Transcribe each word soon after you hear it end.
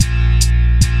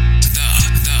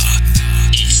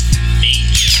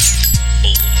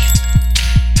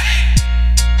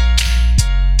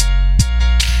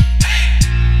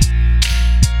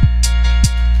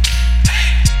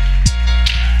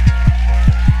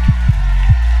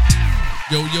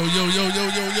Yo, yo, yo, yo, yo,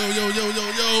 yo, yo, yo, yo, yo,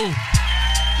 yo.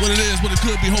 What it is, what it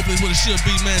could be, hopefully it's what it should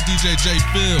be, man. DJ J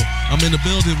Phil. I'm in the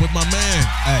building with my man.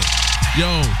 Hey.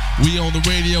 Yo, we on the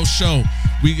radio show.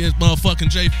 We get motherfucking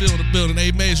J Phil in the building,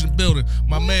 A Major in the building.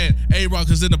 My man A-Rock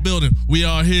is in the building. We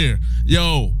are here.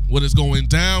 Yo, what is going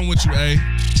down with you, A?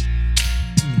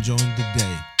 I'm enjoying the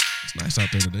day. It's nice out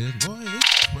there today, isn't it? Boy,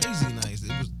 it's crazy nice.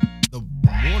 It was the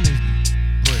morning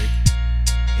break,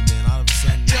 and then all of a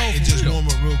sudden it just warmed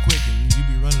up real quick, and you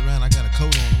be running around. I got a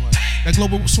coat on. I'm like, that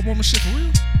global warming shit for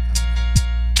real?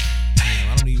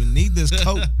 Damn, I don't even need this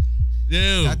coat.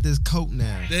 Yeah. Got this coat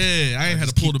now. Yeah, I ain't had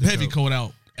to pull the heavy coat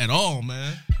out at all,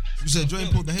 man. You said you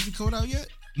ain't pulled the heavy coat out yet?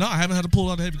 No, I haven't had to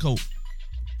pull out the heavy coat.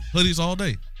 Hoodies all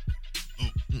day.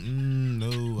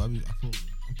 No, I'm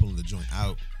pulling the joint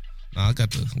out. Nah, I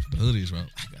got the hoodies out.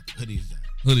 I got the hoodies out.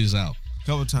 Hoodies out. A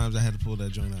couple of times I had to pull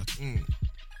that joint out.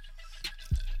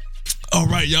 All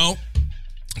right, y'all.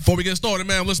 Before we get started,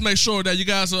 man, let's make sure that you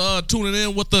guys are tuning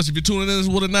in with us. If you're tuning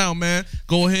in with us now, man,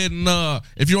 go ahead and,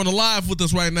 if you're on the live with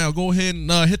us right now, go ahead and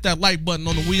hit that like button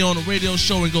on the We On The Radio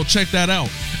show and go check that out.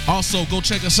 Also, go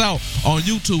check us out on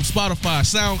YouTube, Spotify,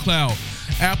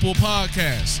 SoundCloud, Apple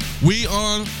Podcasts. We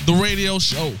On The Radio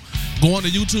show. Go on to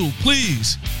YouTube,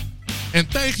 please. And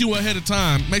thank you ahead of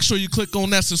time. Make sure you click on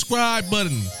that subscribe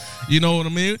button. You know what I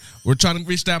mean? We're trying to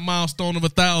reach that milestone of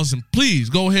 1,000. Please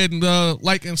go ahead and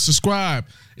like and subscribe.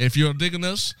 If you're digging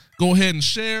us, go ahead and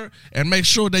share and make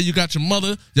sure that you got your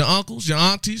mother, your uncles, your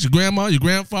aunties, your grandma, your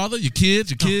grandfather, your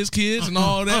kids, kids, and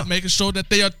all that. Making sure that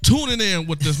they are tuning in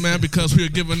with this, man, because we are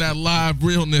giving that live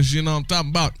realness. You know what I'm talking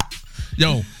about?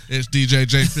 Yo, it's DJ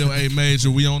J Phil A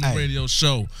Major. We on the radio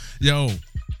show. Yo.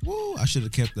 Woo! I should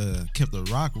have kept the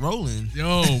rock rolling.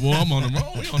 Yo, boy, I'm on the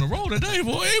roll. We on the roll today,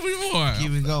 boy.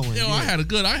 Keep it going. Yo, yeah. I had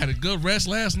a good rest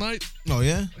last night. Oh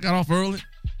yeah, I got off early.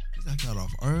 I got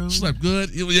off early. Slept good.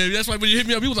 Yeah, that's why when you hit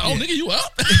me up, you was like, "Oh, nigga, you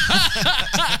up?"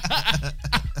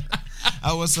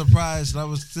 I was surprised. I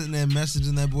was sitting there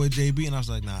messaging that boy JB, and I was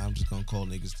like, "Nah, I'm just gonna call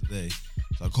niggas today."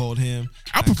 So I called him.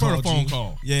 I prefer a phone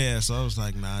call. Yeah, so I was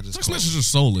like, "Nah, just." Text messages are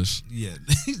soulless. Yeah,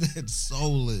 that's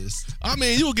soulless. I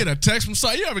mean, you'll get a text from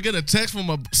somebody. You ever get a text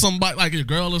from somebody like your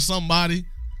girl or somebody,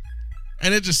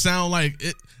 and it just sound like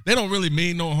it. They don't really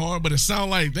mean no harm, but it sound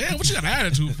like, damn, what you got an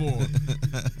attitude for?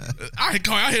 I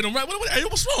hit them right. Hey,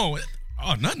 what's wrong?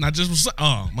 Oh, nothing. I just was.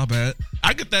 Oh, my bad.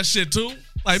 I get that shit too.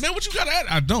 Like, man, what you got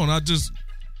at? I don't. I just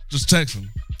text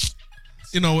them.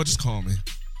 You know what? Just call me.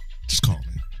 Just call me.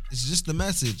 It's just the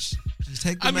message. Just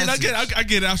take the message. I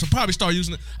get it. I should probably start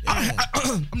using it. Yeah.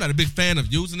 I'm not a big fan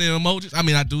of using the emojis. I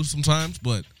mean, I do sometimes,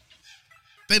 but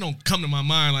they don't come to my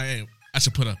mind like, hey, I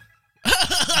should put a,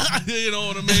 you know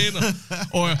what I mean?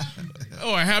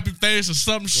 Or a happy face or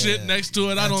some shit next to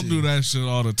it. I don't do that shit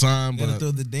all the time. But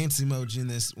throw the dance emoji in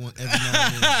this one every now and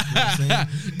then. You know what I'm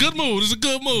saying? Good move. It's a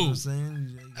good move. You know what I'm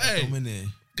saying? Hey. Throw in there.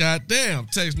 Goddamn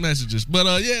text messages.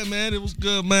 But yeah, man, it was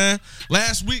good, man.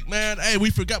 Last week, man, hey,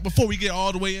 we forgot before we get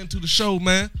all the way into the show,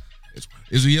 man.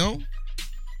 Is he on?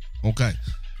 Okay.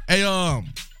 Hey,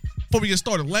 before we get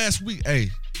started, last week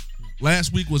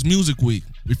was Music Week.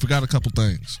 We forgot a couple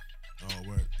things. Oh,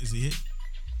 word. Is he here?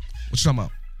 What you talking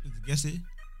about? Is the guest here?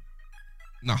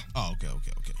 No. Oh, okay.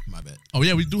 My bad. Oh,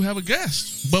 yeah, we do have a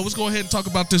guest. But let's go ahead and talk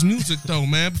about this music, though,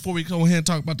 man, before we go ahead and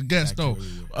talk about the guest, though.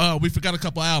 We forgot a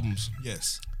couple albums.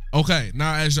 Yes. Okay,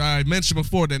 now, as I mentioned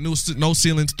before, that No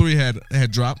Ceilings 3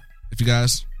 had dropped. If you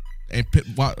guys ain't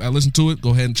listened to it,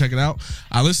 go ahead and check it out.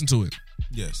 I listened to it.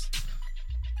 Yes.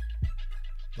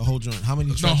 The whole joint. How many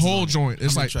tracks? The whole joint.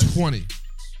 It's like 20.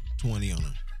 20 on it.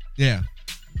 Yeah.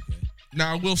 Okay.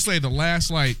 Now, I will say the last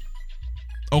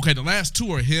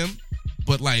two are him.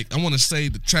 But, like, I want to say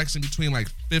the tracks in between, like,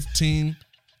 15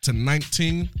 to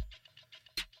 19,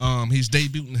 he's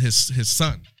debuting his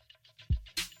son.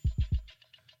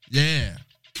 Yeah.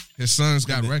 His son's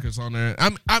got records on there.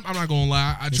 I'm not going to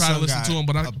lie. I try to listen to him,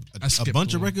 but I skipped a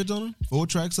bunch of records on him? 4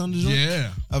 tracks on the joint?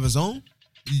 Yeah. Of his own?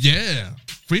 Yeah.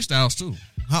 Freestyles, too.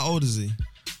 How old is he?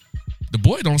 The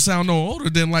boy don't sound no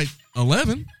older than, like,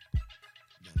 11.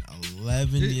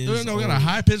 11 years old. Got a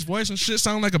high-pitched voice and shit.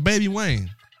 Sound like a baby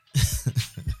Wayne.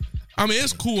 I mean,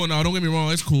 it's cool now. Don't get me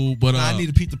wrong, it's cool. But I need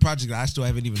to peep the project. I still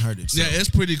haven't even heard it. So. Yeah, it's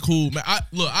pretty cool, man.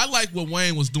 I like what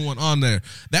Wayne was doing on there.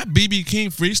 That BB King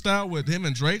freestyle with him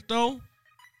and Drake, though,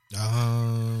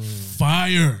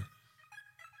 fire.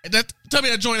 Tell me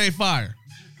that joint ain't fire.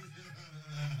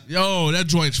 Yo, that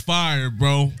joint's fire,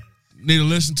 bro. Need to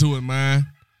listen to it, man.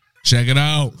 Check it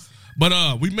out.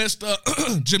 But we missed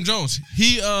Jim Jones.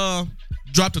 He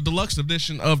dropped a deluxe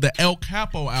edition of the El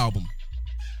Capo album.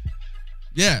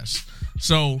 Yes.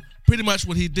 So pretty much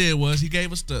what he did was he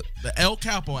gave us the El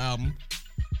Capo album,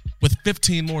 with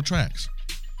 15 more tracks.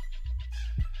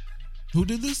 Who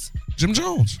did this? Jim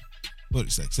Jones. What did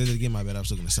you say? Say that again, my bad. I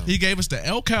was looking at something. He gave us the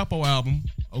El Capo album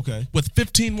Okay. with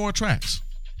 15 more tracks.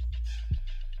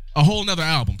 A whole nother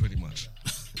album, pretty much.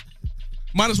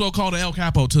 Might as well call it El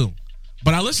Capo too.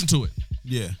 But I listened to it.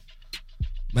 Yeah.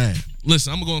 Man,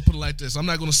 listen, I'm gonna put it like this. I'm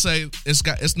not gonna say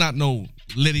it's not no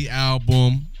Liddy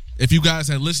album. If you guys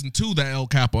had listened to the El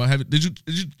Capo, did you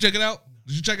check it out?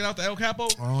 Did you check it out, the El Capo?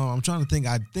 I'm trying to think.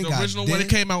 I think the original one. It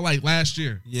came out like last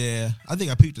year. Yeah, I think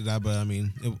I peeped it out, but I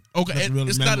mean, it wasn't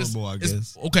really memorable, I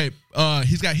guess. Okay,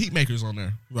 he's got Heatmakers on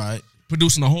there, right?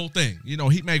 Producing the whole thing. You know,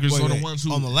 Heatmakers are the ones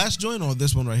who on the last joint or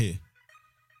this one right here.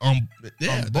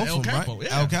 Yeah, both El of them, Capo. right?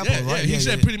 Yeah, El Capo, yeah, right? He Yeah,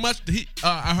 said pretty much.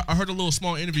 I heard a little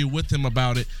small interview with him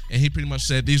about it, and he pretty much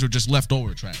said these are just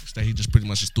leftover tracks that he just pretty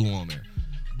much just threw on there.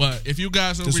 But if you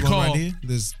guys don't recall, one right here,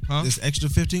 this extra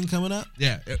 15 coming up.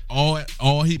 Yeah, all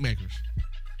Heatmakers.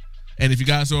 And if you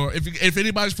guys are, if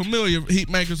anybody's familiar,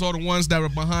 Heatmakers are the ones that were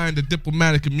behind the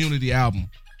Diplomatic Immunity album.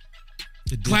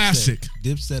 Classic.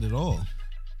 Dipset it all.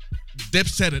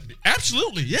 Dipset it.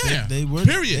 Absolutely, yeah. They were.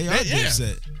 Period. They are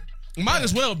Dipset. Might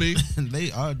as well be.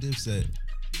 They are Dipset.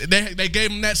 They gave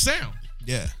them that sound.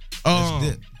 Yeah. That's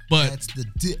dip. But that's the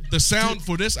dip. The sound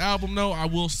for this album, though, I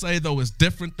will say, though, is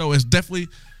different, though. It's definitely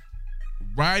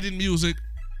riding music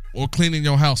or cleaning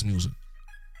your house music.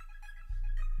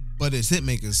 But it's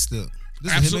Hitmakers still.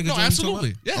 This Absolutely. No,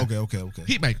 absolutely. Yeah. Okay.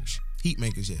 Heatmakers.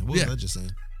 Heatmakers, yeah. What was I just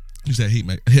saying? You said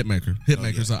Hitmaker.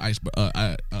 Hitmakers are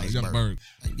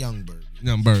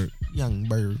Young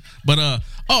Bird.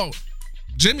 But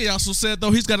Jimmy also said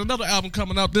though he's got another album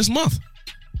coming out this month.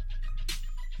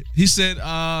 He said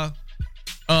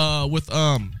with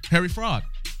Harry Fraud.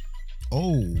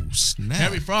 Oh snap!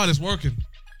 Harry Fraud is working.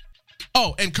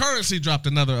 Oh, and Currency dropped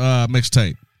another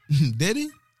mixtape. Did he?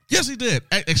 Yes, he did.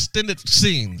 Extended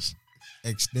scenes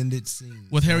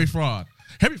with Harry Fraud.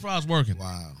 Harry Fraud's working.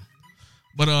 Wow.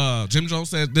 But Jim Jones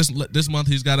said this month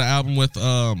he's got an album with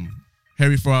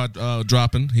Harry Fraud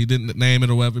dropping. He didn't name it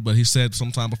or whatever, but he said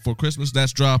sometime before Christmas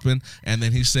that's dropping. And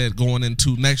then he said going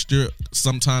into next year,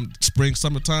 sometime spring,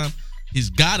 summertime, he's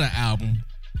got an album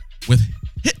with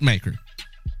Hitmaker.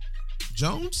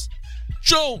 Jones?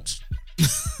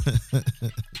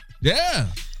 Yeah.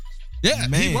 Yeah,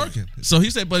 Man. He working. So he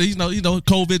said, but he's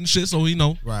COVID and shit, so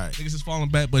right. Niggas is falling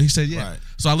back. But he said, yeah. Right.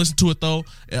 So I listened to it though.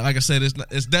 And like I said,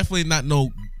 it's definitely not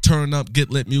no turn up, get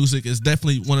lit music. It's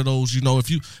definitely one of those, if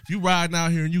you riding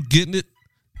out here and you getting it,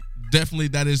 definitely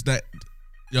that's the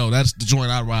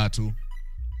joint I ride to.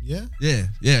 Yeah?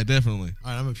 Yeah, definitely.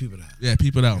 All right, I'm gonna peep it out. Yeah,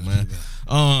 peep it out, man.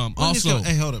 Also,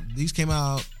 hey, hold up.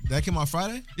 That came out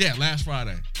Friday? Yeah, last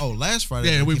Friday. Oh, last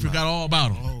Friday. Yeah, we forgot all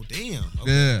about them. Oh, damn.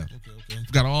 Okay. Yeah. Okay.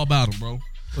 Forgot all about them, bro.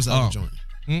 What's the other joint?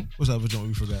 What's the other joint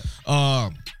we forgot?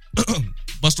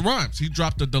 Busta Rhymes. He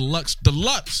dropped the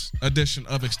deluxe edition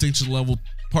of Extinction Level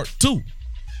Part 2.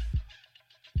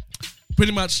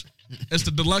 Pretty much, it's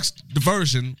the deluxe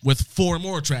version with 4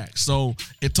 more tracks. So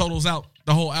it totals out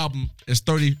the whole album is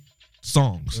 30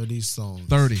 songs. 30 songs.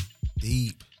 30.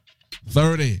 Deep.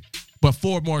 30. But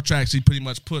 4 more tracks he pretty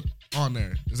much put on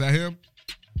there. Is that him?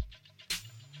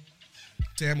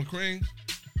 Tam McCrane?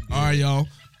 Yeah. All right, y'all.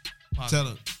 Tell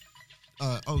him.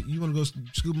 You want to go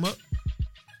scoop him up?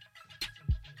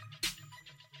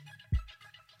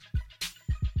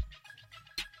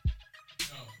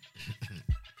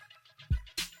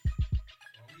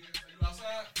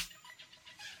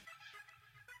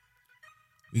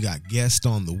 We got guests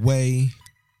on the way.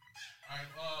 All right,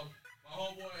 my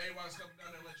homeboy A-Rock's coming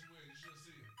down there to let you in. You should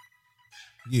see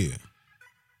him. Yeah.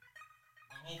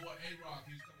 My homeboy A-Rock,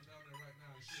 he's coming down there right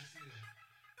now. You should see him.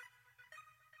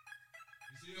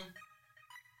 You see him?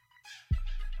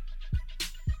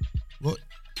 What?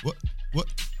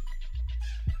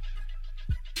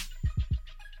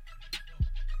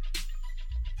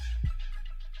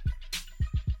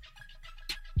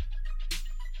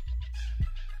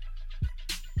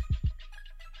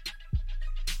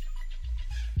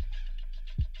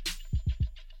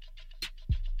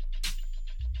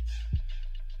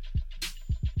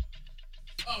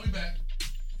 Oh, we back.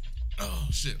 Oh,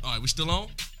 shit. All right, we still on?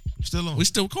 Still on. We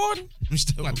still recording? We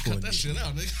still recording. Cut that shit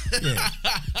out, nigga.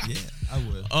 Yeah, I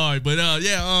will. All right, but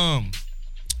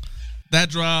that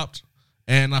dropped,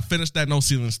 and I finished that No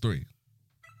Ceilings 3. The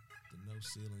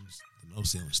No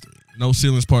Ceilings 3. No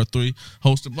Ceilings Part 3,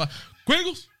 hosted by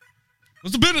Gringles.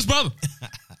 What's the business, brother?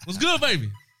 What's good, baby?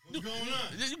 What's going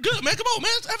on? You good, man? Come on,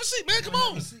 man. Have a seat, man. Come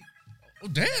on. Oh,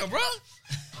 damn, bro.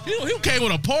 He came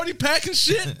with a party pack and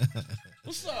shit.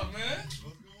 What's up, man? What's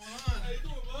going on? How you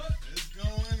doing, bud? It's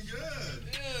going good.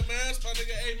 Yeah, man. It's my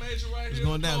nigga A Major right here. What's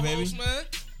going down, baby? Man.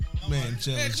 Man,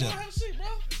 chill. Come on, have a seat, bro.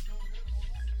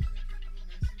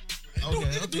 You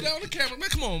can do that on the camera, man.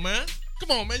 Come on, man.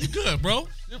 Come on, man. You good, bro?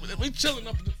 We chilling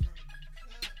up.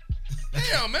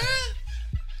 Damn, man.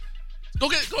 Go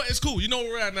ahead. It's cool. You know where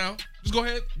we're at now. Just go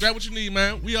ahead, grab what you need,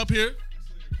 man. We up here.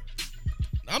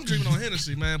 I'm drinking on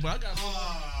Hennessy, man, but I got.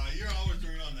 You're always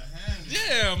drinking on the hand.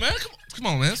 Yeah, man. Come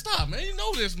on, man. Stop, man. You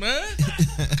know this, man.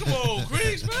 Come on,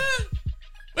 Chris, man.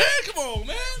 Man, come on,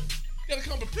 man. You gotta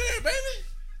come prepared, baby.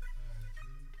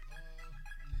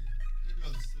 Maybe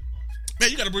I'll just sip on. Man,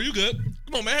 you gotta brew. You good?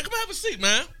 Come on, man. Come have a seat,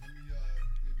 man.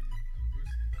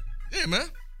 Maybe Yeah, man.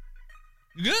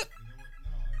 You good?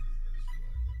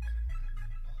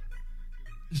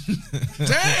 I just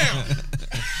realized Damn.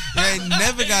 You ain't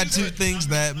never got two things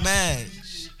that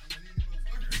match.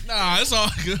 Nah, it's all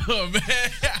good, man.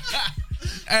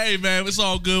 Hey, man, it's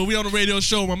all good. We on the radio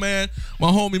show, my man. My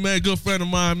homie, man, good friend of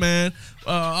mine, man.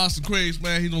 Austin Craze,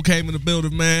 man. He done came in the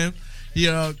building, man. He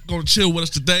gonna chill with us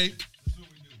today.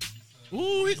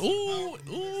 Ooh.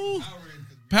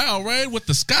 Powerade with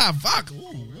the Sky Vodka.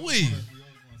 Ooh, wee.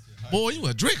 Boy, you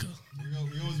a drinker. we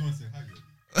always want to say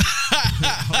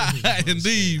hi.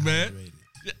 Indeed, man.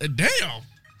 Damn.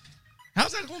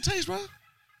 How's that gonna taste, bro?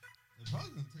 It's probably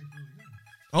going to taste really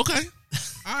good. Okay.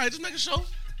 All right, just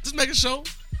making sure.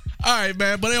 All right,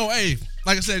 man. But hey,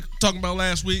 like I said, talking about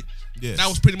last week, Yes. that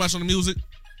was pretty much on the music.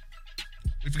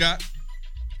 We forgot.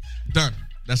 Done.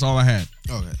 That's all I had.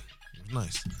 Okay.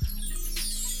 Nice.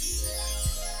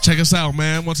 Check us out,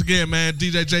 man. Once again, man,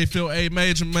 DJ J Phil A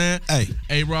Major, man. Hey.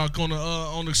 A-Rock on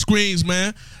the screens,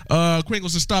 man.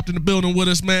 Kringles has stopped in the building with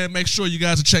us, man. Make sure you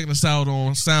guys are checking us out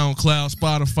on SoundCloud,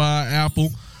 Spotify, Apple,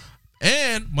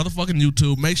 and motherfucking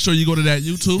YouTube. Make sure you go to that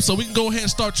YouTube so we can go ahead and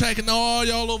start checking all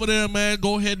y'all over there, man.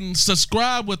 Go ahead and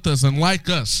subscribe with us and like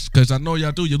us, because I know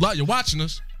y'all do. You're watching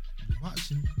us.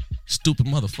 Stupid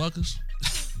motherfuckers.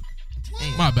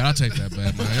 My bad. I take that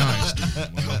back, man. Y'all ain't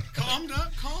stupid, man. Calm down.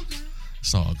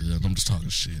 It's all good. I'm just talking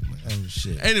shit, man. Oh,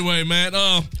 shit. Anyway, man,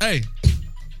 hey.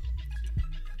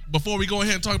 Before we go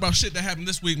ahead and talk about shit that happened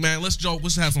this week, man, let's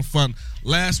have some fun.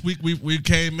 Last week we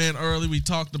came in early, we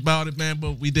talked about it, man,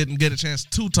 but we didn't get a chance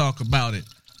to talk about it.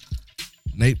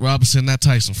 Nate Robinson, that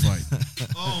Tyson fight.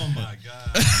 Oh my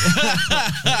God.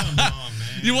 Come on,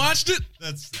 man. You watched it?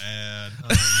 That's sad.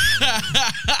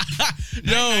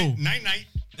 Yo, Night.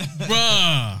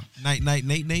 bruh.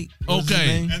 Nate. What's his Okay.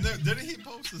 name? And then, didn't he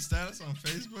post a status on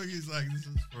Facebook? He's like, "This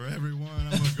is for everyone.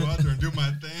 I'm gonna go out there and do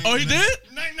my thing." Oh, he And then,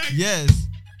 did? Night. Yes.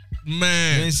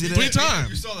 Man, You didn't see that? 3 You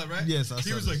times. saw that, right? Yes, I He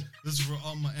saw was this. like, "This is for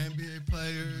all my NBA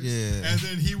players." Yeah. And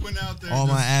then he went out there. All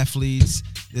and my just- athletes,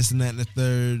 this and that and the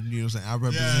third. You know what I'm saying? I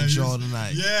represent he y'all was-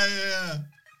 tonight. Yeah.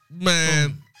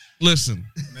 Man, listen.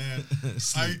 Man,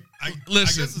 I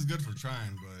Listen. guess it's good for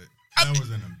trying, but that was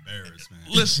an embarrassment.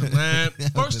 Listen, man.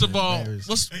 I've First been of all, embarrassed.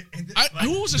 let's. And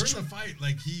Who was this? during the fight?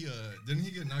 Like he didn't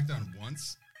he get knocked down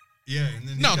once? Yeah, and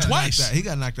then he No, got twice. He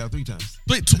got knocked out 3 times.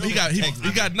 He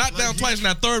got knocked down twice, and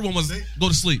that third one was go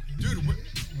to sleep. Dude,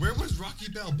 where was Rocky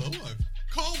Balboa?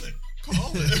 Call the fight.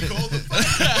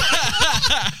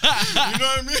 You know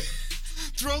what I mean?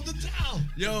 Throw the towel.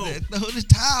 Yo, Throw the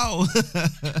towel.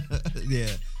 Yeah.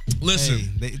 listen.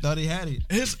 Hey, they thought he had it.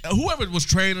 Whoever was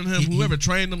training him, whoever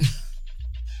trained him,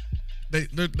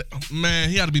 man,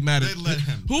 he had to be mad at. They let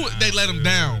him down, They let him dude.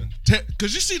 down.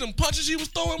 Cause you see them punches he was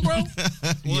throwing, bro.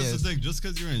 Well, Yes. that's the thing. Just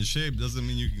because you're in shape doesn't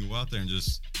mean you can go out there and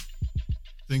just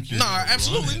think you're. Nah, gonna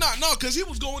absolutely run it. not. No, cause he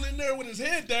was going in there with his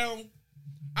head down.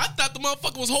 I thought the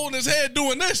motherfucker was holding his head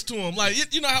doing this to him. Like,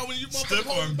 you know how when you motherfucker Stiff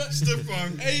hold arm. back- Stiff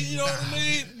arm. Hey, you know what I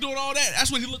mean? Doing all that.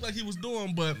 That's what he looked like he was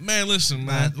doing. But man, listen,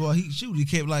 man. Well, he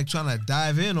kept like trying to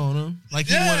dive in on him. Like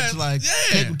he Yeah, wanted to like yeah.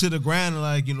 take him to the ground and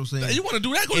like, you know what I'm saying? You want to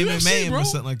do that? Go to MMA UFC, him bro. or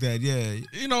something like that. Yeah.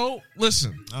 You know,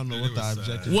 listen. I don't know Dude, what it the was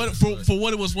objective sad. What for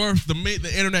what it was worth,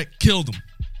 the internet killed him.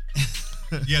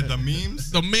 Yeah, the memes.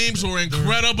 The memes were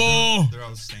incredible. They're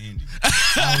outstanding.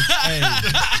 Hey,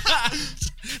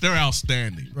 They're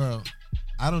outstanding. bro,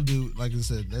 I don't do, like I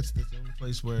said, that's the only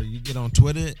place where you get on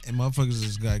Twitter and motherfuckers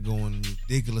just got going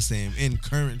ridiculous saying in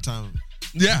current time.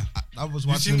 Yeah. I was You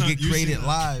watching seen them that- get you created seen that?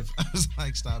 live. I was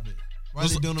like, stop it. Why are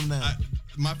they doing them now?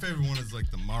 My favorite one is like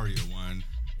the Mario one,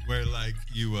 where like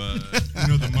you know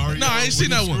the Mario. No, I ain't seen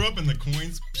that one. one. Screw up in the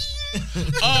coins.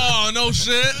 Oh, no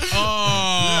shit.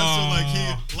 Oh. Yeah, so like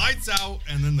he lights out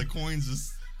and then the coins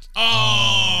just.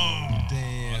 Oh.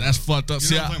 Damn. That's fucked up. You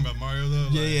See, know what I'm talking about Mario though?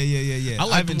 Yeah. I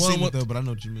like I haven't the one seen with- it though, but I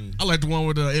know what you mean. I like the one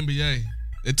with the NBA.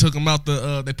 They took him out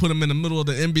they put him in the middle of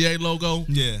the NBA logo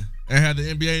Yeah. and had the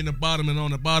NBA in the bottom, and on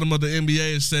the bottom of the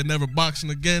NBA it said never boxing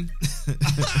again.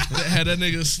 They had that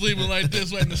nigga sleeping like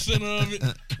this right in the center of it.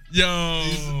 Yo.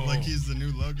 He's the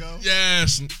new logo.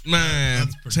 Yes, man.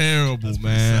 That's terrible,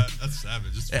 man. That's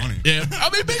savage. It's funny. Yeah, I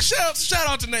mean, big shout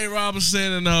out to Nate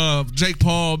Robinson and Jake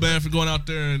Paul, man, for going out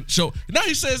there and show. Now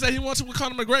he says that he wants it with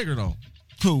Conor McGregor, though.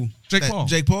 Who? Jake Paul.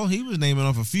 Jake Paul. He was naming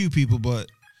off a few people, but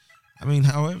I mean,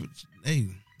 however, hey,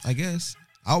 I guess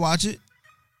I'll watch it.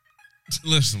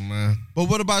 Listen, man. But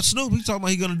what about Snoop? He's talking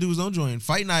about he gonna do his own joint,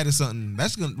 fight night or something.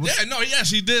 That's gonna. Yes,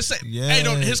 he did say. Yeah. Hey,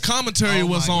 no, his commentary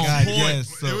was on God, point.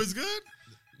 yes. So- It was good.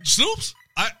 Snoop's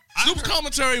Snoop's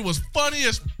commentary was funny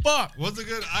as fuck. Was it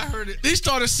good? I heard it. He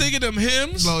started singing them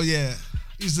hymns. Oh yeah.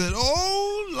 He said,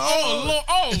 "Oh Lord,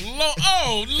 Oh Lord,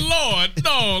 oh Lord,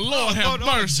 no, Lord have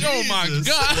mercy. Oh my Jesus.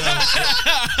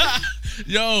 God.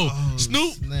 Yo,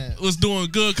 Snoop snap. was doing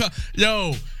good.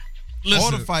 Yo, listen.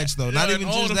 all the fights though, not even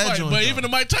all just the that fight. joint. But though. even the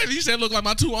Mike Tyson, he said, "Look like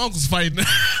my two uncles fighting."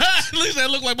 He said,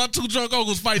 "Look like my two drunk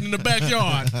uncles fighting in the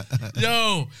backyard."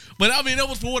 Yo, but I mean, it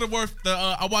was for what it's worth.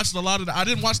 I watched a lot of. I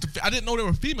didn't know there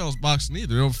were females boxing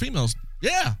either. There were females.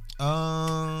 Yeah.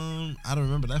 I don't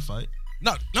remember that fight.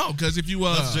 No, because if you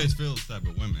That's Jace Fields type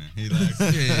of women. He likes.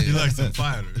 Yeah. He likes some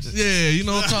fighters. yeah, you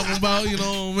know what I'm talking about. You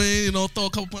know what I mean. You know, throw a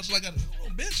couple punches like that. Oh,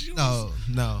 bitch, you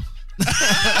No.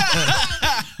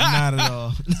 Not at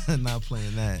all. Not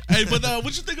playing that. Hey, but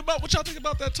what y'all think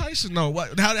about that Tyson? No,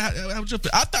 how would you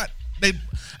feel? I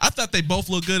thought they both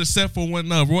looked good except for when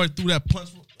Roy threw that punch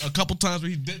a couple times where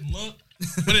he didn't look,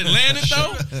 but it landed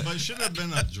though. But it should have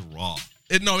been a draw.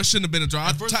 It shouldn't have been a draw.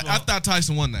 And first of all- I thought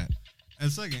Tyson won that.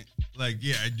 And second,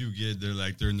 yeah, I do get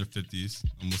they're in their 50s,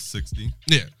 almost 60,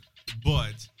 Yeah,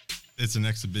 but it's an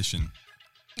exhibition.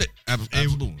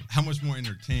 absolutely. How much more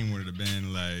entertaining would it have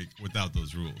been without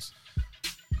those rules?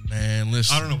 Man,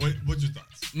 listen. I don't know. What's your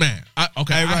thoughts? Man,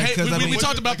 okay. Hey, right, 'cause I mean- we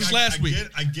talked about this last week.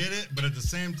 I get it, but at the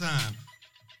same time,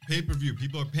 pay-per-view,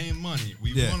 people are paying money.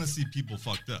 We Yeah. want to see people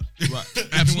fucked up. Right.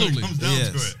 Absolutely. When it comes down to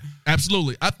Yes. it.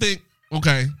 Absolutely. I think.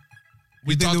 Okay.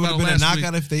 We You think talked there would about have it been a last week.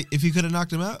 knockout if he could have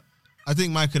knocked him out? I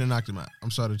think Mike could have knocked him out. I'm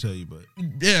sorry to tell you, but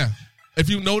Yeah. If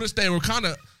you noticed, they were kind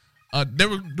of they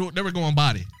were going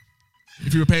body.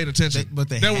 If you were paying attention, But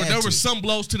they there had were to. some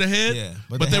blows to the head, Yeah,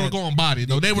 but but they they were had- going body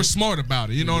though. They were smart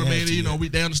about it. You know what I They mean? had to, You know, yeah.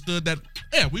 they understood that.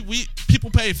 Yeah, we people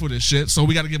paid for this shit, so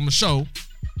we got to give them a show.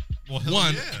 Well, hell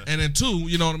One, yeah. and then two,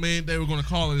 you know what I mean? They were going to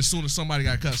call it as soon as somebody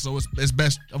got cut. So it's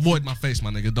best avoid my face, my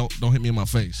nigga. Don't hit me in my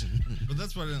face. But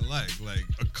that's what I didn't like.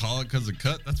 A call it because of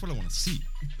cut. That's what I want to see.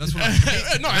 That's what No,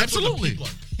 that's what the absolutely. people are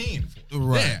paying for.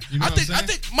 right. Yeah, You know I what I'm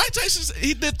think saying? Mike Tyson,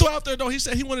 he did throw out there though. He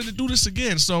said he wanted to do this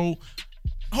again. So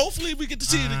hopefully we get to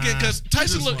see it again because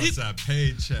Tyson just look. wants that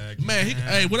paycheck, Man,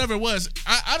 hey, whatever it was,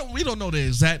 we don't know the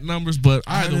exact numbers, but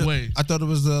either way. I thought it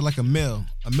was like a mill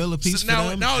a piece. Now, for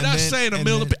them, no, and that's then- saying a and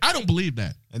meal. then- I don't believe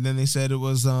that. And then they said it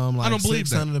was like don't believe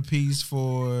that. 600 a piece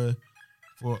for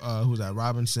who's that?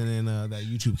 Robinson and that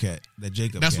YouTube cat, that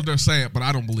Jacob. That's cat. what they're saying, but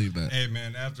I don't believe that. Hey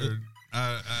man, after.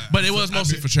 But it was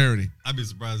mostly for charity. I'd be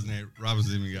surprised Nate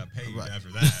Robinson even got paid Right. after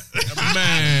that.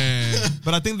 Man,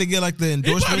 But I think they get like the he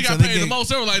endorsements. probably got and they paid the get- most.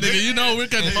 They were like, nigga, you know, we're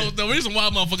getting the reason why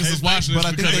motherfuckers is watching but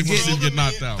this I think because they they get- want to get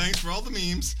knocked out. Thanks for all the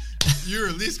memes. You're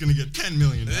at least gonna get 10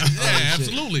 million now. Yeah, shit.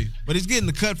 absolutely. But he's getting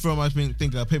the cut from I think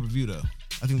pay per view though.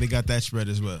 I think they got that spread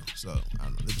as well. So I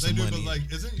don't know. There was They some do, money.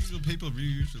 but isn't usually pay-per-view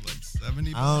usually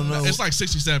 70? I don't know. It's like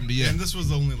 60, 70, yeah. And this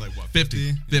was only what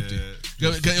 50. 50. Yeah.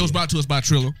 It was brought to us by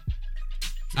Triller.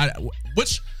 I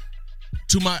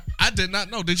did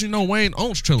not know. Did you know Wayne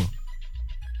owns Triller?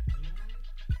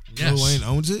 Lil Wayne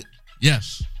owns it.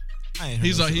 Yes. I ain't heard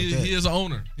He that. is an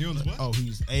owner. He owns what? Oh,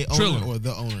 he's a owner Triller. or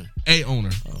the owner. A owner.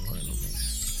 Oh, all right, okay.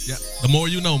 Yeah. The more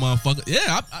you know, motherfucker.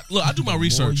 Yeah. Look, I do my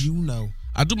research. More you know.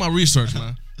 I do my research,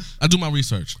 man. I do my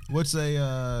research. What's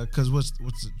because what's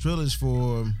the Triller's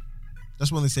for?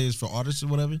 That's when they say it's for artists or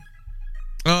whatever.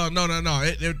 No.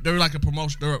 They're like a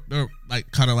promotion. They're like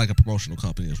kind of like a promotional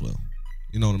company as well.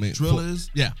 You know what I mean? Triller is?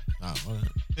 Yeah. Oh, all right.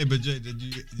 Hey, but Jay, did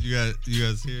you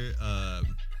guys hear?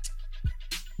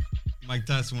 Mike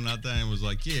Tyson went out there and was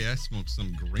like, "Yeah, I smoked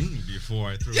some green before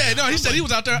I threw." Yeah. it No, out." he I'm said like, he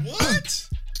was out there. What?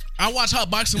 I watch hot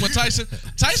boxing with Tyson.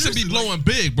 Tyson be Seriously, blowing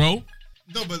big, bro.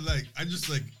 No, but I just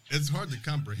it's hard to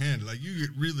comprehend. You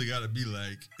really got to be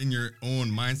in your own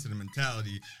mindset and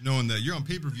mentality, knowing that you're on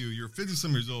pay-per-view, you're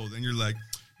 50-some years old, and you're like,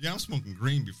 yeah, I'm smoking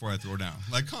green before I throw down.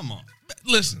 Come on.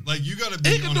 Listen, You got to be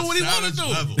he can on do a what he want to savage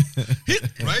do. level.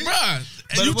 Right? Bruh, and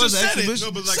But you it was just said it. exhibition.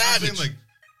 No, but Savage. I'm saying,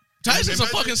 Tyson's a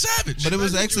imagine- fucking savage. But it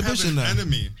was imagine exhibition, you though. have an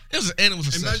enemy. It was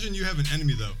a session. Imagine you have an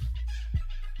enemy,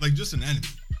 though. Just an enemy.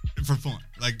 For fun.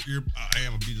 I am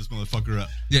gonna beat this motherfucker up.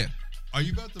 Yeah. Are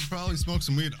you about to probably smoke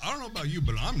some weed? I don't know about you,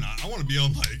 but I'm not. I want to be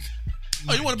on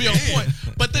Oh, you want to be on point,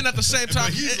 but then at the same time,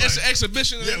 But he's it's like, an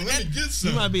exhibition. Yeah, let me get He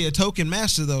some. might be a token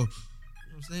master though.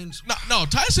 I'm saying? No,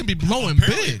 Tyson be blowing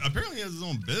Apparently, big. apparently he has his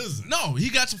own business. No, he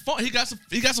got some.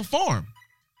 He got some farm.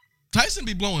 Tyson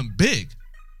be blowing big.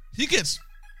 He gets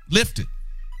lifted.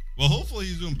 Well, hopefully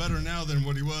he's doing better now than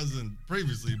what he was in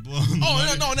previously blowing.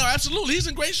 No, absolutely. He's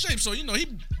in great shape. So he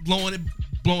blowing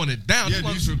it down. Yeah, These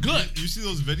lungs are good. You see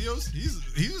those videos?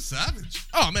 He's a savage.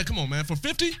 Oh man, come on, man. For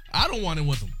 50, I don't want it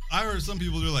with him. I heard some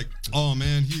people, they're like, oh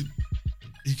man,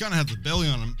 he kind of has the belly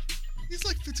on him. He's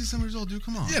like 50-some years old, dude.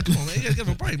 Come on. Yeah, come on, man. You gotta give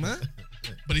him a break, man.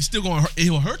 But he's still going.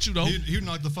 He'll hurt you though. He would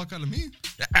knock the fuck out of me.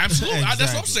 Absolutely. Exactly.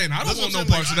 That's what I'm saying. I don't want no Like,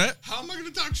 parts of that. How am I gonna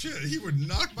talk shit? He would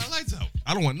knock my lights out.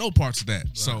 I don't want no parts of that.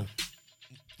 Right. So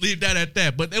leave that at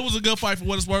that. But it was a good fight for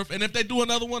what it's worth. And if they do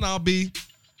another one, I'll be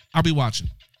watching.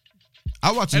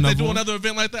 I'll watch if another they do one. another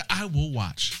event like that, I will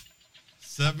watch.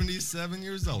 77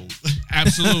 years old.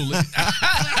 Absolutely.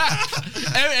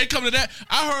 Hey, come to that.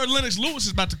 I heard Lennox Lewis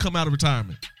is about to come out of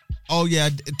retirement. Oh yeah,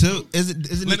 is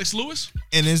it Lennox Lewis?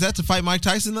 And is that to fight Mike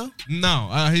Tyson though? No,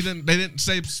 he didn't. They didn't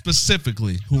say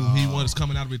specifically who he was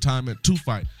coming out of retirement to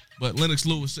fight. But Lennox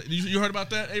Lewis, you heard about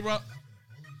that, A-Rock?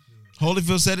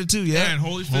 Holyfield said it too. Yeah, and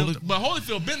Holyfield, but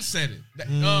Holyfield been said it.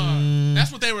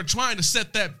 That's what they were trying to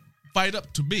set that fight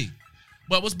up to be.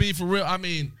 But let's be for real. I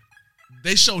mean,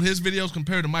 they showed his videos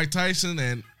compared to Mike Tyson,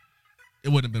 and it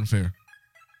wouldn't have been fair.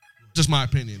 Just my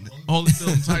opinion.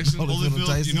 Holyfield and Tyson.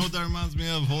 Holyfield, you know what that reminds me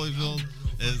of? Holyfield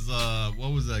is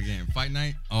what was that game? Fight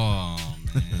Night? Oh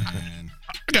man.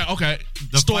 Okay.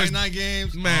 The Fight Night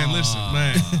games? Man, listen,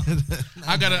 man.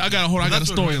 I got a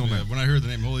story on that. When I heard the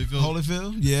name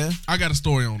Holyfield, yeah. I got a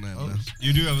story on that, man.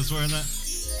 You do have a story on that?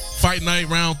 Fight Night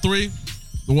round 3.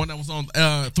 The one that was on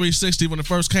 360 when it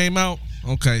first came out.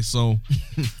 Okay, so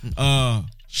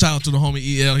shout out to the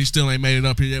homie EL. He still ain't made it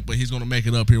up here yet, but he's gonna make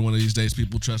it up here one of these days.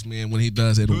 People trust me, and when he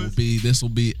does, this will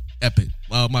be epic.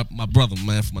 My brother,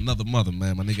 man, from another mother,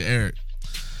 man, my nigga Eric.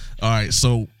 All right,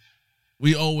 so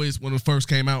we always, when it first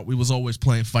came out, we was always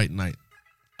playing Fight Night.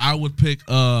 I would pick It's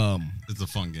a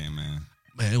fun game, man.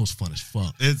 Man, it was fun as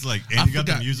fuck. It's like, and you got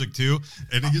the music too,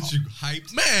 and it gets you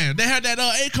hyped. Man, they had that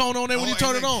Akon on there when you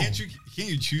turn it on. Can't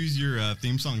you choose your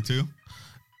theme song too?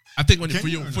 I think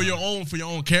for your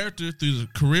own character through the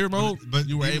career mode, but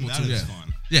you were able to. Yeah,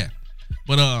 fun. Yeah.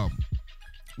 But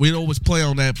we'd always play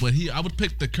on that. But I would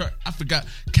pick I forgot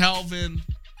Calvin.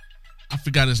 I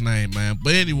forgot his name, man.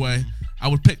 But anyway, I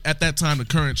would pick at that time the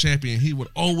current champion. He would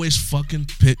always fucking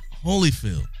pick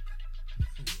Holyfield.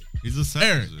 He's a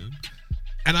savage, dude.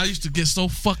 And I used to get so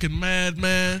fucking mad,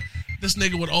 man. This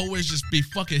nigga would always just be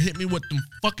fucking hit me with them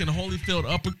fucking Holyfield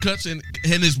uppercuts, and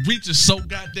his reach is so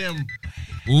goddamn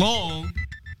long.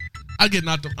 I get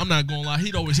knocked up. I'm not gonna lie.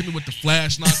 He'd always hit me with the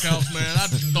flash knockouts, man. I'd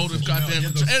throw this goddamn.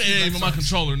 It ain't even my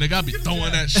controller, nigga. I'd be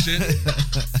throwing that shit,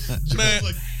 man.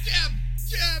 Like, jab.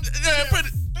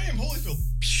 Bam, Holyfield.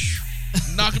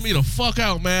 Knocking me the fuck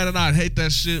out, man, and I'd hate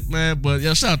that shit, man. But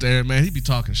yeah, shout out to Aaron, man. He be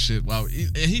talking shit. Wow,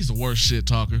 and he's the worst shit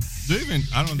talker.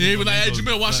 I don't. He be like, "Hey,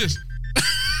 Jamil, watch this."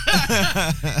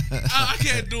 I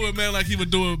can't do it, man, like he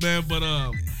would do it, man. But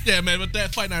yeah, man. But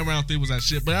that Fight Night round 3 was that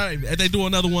shit. But if they do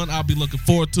another one, I'll be looking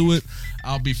forward to it.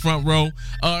 I'll be front row.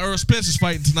 Errol Spence is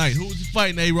fighting tonight. Who is he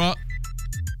fighting, A-Rock?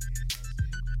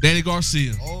 Danny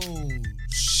Garcia. Oh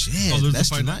shit! That's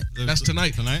tonight. That's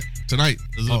tonight. Tonight.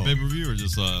 Is it a pay-per-view or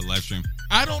just a live stream?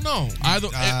 I don't know.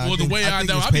 The way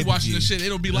I'll be watching this shit,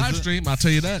 it'll be live stream. I'll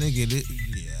tell you that. I think it is.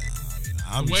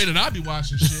 The way that I be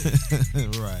watching shit,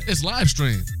 right? It's live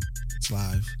stream. It's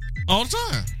live all the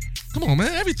time. Come on,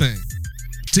 man. Everything.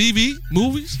 TV,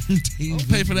 movies. I don't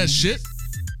pay for that shit.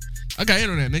 I got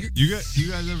internet, nigga. You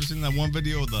guys ever seen that one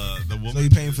video? The woman. So you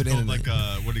paying for the internet?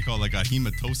 Like what do you call it? Like a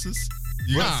hematosis?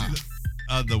 You guys see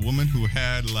the woman who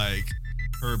had like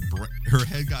her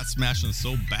head got smashed in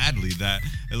so badly that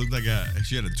it looked like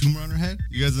she had a tumor on her head.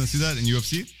 You guys didn't see that in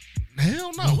UFC?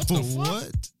 Hell no. What the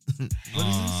fuck? What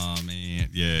is this? Oh man,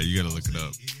 yeah, you gotta look it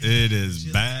up. It is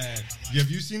bad. Have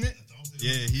you seen it?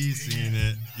 Yeah, he's seen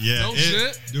it. Yeah, no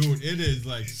shit, dude. It is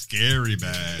like scary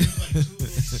bad.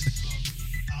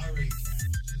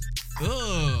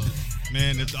 Ugh.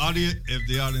 Man, if the audience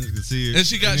can see it, and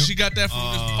she got that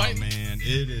from this fight. Oh man,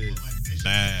 it is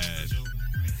bad.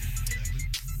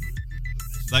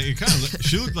 Like it kind of,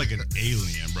 she looked like an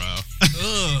alien, bro.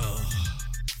 Ugh.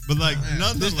 But like,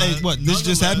 nonetheless, this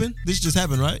just happened? This just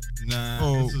happened, right? Nah.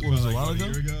 Oh, was it a while ago? A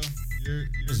year ago?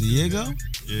 Was it a year ago?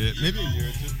 Yeah, maybe a year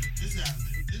or two.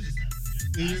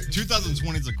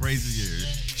 2020 is a crazy year.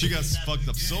 She got fucked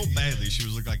up so badly, she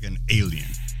was like an alien.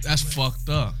 That's fucked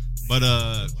up. But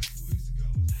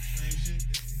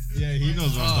yeah, he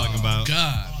knows what I'm talking about.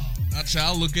 God.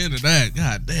 I'll look into that.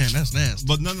 God damn, that's nasty.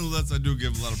 But nonetheless, I do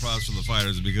give a lot of props to the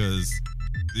fighters because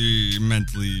you're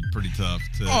mentally pretty tough.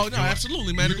 To Oh no, go out-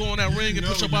 absolutely, man. To go on that ring and know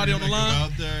put your you're body on the gonna line. Go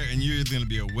out there and you're either gonna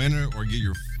be a winner or get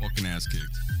your fucking ass kicked,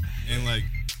 and like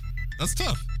that's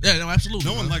tough. Yeah, no, absolutely.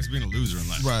 No one man. likes being a loser in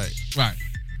life. Right. Right.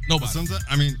 But Nobody. sometimes,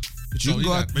 I mean, But you So can you go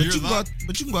got- out, but but you're you can go li- out,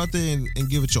 but you can go out there and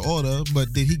give it your order.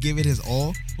 But did he give it his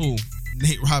all? Who?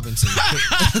 Nate Robinson.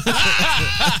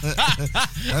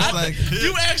 That's like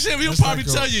You ask him, he'll That's probably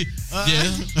like a- tell you.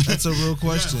 Yeah. that's a real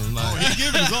question. oh, Like, he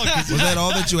gave it his all. 'Cause was that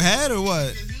all that you had, or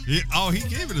what? he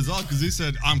gave it his all because he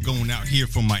said, "I'm going out here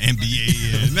for my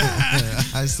NBA." And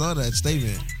I saw that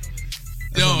statement.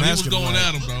 That's Yo, what I'm he was asking, going like,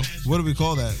 at him, bro. What do we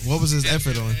call that? What was his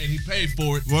effort on? And he paid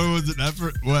for it. what was it?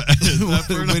 Effort? What? His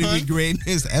effort What did on? he grade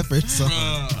his efforts on?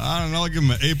 I don't know. I'll give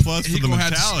him an A+ for He the gonna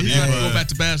have to, mentality. he gonna but- go back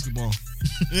to basketball.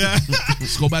 yeah,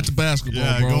 Let's go back to basketball,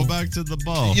 yeah. bro. Go back to the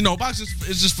ball. You know, boxing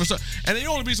is just for some. And the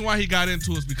only reason why he got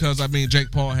into it is because, I mean,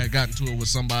 Jake Paul had gotten into it with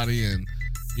somebody, and,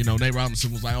 you know, Nate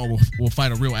Robinson was like, oh, we'll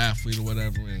fight a real athlete or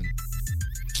whatever, and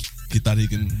he thought he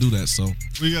can do that, so. What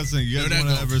you guys think? You guys There that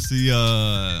want to go. ever see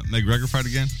McGregor fight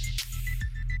again?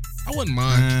 I wouldn't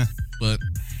mind, Eh. but,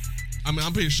 I mean,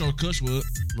 I'm pretty sure Kush would.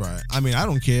 Right. I mean, I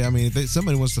don't care. I mean, if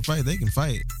somebody wants to fight, they can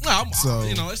fight. No, So-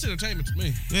 you know, it's entertainment to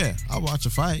me. Yeah, I'll watch a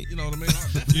fight. You know what I mean?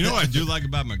 You know what I do like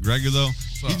about McGregor though?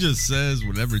 He up? just says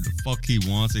whatever the fuck he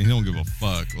wants and he don't give a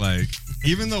fuck. Like,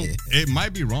 even though it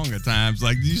might be wrong at times,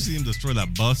 like, did you see him destroy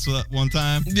that bus one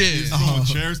time? Yeah. He's throwing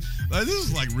chairs. Like, this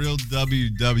is like real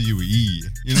WWE.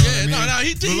 You know what Yeah, I mean? no,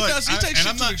 he But, does. He takes shit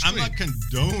I'm to the not, I'm not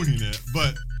condoning it,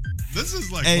 but this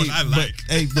is like what I like.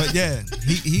 But yeah,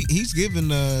 he's giving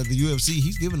the UFC.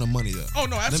 He's giving them money though. Oh,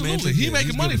 no, That man absolutely. just- He yeah, making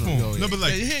he's money giving for them- him. oh, No, but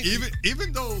like, Yeah, he ain't-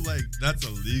 even though like that's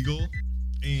illegal,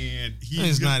 and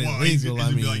It's not illegal, I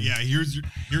be mean- like, yeah, here's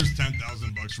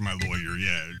 $10,000 for my lawyer.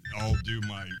 Yeah, I'll do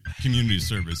my community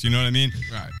service. You know what I mean?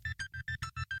 Right.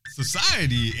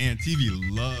 Society and TV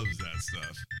loves that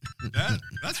stuff.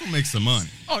 That's what makes the money.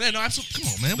 Oh, yeah, no, absolutely.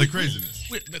 Come on, man. The craziness.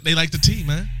 They like the tea,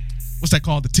 man. What's that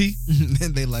called? The tea?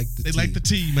 they like the They tea. like the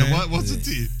tea, man. What's the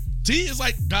tea? Tea is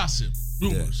like gossip,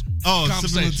 rumors. Oh, sipping the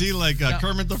Conversation. tea like Yeah.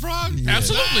 Kermit the Frog. Yeah.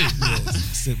 Absolutely. Yeah,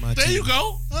 sip my There tea. you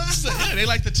go. Yeah, they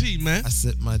like the tea, man. I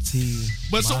sip my tea.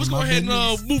 But so Mind let's go my ahead and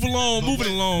business. move along, But wait.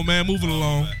 moving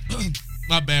along.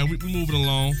 My bad, we moving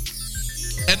along.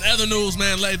 And other news,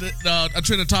 man, a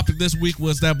trending topic this week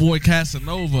was that boy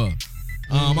Casanova.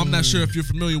 I'm not sure if you're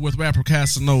familiar with rapper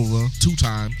Casanova. 2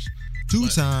 times. Two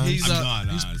times. He's I'm not,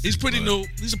 he's honestly, pretty but- new.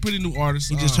 He's a pretty new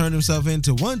artist. He just turned himself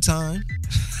into one time.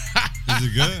 Is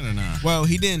it good or not? Well,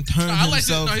 he didn't turn I like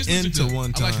himself his music into good. one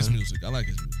I time. like his music.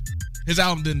 His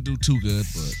album didn't do too good,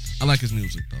 but I like his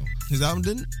music though. His album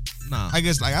didn't. Nah, I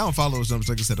guess like I don't follow his numbers.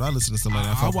 Like I said, if I listen to somebody,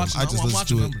 I I follow watch. him. I just I'm listen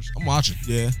watching to it. numbers. I'm watching.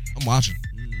 Yeah, I'm watching.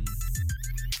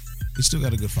 he still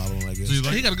got a good following. I guess. So you He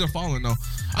like? got a good following though.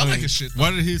 I like his shit.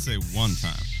 Why did he say one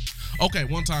time? Okay,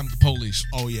 one time the police.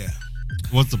 Oh yeah.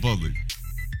 What's the public?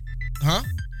 Huh?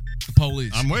 The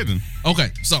police. I'm waiting. Okay,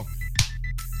 so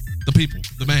the people,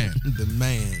 the man. The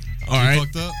man. All You right.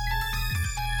 fucked up.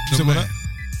 You said what up?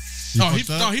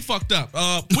 He fucked up.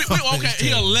 Okay,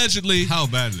 he allegedly. How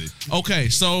badly? Okay,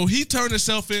 so he turned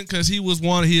himself in because he was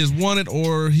wanted. He is wanted,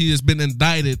 or he has been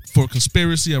indicted for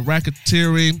conspiracy of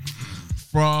racketeering,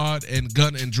 fraud, and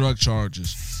gun and drug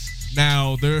charges.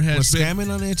 Now there has Was been, scamming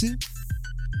on there too?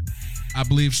 I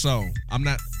believe so. I'm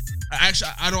not.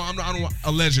 Actually, I don't.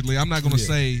 Allegedly, I'm not going to Yeah.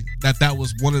 say that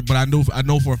was one of. But I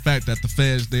know for a fact that the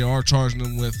feds, they are charging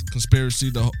him with conspiracy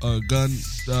to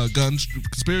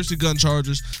conspiracy, gun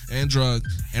charges, and drug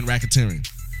and racketeering.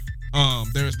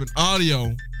 There has been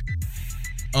audio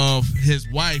of his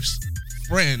wife's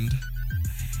friend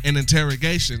in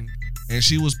interrogation, and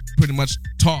she was pretty much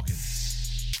talking.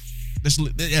 This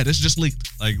just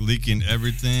leaked. Like leaking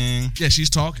everything. Yeah, she's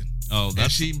talking. Oh,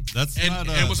 that's she- that's and- not.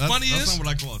 and what's that's, funny that's is- not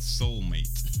what I call a soulmate.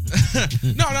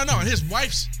 No. His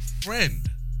wife's friend.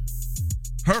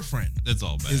 Her friend. It's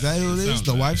all bad. Is that who it is? sounds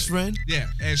The bad. wife's friend? Yeah,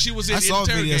 and she was in I saw a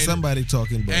video of interrogated, somebody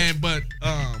talking, but but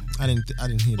I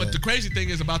didn't hear but that. the crazy thing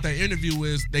is about that interview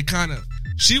is they kind of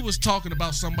she was talking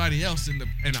about somebody else and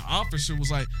the officer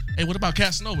was like, "Hey, what about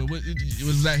Casanova?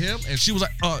 Was that him?" And she was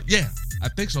like, yeah, I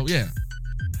think so, yeah."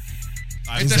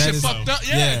 Ain't Is that that shit his- fucked up?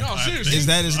 Yeah, no, I seriously. Is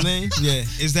that his name? Yeah.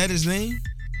 Is that his name?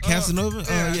 Casanova?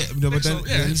 yeah, Yeah. I No, but think then, so,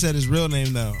 yeah. then he said his real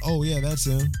name though. Oh yeah, that's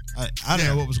him. I don't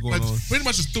know what was going But on. Pretty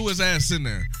much just threw his ass in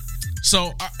there. So,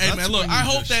 hey That's man, look, when I you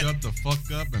hope just that shut the fuck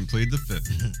up and plead the fifth.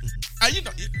 you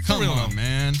know, for Come real on, though,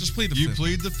 man. Just plead the You fifth.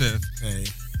 plead the fifth. Hey,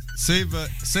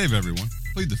 Save everyone.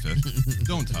 Plead the fifth.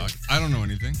 Don't talk. I don't know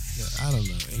anything. yeah, I don't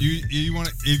know. You want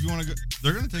to? If you want to go,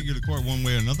 they're gonna take you to court one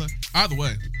way or another. Either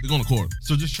way, they're going to court.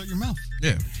 So just shut your mouth.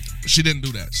 Yeah. She didn't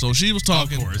do that. So she was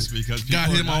talking. Of course, because people got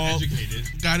are him not all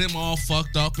educated. got him all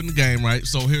fucked up in the game, right?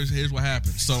 So here's what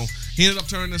happened. So he ended up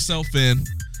turning himself in,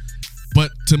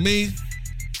 but to me,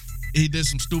 he did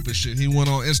some stupid shit. He went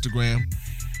on Instagram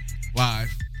live.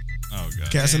 Oh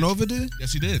god. Casanova did?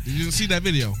 Yes, he did. You didn't see that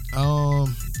video?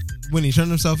 When he turned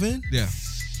himself in? Yeah.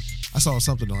 I saw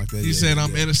something like that. He said,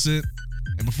 "I'm innocent,"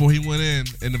 and before he went in,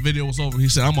 and the video was over, he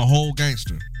said, "I'm a whole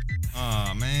gangster."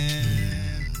 Oh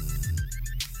man.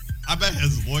 I bet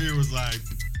his lawyer was like,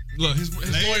 Look, his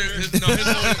lawyer did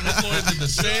the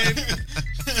same.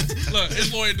 Look,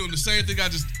 his lawyer doing the same thing.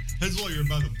 his lawyer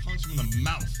about to punch him in the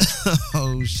mouth.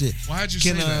 Oh shit! Why'd you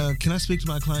say that? Can I speak to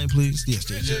my client, please? Yes,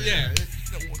 Jay. Yeah.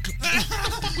 What the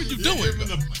fuck were you Give doing?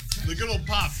 him the good old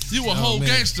pop. You a whole man.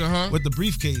 gangster, huh? With the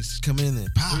briefcase coming in there.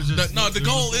 Pow. The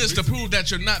goal is to prove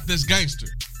that you're not this gangster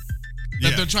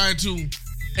that they're trying to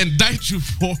indict you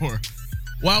for.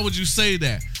 Why would you say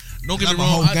that? Don't get I'm me a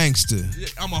wrong. whole gangster.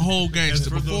 I'm a whole gangster.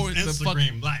 It's for Before those the fuck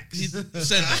Instagram likes. he said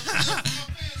that.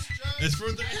 It's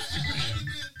for the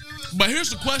Instagram. But here's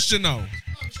the question, though.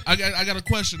 I got a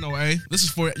question, though, A. This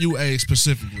is for you, A,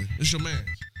 specifically. It's your man.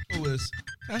 Who is?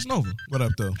 Casanova. What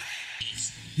up, though?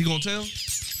 He gonna tell?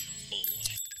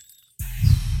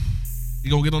 He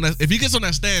gonna get on that? If he gets on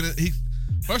that stand,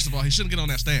 first of all, he shouldn't get on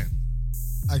that stand.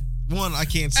 I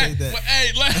can't say that.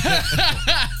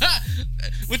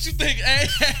 What you think, A?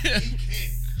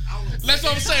 That's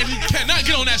what I'm saying. He cannot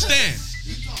get on that stand.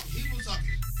 He was talking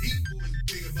deep boys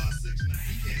big about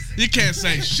 6'9". You can't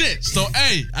say shit. So,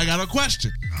 A, I got a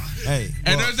question. Hey,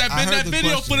 And well, there's I that heard the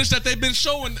video question. footage that they've been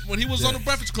showing when he was on the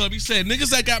Breakfast Club. He said, niggas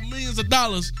that got millions of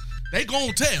dollars, they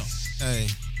gon' tell. Hey,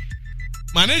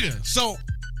 My nigga. So,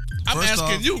 I'm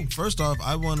asking you. First off,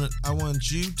 I want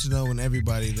you to know and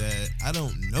everybody that I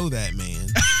don't know that man.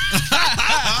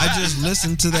 I just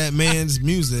listen to that man's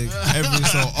music every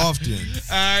so often.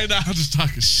 I'm just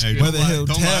talking shit. Hey, Whether he'll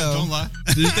tell. Don't lie.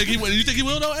 Do you think he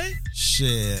will though, eh?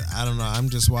 Shit, I don't know. I'm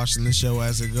just watching the show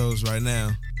as it goes right now.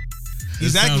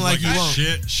 He's This acting sounds like he a won't.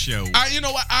 shit show. You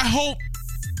know what? I hope.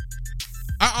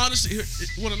 I honestly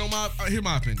want to know hear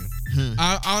my opinion.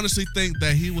 I honestly think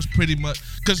that he was pretty much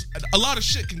because a lot of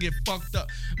shit can get fucked up.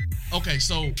 Okay,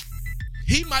 so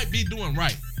he might be doing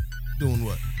right, Doing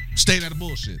what? staying out of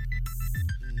bullshit.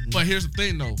 But here's the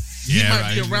thing, though. He might right.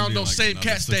 be He's gonna around be those like same another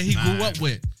cats that he grew 6'9". up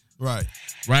with, Right.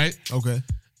 right? Okay.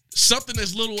 Something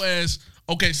as little as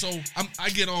okay, so I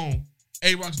get on.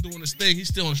 A-Rock's doing this thing. He's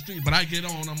still on the street, but I get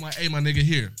on. I'm like, hey, my nigga,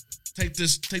 here, take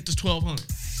this $1,200.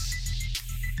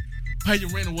 Pay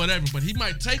your rent or whatever. But he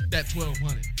might take that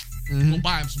 $1,200. Go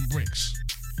buy him some bricks.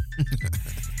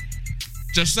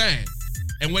 Just saying.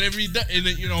 And whenever he does, and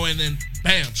then and then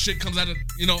bam, shit comes out of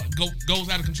goes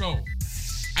out of control.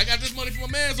 I got this money from my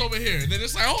man's over here. And then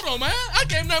it's like, hold on, man, I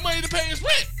gave him that money to pay his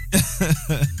rent.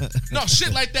 No,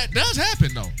 shit like that does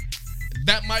happen though.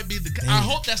 That might be I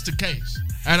hope that's the case.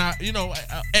 And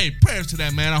hey, prayers to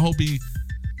that man. I hope he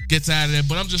gets out of there.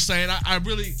 But I'm just saying, I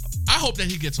hope that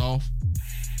he gets off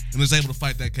and is able to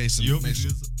fight that case. You hope make he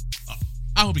sure. gets-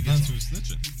 I hope he gets Not off. too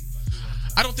snitching.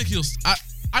 I don't think he'll.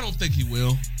 I don't think he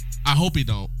will. I hope he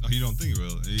don't. Oh, you don't think he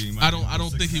will? He might I be don't. I another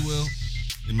don't think he 6'9". will.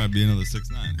 It might be another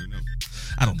 6'9". Who knows?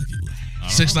 I don't think he will. I don't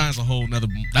 6'9" is a whole nother.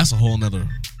 That's a whole nother.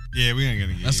 Yeah, we ain't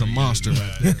gonna get. That's a monster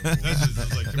right there. That's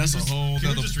just like. That's a whole Can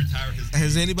we nother- just retire his?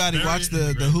 Has anybody Very watched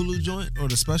the Hulu joint or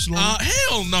the special on?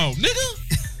 Hell no,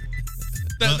 nigga.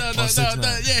 On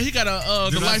 6ix9ine. Yeah, he got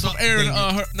the Dude, I life saw of Aaron.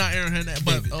 David. Not Aaron Hernandez,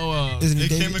 but David. Isn't he It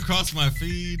David? came across my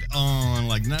feed on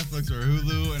like Netflix or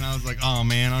Hulu, and I was like, "Oh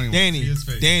man, I don't even Danny. see his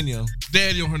face." Daniel.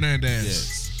 Daniel Hernandez.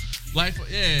 Yes. Life.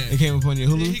 Yeah. It came up on your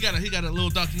Hulu. He got a little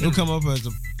documentary. It'll come up as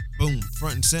a boom,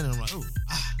 front and center. I'm like, oh,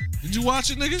 Did you watch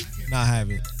it, nigga? nah, I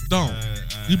haven't. Don't.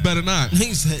 You better not.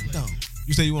 He said, no.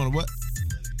 You say you want to what?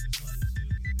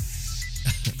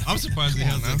 I'm surprised he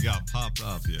Come on hasn't now. got popped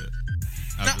off yet.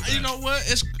 Now, after that. you know what?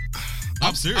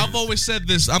 I'm serious. I've always said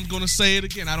this. I'm gonna say it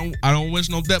again. I don't wish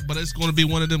no death, but it's gonna be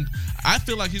one of them. I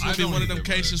feel like he's gonna I be don't one of them either,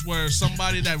 but- cases where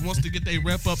somebody that wants to get their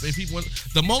rep up, if he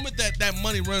wants, the moment that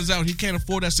money runs out, he can't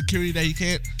afford that security that he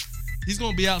can't. He's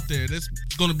gonna be out there. That's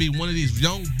gonna be one of these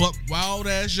young buck, wild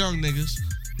ass young niggas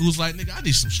who's like, nigga, I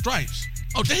need some stripes.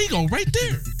 Oh, there he go, right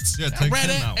there. Yeah, take Right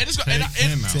him at- out. and it's Take gonna-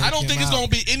 and him out. I don't Take think him it's out. gonna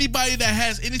be anybody that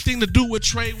has anything to do with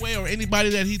Treyway or anybody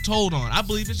that he told on. I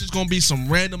believe it's just gonna be some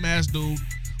random ass dude,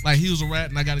 like he was a rat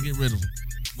and I gotta get rid of him.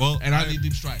 Well, And I need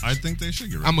deep stripes. I think they should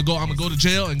get rid. I'm gonna go to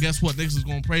jail, and guess what? Niggas is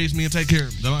gonna praise me and take care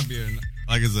of me. That might be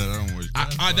like I said. I don't wish.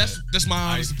 Death, That's my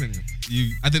honest opinion.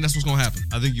 you. I think that's what's gonna happen.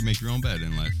 I think you make your own bed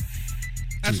in life.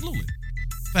 Absolutely,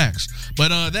 facts. But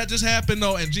that just happened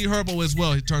though, and G Herbo as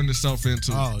well. He turned himself in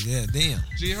too. Oh, yeah, damn.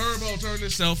 G Herbo turned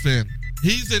himself in.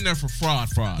 He's in there for fraud.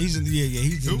 He's in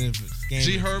he's Who? in there for scamming.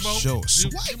 G Herbo.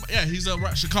 Sure. Yeah, he's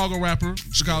a Chicago rapper.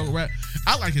 Chicago rap.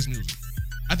 I like his music.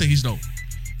 I think he's dope.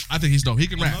 He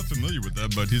can I'm rap. not familiar with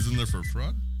that, but he's in there for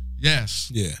fraud.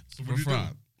 Yes. Yeah. So For what do you fraud.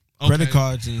 do? Credit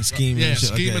cards and scheming. Yeah, and shit.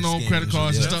 scheming on credit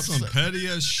cards and That's stuff. some petty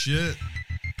ass shit.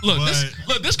 Look,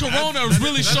 But this Corona is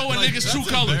really showing niggas true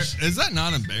colors. Is that not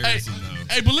Hey, embarrassing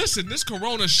though? hey, but listen, this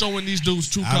Corona is showing these dudes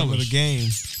true Out of the colors. game.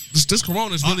 This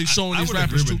Corona is really showing I these would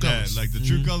rappers agree true with colors. that. Like the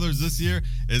true colors this year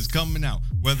is coming out.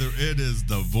 Whether it is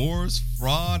divorce,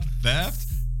 fraud, theft,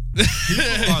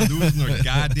 people are losing their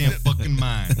goddamn fucking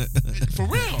mind. For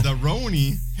real. The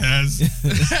Roni has.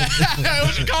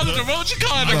 What you call it? What you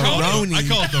call it? The Corona? Roni.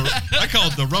 I call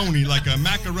it the Roni, like a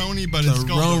macaroni, but it's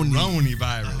called the Roni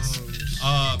virus.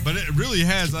 But it really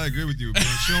has. I agree with you. Been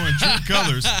showing true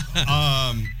colors.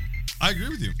 I agree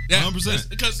with you. 100%.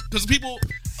 Because people,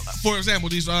 for example,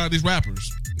 these rappers,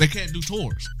 they can't do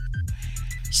tours.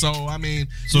 So I mean,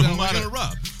 So you who know, am I gonna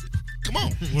rob? Come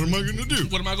on. What am I gonna do?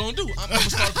 What am I gonna do? I'm gonna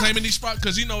start claiming these spots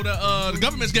because you know the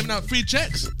government's giving out free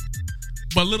checks.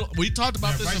 But we talked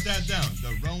about this. Write that down. The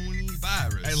Roni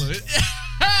virus. Hey, look.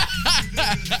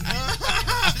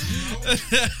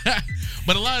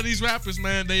 But a lot of these rappers,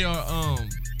 man, they are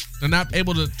they're not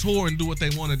able to tour and do what they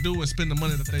want to do and spend the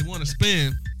money that they want to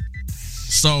spend.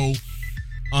 So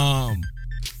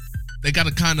they got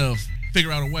to kind of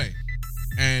figure out a way.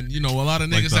 And you know, a lot of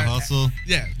Like niggas the hustle.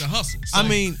 Yeah, the hustle. So, I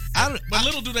mean, but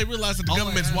little do they realize that the All I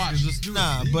government's ask is watching. just do it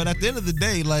Nah, but at the end of the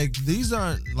day, like these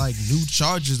aren't like new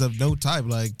charges of no type.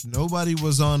 Like nobody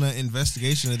was on an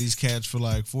investigation of these cats for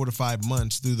like 4 to 5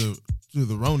 months through the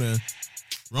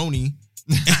Roni,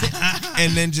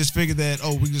 and then just figured that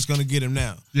we're just gonna get him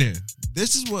now. Yeah.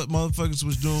 This is what motherfuckers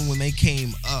was doing when they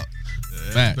came up.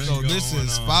 Facts. So this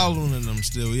is following them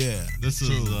still. Yeah, This is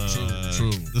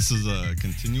true. This is a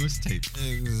continuous tape.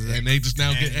 And they just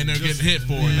now getting hit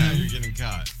for it now. now. You're getting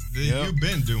caught. Yep. You've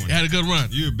been doing You it. had a good run.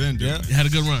 You've been doing Yep. it. You had a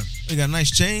good run. We got a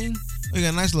nice chain. We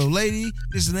got a nice little lady.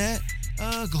 This and that.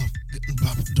 Go.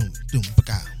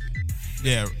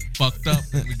 Yeah, Fucked up.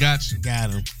 We got you. got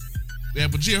him. Yeah,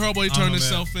 but G Herbo, he turned man.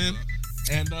 himself in.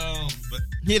 And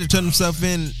He had to turn himself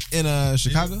in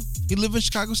Chicago. He live in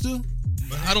Chicago still.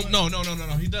 I don't know. No.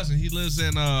 He doesn't. He lives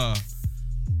in I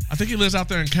think he lives out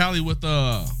there in Cali with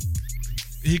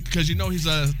because you know he's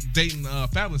dating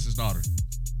Fabulous's daughter.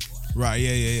 Right.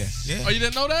 Yeah. Oh, you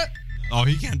didn't know that? Oh,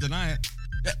 he can't deny it.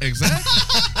 Yeah, exactly.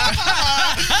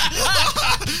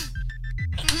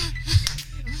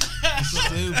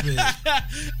 Stupid.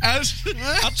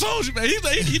 I told you, man.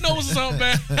 He knows what's up,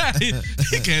 man.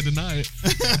 he can't deny it.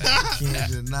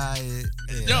 Can't deny it.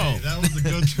 Yeah. Yo, That was a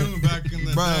good tune back in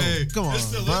the Bro, day. come on, It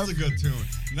still bro. is a good tune.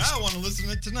 Now I want to listen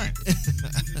to it tonight.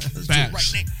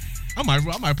 facts. I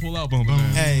might pull out Bumble.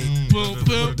 Hey. Boom,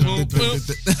 boom, boom, boom.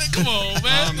 Come on, Oh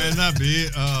man. man, that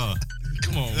beat.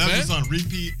 Come on, That man. was on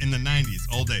repeat in the 90s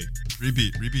all day.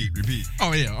 Repeat.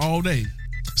 Oh yeah, all day.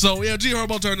 So yeah, G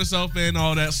Herbo turned himself in,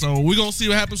 all that. So we're gonna see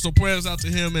what happens. So prayers out to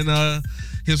him and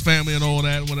his family and all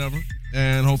that, whatever.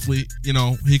 And hopefully, you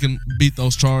know, he can beat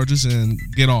those charges and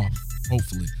get off.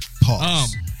 Hopefully.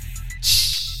 Pause.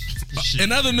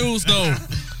 In other news though,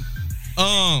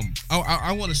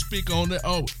 I want to speak on that.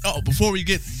 Oh, before we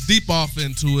get deep off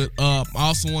into it, I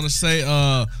also want to say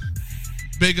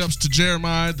big ups to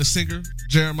Jeremiah, the singer.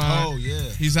 Jeremiah. Oh, yeah.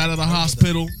 He's out of the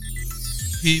hospital.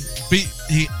 He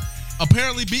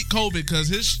apparently beat COVID because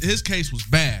his case was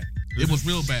bad. It was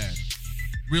real bad.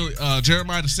 Really,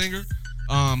 Jeremiah, the singer.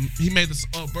 He made this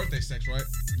birthday sex, right?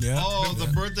 Yeah. Oh, the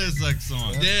birthday sex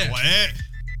song. Yeah. Well,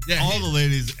 Yeah, all the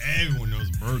ladies, everyone knows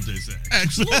birthday sex.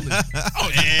 absolutely. Oh,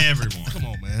 Everyone. come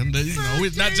on, man. You know,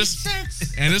 it's not just,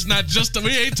 and it's not just. We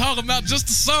ain't talking about just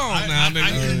the song now, I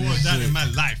nigga. need more of that in my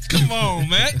life. Come on,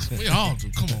 man. We all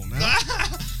do. Come on, man.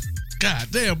 God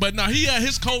damn. But no, he had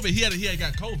his COVID. He had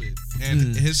got COVID,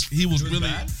 and he was really.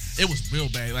 bad? It was real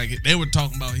bad. Like they were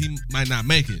talking about, he might not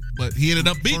make it, but he ended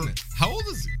up beating it. How old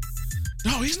is he?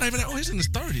 No, he's not even. Oh, he's in his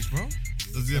 30s, bro.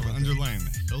 Does he have an underlying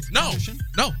health No, condition?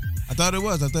 no. I thought it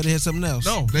was. I thought he had something else.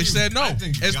 No, they said no. I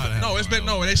think you gotta have It's been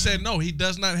one, no. They man. said no. He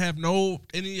does not have no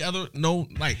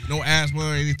asthma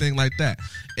or anything like that.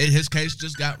 His case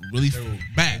just got really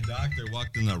bad. The doctor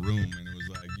walked in the room and it was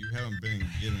like, "You haven't been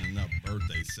getting enough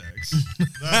birthday sex.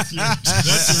 That's your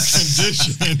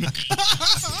condition."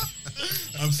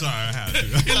 I'm sorry, I had to.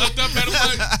 He looked up at him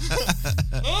like,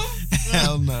 huh?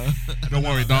 Hell no. Don't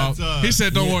worry, dog. That's, He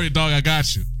said, "Don't worry, dog. I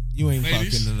got you." You ain't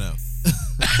Ladies. fucking enough.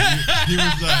 He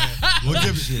was like, "We'll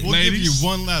give you Ladies.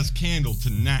 one last candle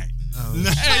tonight."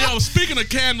 Hey, yo, speaking of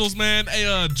candles, man.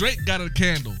 Hey, Drake got a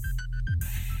candle. It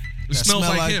That smells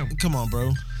smell like him. Come on,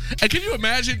 bro. And can you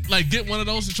imagine, like, get one of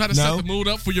those and try to set the mood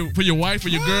up for your wife or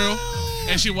your girl,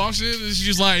 and she walks in and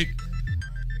she's like,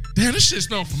 "Damn, this shit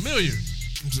smells familiar."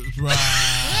 Right.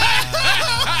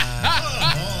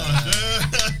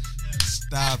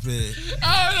 Stop it.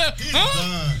 I'm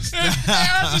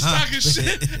just talking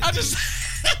shit.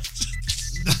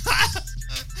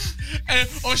 And,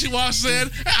 or she walks in,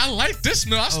 "I like this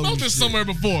smell. I smelled this somewhere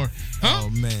before." Huh? Oh,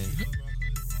 man.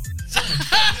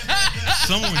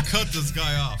 Someone cut this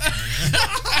guy off, man.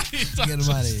 Get him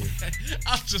out of here.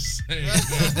 I'm just saying,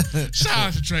 man. Shout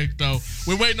out to Drake, though.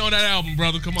 We're waiting on that album,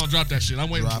 brother. Come on, drop that shit. I'm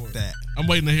waiting for it. That. I'm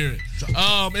waiting to hear it.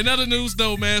 In other news,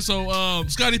 though, man, so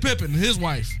Scottie Pippen, his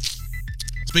wife.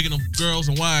 Speaking of girls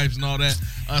and wives and all that,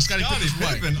 Scottie Pippen's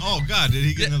Pippen. wife. Oh, God, did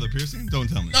he get another piercing? Don't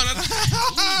tell me. No.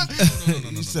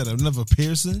 You said another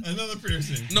piercing? Another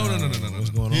piercing. No. What's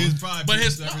going on? He's probably But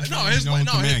his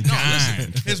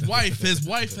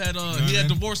wife had he had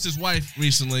divorced his wife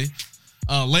recently,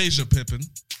 Layshia Pippen,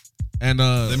 and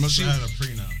they must have had a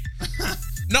prenup.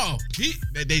 No,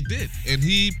 they did, and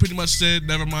he pretty much said,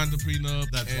 "Never mind the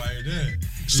prenup." That's why he did.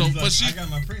 So, He's but like, I got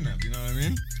my prenup. You know what I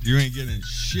mean? You ain't getting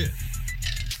shit.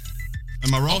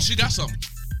 Am I wrong? Oh, she got something.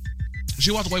 She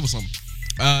walked away with something.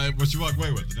 What she walked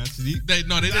away with? An STD? They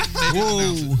didn't announce it.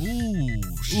 Ooh,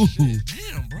 shit.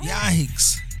 Damn, bro.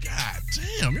 Yikes. God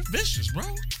damn, you're vicious, bro.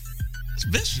 It's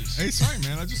vicious. Hey, sorry,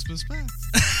 man. I just spit fast.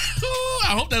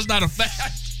 I hope that's not a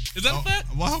fact. Is that a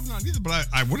fact? Well, I hope not either, but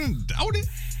I wouldn't doubt it.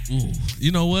 Ooh,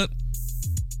 you know what?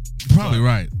 You're probably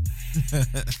right.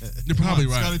 You're probably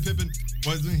right. Scottie Pippen,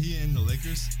 wasn't he in the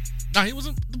Lakers? Nah, he was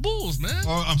in the Bulls, man.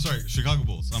 Oh, I'm sorry, Chicago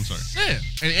Bulls. I'm sorry. Yeah,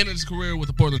 and ended his career with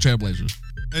the Portland Trail Blazers.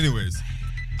 Anyways,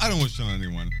 I don't wish on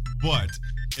anyone, but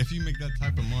if you make that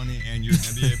type of money and you're an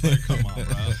NBA player, come on,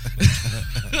 bro.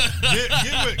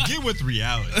 Get with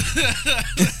reality.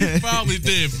 He probably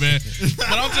did, man.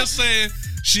 But I'm just saying,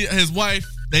 his wife,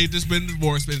 they just been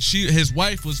divorced, and his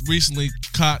wife was recently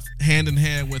caught hand in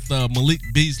hand with Malik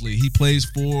Beasley. He plays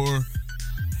for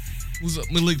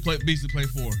Beasley play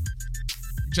for?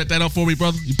 Check that out for me,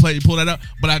 brother. You pull that up.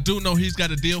 But I do know he's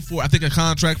got a deal for, I think, a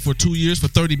contract for 2 years for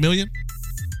 $30 million.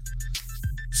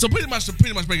 So pretty much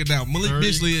break it down. Malik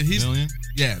Beasley, he's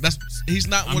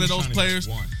not one of those players.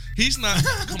 He's not.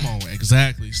 Come on,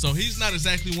 exactly. So he's not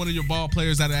exactly one of your ball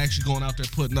players that are actually going out there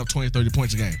putting up 20, 30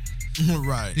 points a game.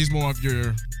 Right. He's more of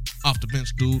your off the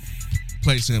bench dude.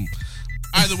 Plays him.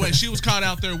 Either way, she was caught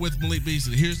out there with Malik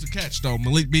Beasley. Here's the catch, though.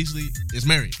 Malik Beasley is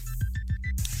married.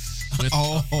 With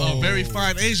a very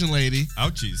fine Asian lady.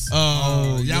 Ouchies.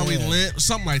 Yowie Lin,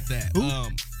 something like that. Who?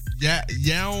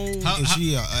 Yao. Is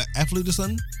she an athlete or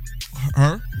something?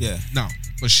 Her? Yeah. No.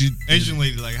 But she Asian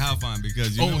lady, like how fine?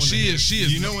 Because you know when she is.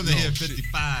 You know when they hit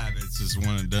 55, it's just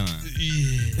one and done.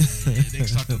 Yeah, they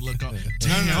start to look up. No. You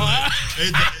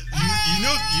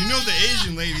know the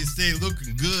Asian ladies stay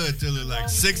looking good till they're like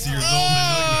 60 years old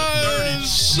and they're 30.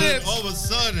 Shit. But all of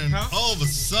a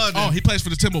sudden. Oh, he plays for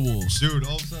the Timberwolves. Dude,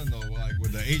 all of a sudden though, like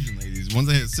with the Asian ladies, once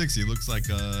they hit 60, it looks like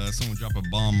someone dropped a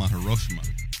bomb on Hiroshima.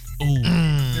 Ooh.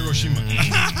 Hiroshima.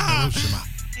 Hiroshima.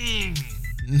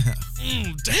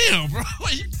 Damn, bro.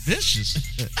 You vicious.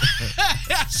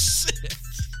 Shit.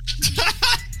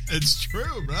 It's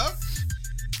true, bro.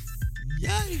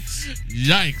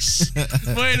 Yikes.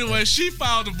 But anyway, she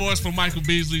filed divorce for Michael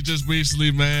Beasley just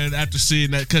recently, man, after seeing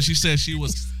that, because she said she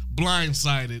was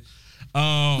blindsided.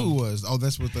 Who was? Oh,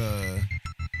 that's what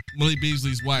Malik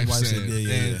Beasley's wife said.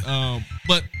 Yeah.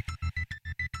 But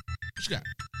what you got?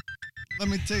 Let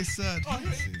me taste that.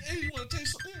 Hey, you want to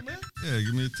taste something here, man? Yeah,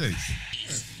 give me a taste.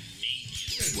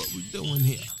 What we doing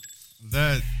here?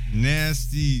 That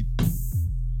nasty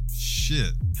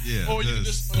shit. Yeah. Or you can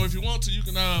or if you want to, you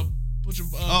can put your.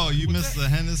 You missed the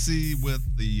Hennessy with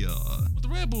the. With the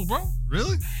Red Bull, bro.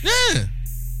 Really? Yeah.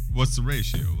 What's the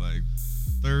ratio? Like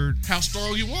third? How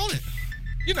strong you want it?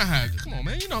 You know how? Come on,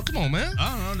 man. Come on, man.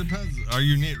 I don't know. It depends. Are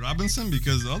you Nate Robinson?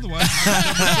 Because otherwise.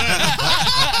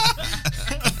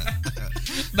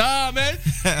 Nah, man.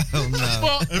 Hell no.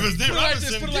 Well, If it's Nate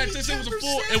Robinson, put it like this.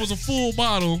 It was a full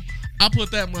bottle. I put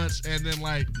that much, and then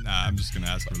like. Nah, I'm just gonna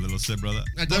ask for a little sip, brother.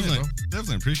 Nah, go ahead, bro.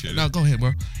 Definitely appreciate it. No, go ahead,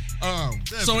 bro.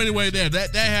 So anyway,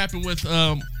 that happened with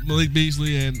Malik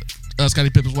Beasley and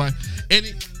Scottie Pippen's wife.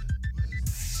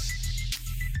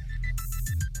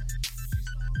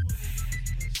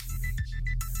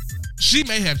 She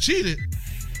may have cheated.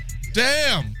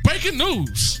 Damn! Breaking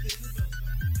news.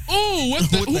 Ooh, who's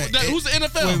the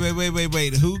NFL?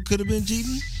 Wait. Who could have been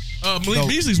cheating? Malik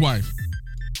Beasley's wife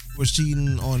Was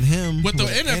cheating on him with the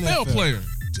NFL player.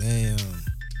 Damn.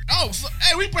 Oh,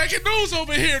 hey, we breaking news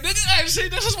over here, nigga. Hey, see,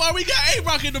 this is why we got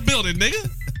A-Rock in the building, nigga.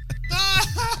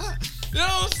 You know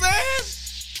what I'm saying?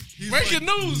 Breaking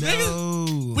news, nigga.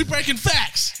 No. We breaking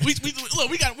facts. Look,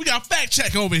 we got fact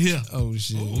check over here. Oh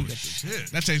shit. We Oh got the- shit!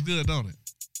 That tastes good, don't it?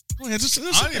 Go ahead, just I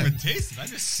sip didn't that. even taste it. I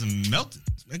just smelt it.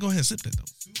 Man, go ahead and sip that though.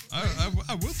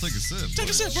 I will take a sip. Take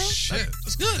a sip, bro. Shit.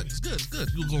 It's good. It's good. It's good.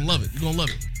 You're gonna love it. You're gonna love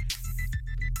it.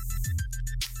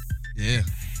 Yeah.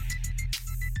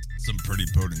 Some pretty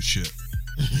potent shit.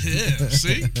 Yeah.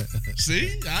 See?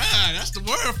 That's the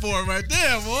word for it right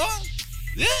there, boy.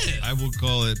 Yeah. I will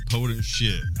call it potent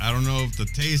shit. I don't know if the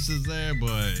taste is there,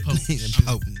 but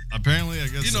Potent. apparently, I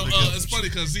guess You know, because- it's funny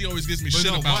because Z always gives me But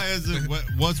shit no, about. why is it?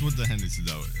 What's with the Hennessy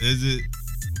though? Is it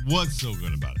what's so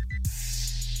good about it?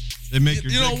 It make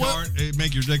your You know dick what? hard. It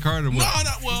make your dick hard or No, what?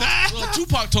 not well.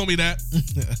 Tupac told me that.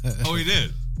 Oh, he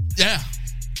did. Yeah.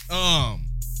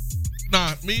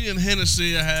 Nah, me and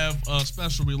Hennessy have a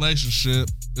special relationship.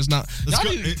 It's not. Let's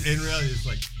y'all go. need- In reality, it's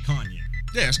like cognac.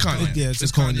 yeah, it's cognac. Yeah,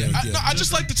 it's cognac. I, no, I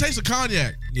just like the taste of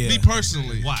cognac. Yeah. Me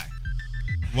personally. Why?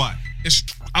 Why?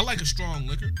 I like a strong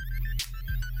liquor.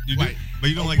 You do, Right. but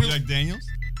you don't Oh, like really? Jack Daniels?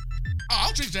 Oh,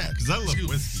 I'll drink Jack. Because I love Excuse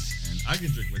me. whiskey, and I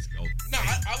can drink whiskey. Oh, No,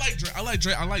 I like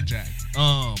Jack. I like Jack.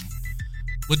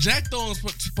 But Jack though in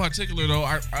particular though,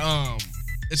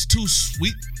 it's too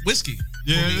sweet whiskey. for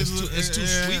yeah, me. It's too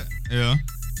sweet. Yeah.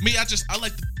 Me,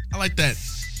 I like that.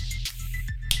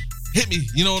 Hit me,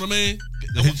 you know what I mean?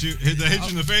 They hit you in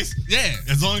the face. Yeah.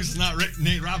 As long as it's not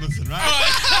Nate Robinson, right?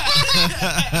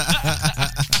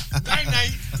 Night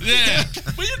night. Yeah.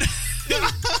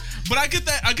 But I get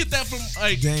that from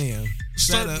like Damn.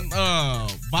 Shut certain up.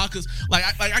 vodkas. Like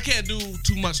I can't do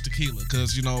too much tequila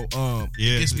because you know it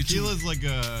Yeah, gets me too. tequila's like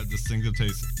a distinctive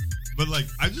taste. But like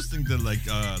I just think that like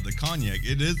the cognac,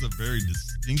 it is a very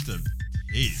distinctive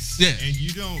taste. Yeah. And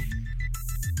you don't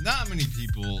not many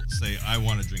people say I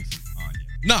want to drink some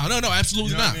cognac. No,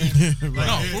 absolutely You know not. what I mean? Right.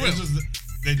 No, It- for it's real. just-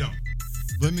 they don't.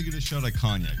 Let me get a shot of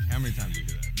cognac. How many times do you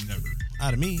do that? Never.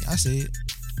 Out of me, I said.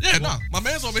 Yeah, no, my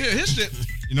man's over here. His shit.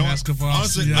 You know what? Escobar,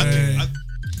 Honestly, CIA.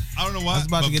 I don't know why. I was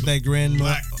about to but get that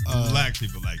grandma. black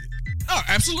people like it. Oh,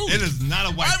 absolutely. It is not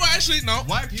a white. Well, actually, no.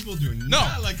 White people do No,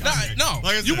 not like cognac. no.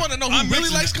 Like I You said, wanna know who I'm really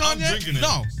mixing likes it, I'm cognac? drinking it.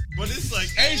 No. But it's like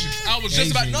Asians. I was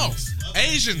just about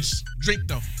Asians drink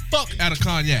the fuck out of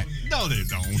cognac. No, they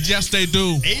don't. Yes, they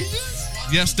do. Asians?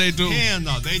 Yes, they do. Hell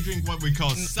no, they drink what we call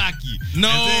sake. No,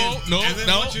 And no, then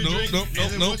no, once you no, drink- no, and no,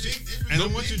 then no. once you- And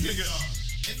then once you drink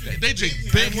it, They drink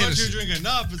big and once you Hennessy. drink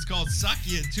enough, it's called sake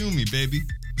it to me, baby.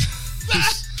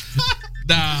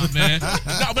 Nah, man.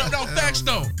 No, facts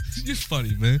though. You're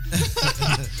funny, man.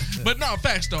 But no,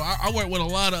 facts though. I work with a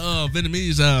lot of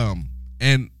Vietnamese,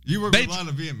 and You work they, with a lot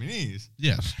of Vietnamese.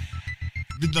 yes.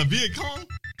 The Viet Cong?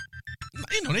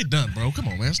 You know they done, bro. Come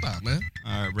on, man. Stop, man.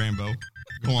 All right, Rainbow.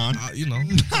 Go on. You know,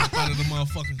 part of the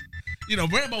motherfucking. You know,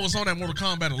 Rambo was on that Mortal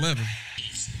Kombat 11.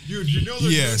 Dude, you know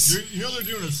they're Yes. doing, you know they're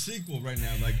doing a sequel right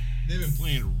now. Like they've been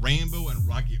playing Rambo and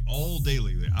Rocky all day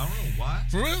lately. I don't know why.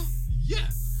 For real? Yeah,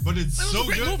 but it's Those so are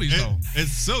great good. movies, though.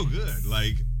 It's so good.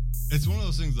 Like it's one of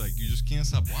those things like you just can't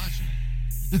stop watching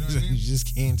it. You know what I You mean?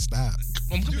 just can't stop.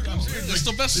 I'm serious. It's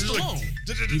Sylvester Like, Stallone.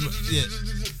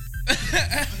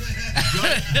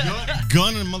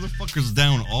 Gunning motherfuckers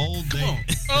down all day. Come on.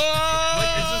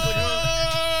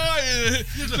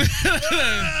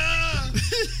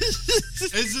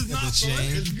 It's just not fun.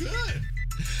 chain. It's good.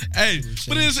 Hey,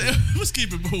 but let's keep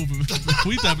it moving.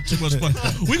 We having too much fun.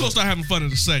 We gonna start having fun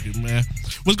in a second, man.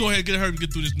 Let's go ahead and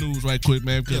get through this news right quick,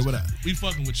 man. Because what up? we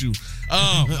fucking with you.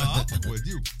 I'm with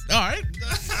you. All right.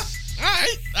 I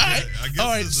guess All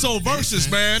right. this is So versus,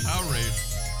 decent. man. Outrage.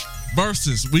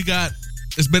 Versus. We got.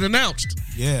 It's been announced.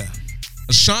 Yeah.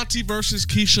 Ashanti versus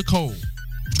Keisha Cole.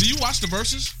 Do you watch the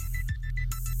versus?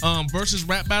 Versus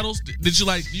rap battles. Did you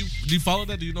like? Do you follow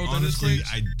that? Do you know what Honestly, that is?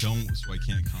 I don't, so I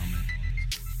can't comment on this.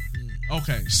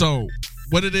 Okay, so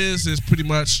what it is pretty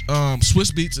much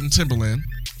Swiss Beats and Timberland.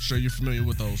 I'm sure you're familiar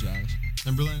with those guys.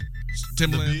 Timberland?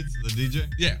 Timberland. The beats? The DJ?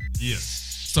 Yeah. Yes.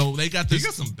 So they got He this.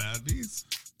 got some bad beats.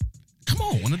 Come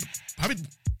on, one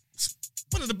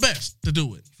of the best to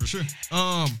do it. For sure.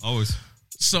 Always.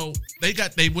 So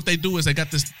what they do is they got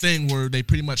this thing where they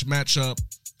pretty much match up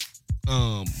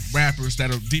rappers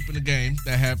that are deep in the game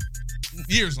that have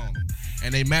years on them,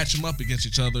 and they match them up against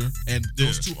each other, and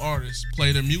those two artists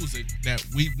play their music that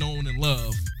we've known and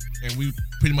loved, and we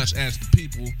pretty much as the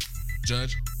people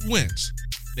judge who wins.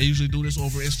 They usually do this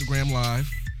over Instagram Live.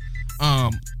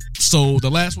 So the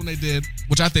last one they did,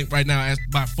 which I think right now as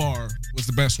by far was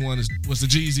the best one, was the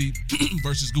Jeezy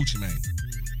versus Gucci Mane.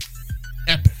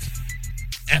 Epic.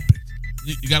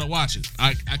 You gotta watch it.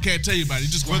 I can't tell you about it. You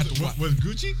just gonna have to watch. With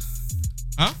Gucci?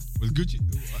 Huh? With Gucci?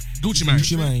 Gucci Mane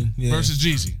Gucci Mane, yeah. versus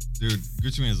Jeezy. Dude,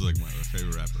 Gucci Mane is like my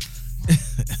favorite rapper.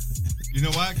 You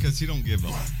know why? Because he don't give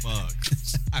a fuck.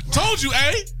 I told you,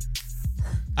 A.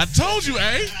 I told you,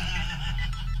 A.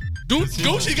 Dude,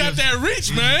 Gucci got that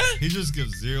reach, man. He just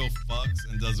gives zero fucks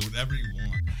and does whatever he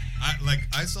wants.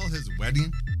 I saw his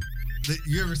wedding.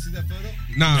 You ever see that photo?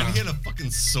 Nah. And he had a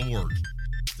fucking sword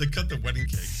to cut the wedding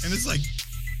cake. And it's like,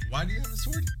 why do you have a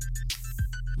sword?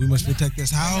 We must protect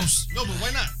this house. No, but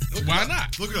why not? Why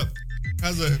not? Look it up.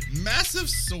 Has a massive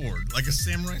sword, like a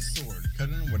samurai sword, cut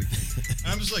in a wedding cake.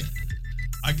 And I'm just like,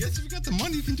 I guess if you got the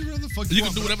money, you can do whatever the fuck you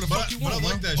want. You can do whatever the fuck you want, But I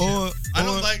like that Or,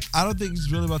 shit. I don't think it's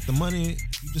really about the money.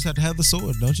 You just have to have the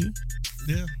sword, don't you?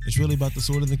 Yeah. It's really about the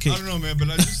sword and the cake. I don't know, man, but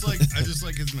I just like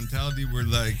his mentality where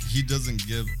like he doesn't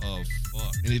give a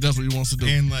fuck. And he does what he wants to do.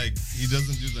 And like he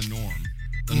doesn't do the norm.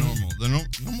 The normal. The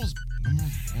normal's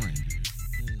boring, dude.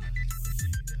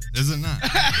 Is it not?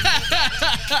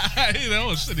 You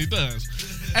know, shit, he does.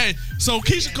 Hey, so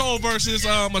Keisha Cole versus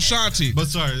Ashanti. But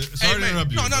sorry Hey, to man,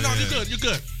 interrupt you. No, but yeah. you're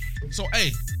good. So,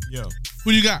 hey, Yo,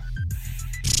 who you got?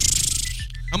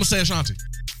 I'm gonna say Ashanti.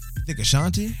 you think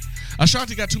Ashanti?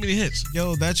 Ashanti got too many hits.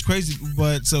 Yo, that's crazy.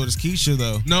 But so does Keisha,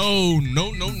 though. No.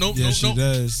 Yeah, she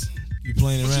does. You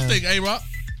playing What around. you think, A-Rock?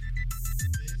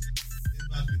 It's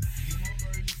about to be the emo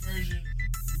version of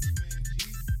Gucci Mane and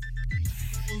Jeezy.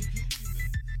 Keisha Cole's Gucci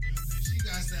Mane. You know what I'm saying? She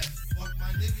got that fuck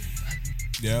my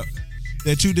nigga. Yep.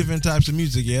 They're two different types of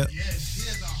music, yep. Yeah, she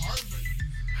has a heartbreak.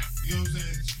 You know what I'm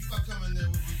saying? She about to come in there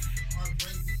with the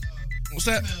heartbreak. What's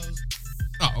that? Females.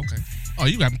 Oh, okay. Oh,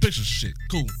 you grabbing pictures, shit.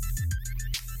 Cool.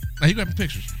 Now you grabbing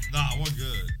pictures. Nah, I want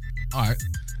good. All right.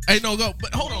 Hey, no, go.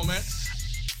 But hold on, man.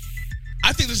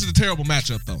 I think this is a terrible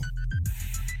matchup, though.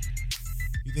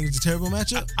 You think it's a terrible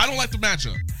matchup? I don't like the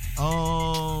matchup.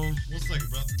 One second,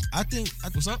 bro. I think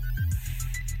What's up?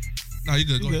 No, you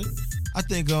good. you Go good. ahead. I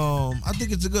think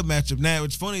it's a good matchup. Now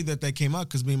it's funny that they came out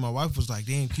because me and my wife was like,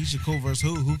 "Damn, Keisha Cole versus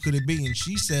who? Who could it be?" And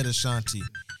she said Ashanti,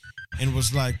 and it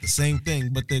was like the same thing,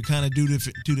 but they kind of do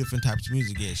two different types of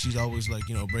music. Yeah, she's always like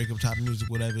breakup type of music,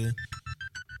 whatever.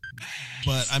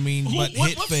 But I mean,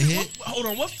 hit for hit. Hold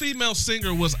on. What female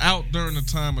singer was out during the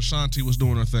time Ashanti was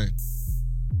doing her thing?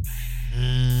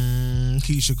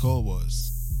 Keisha Cole was.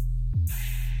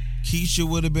 Keisha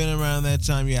would have been around that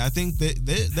time. Yeah, I think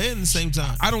they're in the same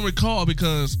time. I don't recall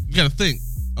because you got to think.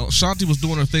 Ashanti was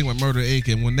doing her thing with Murder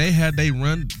Inc. And when they had they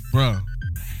run, bruh,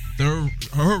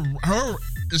 her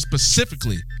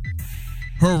specifically,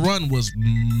 her run was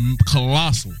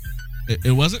colossal.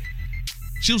 It wasn't?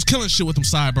 She was killing shit with them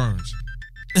sideburns.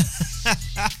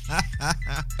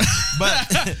 But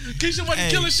Keisha wasn't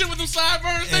Hey. killing shit with them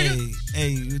sideburns, nigga.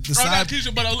 the Or not side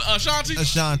Keisha, but Ashanti.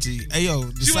 Ashanti. Hey yo,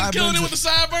 the She wasn't killing it sideburns. with the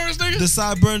sideburns, nigga. The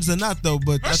sideburns are not though,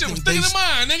 but Her I shit was think thicker than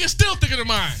mine, nigga. Still thicker than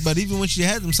mine. But even when she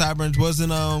had them sideburns,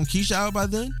 wasn't Keisha out by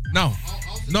then? No.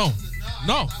 No.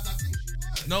 No. I think she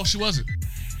was. No, she wasn't.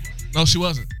 No, she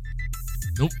wasn't.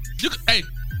 Nope. Hey,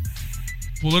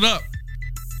 pull it up.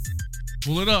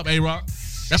 Pull it up, A-Rock.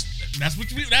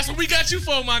 That's what we got you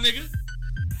for, my nigga.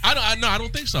 I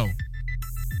don't think so.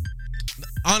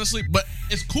 Honestly, but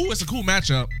it's cool. It's a cool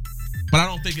matchup, but I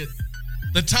don't think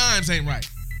the times ain't right.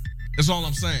 That's all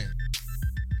I'm saying.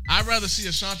 I'd rather see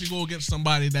Ashanti go against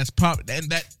somebody that's probably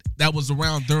and that was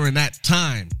around during that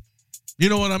time. You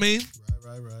know what I mean?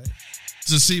 Right.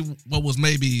 To see what was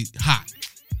maybe hot,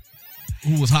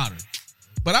 who was hotter.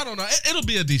 But I don't know. It'll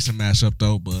be a decent matchup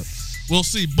though. But we'll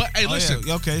see. But hey, listen.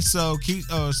 Yeah. Okay, so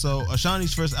so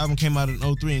Ashanti's first album came out in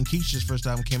 2003 and Keisha's first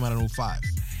album came out in 2005.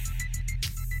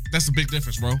 That's a big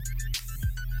difference, bro.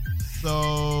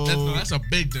 So That's a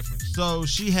big difference. So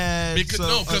she had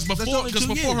Because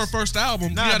before her first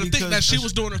album, Nah, you got to think because that she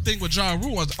was doing her thing with Ja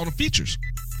Rule on the features.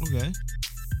 Okay,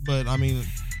 but I mean,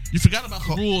 You forgot about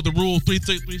the rule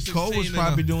 316. Cole was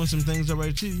probably doing some things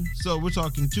already too. So we're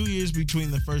talking 2 years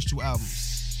between the first two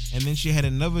albums, and then she had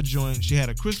another joint. She had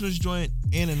a Christmas joint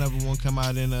and another one come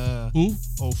out in who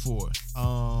 04.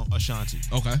 Ashanti.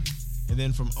 Okay. And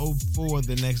then from 04,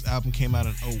 the next album came out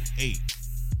in 08.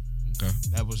 Okay.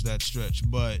 That was that stretch,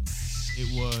 but it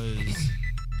was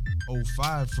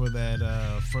 05 for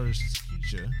that first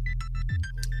Keisha.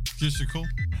 Keisha Cole?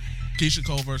 Keisha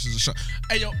Cole versus Ashanti.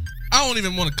 Hey yo, I don't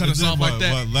even want to cut us off what, like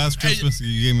that. What, last Hey, Christmas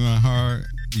you gave me my heart,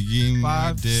 you gave me 5,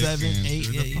 my dick, 7, and 8,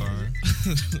 threw yeah, the yeah. part.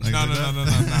 Like No.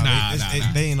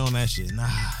 that? They ain't on that shit. Nah.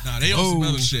 Nah, they on some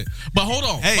other shit. But hold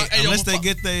on. Hey, But, yo, unless they fuck-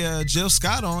 get their Jill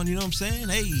Scott on, you know what I'm saying?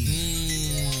 Hey.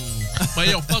 But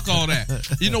yo, fuck all that.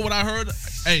 You know what I heard?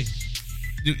 Hey,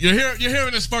 you're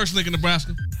hearing this first, nigga,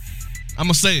 Nebraska. I'm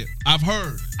gonna say it. I've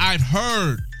heard.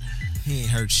 He ain't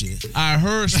heard shit. I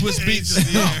heard Swiss Beats.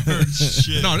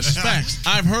 No, this is facts.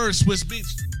 I've heard Swiss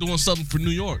Beats doing something for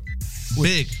New York.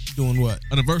 Big Doing what?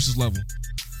 on the versus level.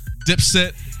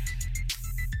 Dipset,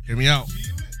 Hear me out.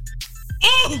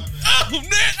 Oh,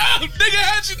 nigga,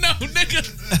 how'd you know, nigga?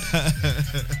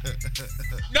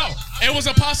 No, it was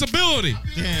a possibility.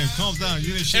 Damn, calm down. You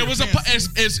didn't shit It was your pants.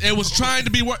 it was trying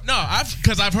to be work. No,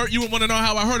 because I've heard, you want to know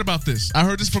how I heard about this. I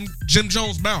heard this from Jim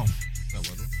Jones' mouth.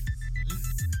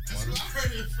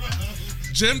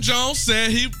 Jim Jones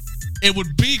said it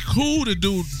would be cool to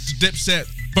do Dipset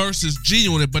versus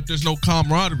G-Unit, but there's no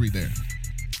camaraderie there.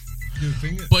 Dude,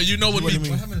 think it- But you know what? What do you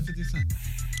mean? What happened to 50 Cent?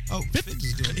 Oh,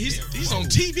 50's doing He's on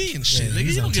TV and shit, Yeah, nigga.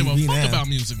 he's You don't on give a TV fuck now. about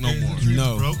music no more.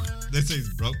 No. Broke? They say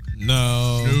he's broke.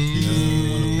 No. He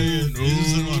just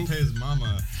doesn't want to pay his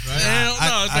mama. Right? Hell no,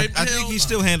 I hell think he no.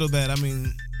 still handled that. I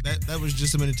mean, that was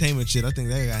just some entertainment shit. I think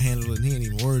that got handled and he ain't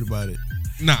even worried about it.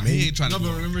 Nah, he ain't trying No, to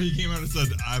but remember he came out and said,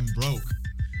 I'm broke.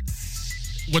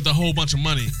 with a whole bunch of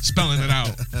money, spelling it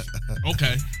out.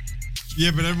 Okay.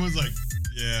 Yeah, but everyone's like,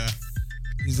 yeah.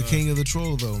 He's the king of the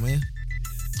troll, though, man.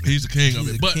 He's the king of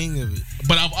He's it. the king of it.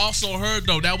 But I've also heard,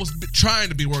 though, that was trying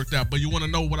to be worked out. But you want to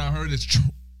know what I heard is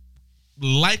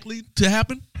likely to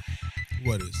happen?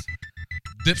 What is?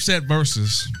 Dipset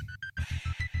versus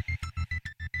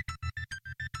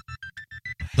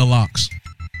the Locks.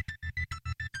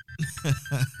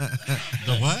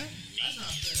 The what?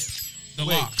 The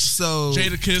Locks. So,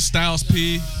 Jadakiss, Styles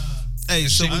P. hey,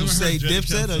 so when you haven't say heard Jada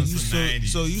Dipset, Kiss are you since the 90s.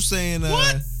 so you saying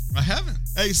What? I haven't.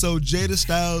 Hey, so Jada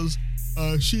Styles,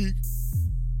 Chic.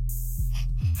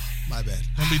 My bad.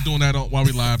 Don't be doing that while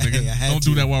we live, nigga. Hey, I had Don't do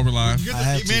to. that while we're live. You got I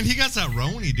have man, to. he got that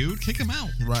Roni, dude. Kick him out.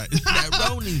 Right. That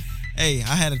Roni. Hey,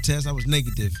 I had a test. I was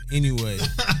negative. Anyway.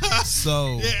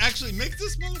 So Yeah, actually, make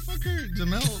this motherfucker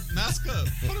Jamel mask up.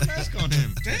 Put a mask on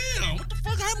him. Damn, what the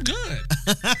fuck? I'm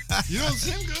good. You don't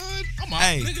seem good. I'm out.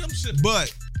 Hey, Nigga, I'm shit.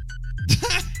 but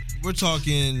we're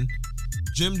talking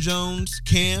Jim Jones,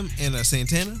 Cam, and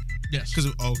Santana. Yes. Because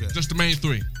okay. Just the main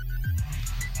three.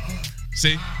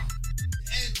 See? Hey,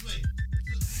 wait.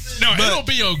 No, But- it'll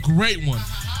be a great one.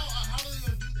 How are they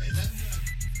gonna do that?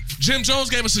 That's Jim Jones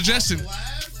gave a suggestion.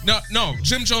 No.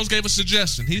 Jim Jones gave a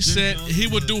suggestion. He said Jones he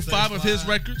is would a do safe 5 of his slide.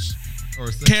 records. Or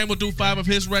Cam would do 5 of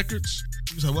his records.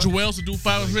 You said what? Joel's would do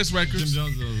 5 of his Jim records.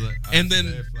 Jones was like, And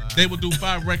then they would do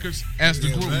 5 records as the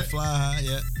Yeah, group. right. Fly high.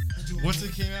 Yeah. What's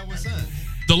it came out with that?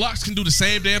 The Locks can do the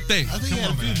same damn thing. I think he Come had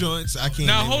a on, few man. joints. I can't.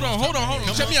 Now name hold them on. off the top of my head.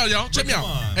 Come Check me on. out, y'all. Check me Come out.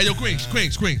 on. Hey, yo,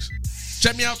 Queens.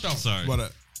 Check me out though. Sorry. What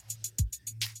up?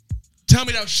 Tell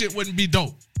me that shit wouldn't be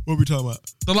dope. What we talking about?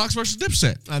 The Locks versus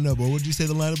Dipset. I know, but what'd you say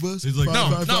the line of was? He's like, No,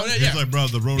 Five, no, five, five? yeah. He's like, bro,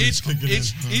 the Roni's kicking in.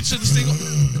 Each of the single.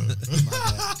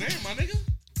 Damn, my nigga.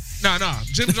 Nah.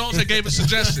 Jim Jones had gave a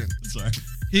suggestion. Sorry.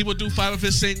 He would do 5 of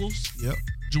his singles. Yep.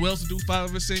 Joel's would do 5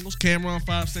 of his singles. Cameron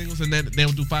 5 singles, and then they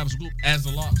would do 5 as a group. As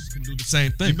the Locks can do the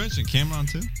same You thing. mentioned Cameron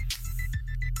too.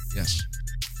 Yes.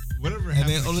 Whatever And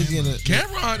happened then to only Cameron? get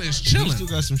Cameron is He chilling. still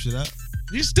got some shit out.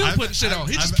 He's still putting shit out.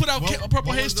 He just put out Purple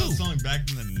what Haze was too. that song back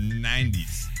in the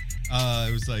 90s?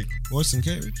 It was like Horse and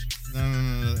carriage. no.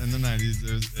 In the 90s,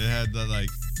 it had the like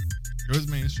it was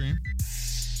mainstream.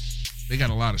 They got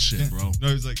a lot of shit, bro. No,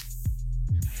 it was like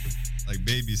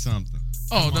baby something.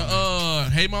 Oh, the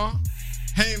Hey Ma.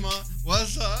 Hey ma,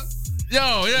 what's up? Yo,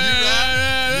 yeah.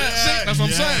 Yeah, See, that's what I'm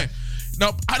yeah. saying.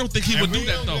 No, I don't think he would And do we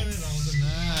that don't though. get it on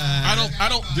tonight. I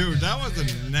don't. Dude, that was a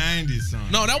 90s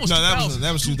song. No, that was No, 2000.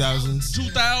 that was 2000s.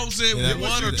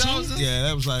 2001 or 2. Yeah,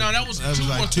 that was like No, that was 2 or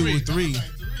like 2 or 3.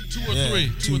 2 or Yeah,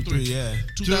 3. 2 or 3. Yeah.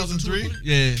 2003.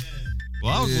 Yeah.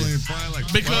 Well, I was Yeah. only probably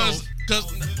like Because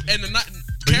 12. and the night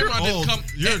But you're Cameron didn't old. come.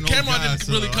 You're an old Cameron guy, didn't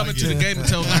really so come I into get the it. game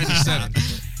until 97.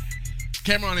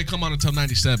 Cameron didn't come on until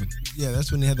 97. Yeah,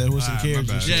 that's when they had that horse and Ah, my carriage.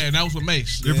 bad. and shit. Yeah, and that was with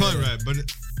Mace. You're Yeah. probably right, but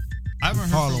I haven't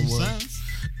heard Harlem from him World. since.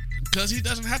 Because he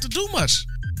doesn't have to do much.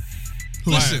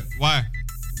 Why? Listen, Why?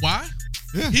 why?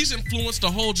 Yeah. He's influenced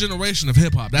the whole generation of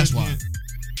hip hop. That's why.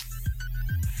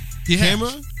 He has.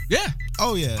 Cameron? Yeah.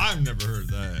 Oh yeah. I've never heard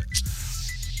that.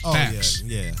 Oh Facts.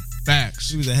 yeah. Facts.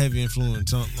 He was a heavy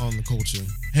influence on the culture.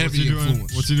 Heavy What's he influence. doing?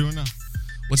 What's he doing now?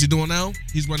 What's he doing now?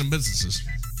 He's running businesses.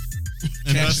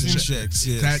 Cash and and checks.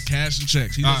 Yes. Cash and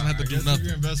checks. He doesn't have to I do guess If nothing.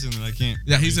 you're investing, then I can't.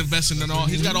 Yeah, he's investing in all.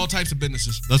 He's got all types of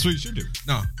businesses. That's what you should do.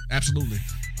 No, absolutely.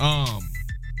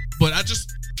 But I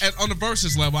just on the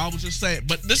versus level, I was just saying.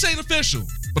 But this ain't official.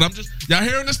 But I'm just y'all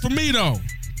hearing this from me though.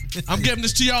 I'm giving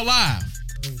this to y'all live.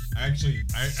 I actually.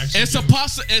 It's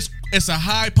a It's a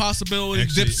high possibility.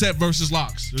 Actually- Dipset versus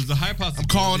Locks. There's a high possibility. I'm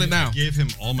calling it now. I gave him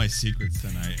all my secrets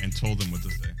tonight and told him what to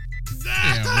say.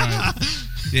 Yeah, right.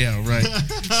 Yeah, right.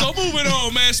 So moving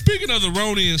on, man. Speaking of the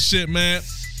Roni and shit, man.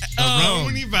 The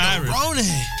Roni virus.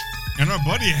 Roni. And our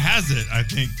buddy has it, I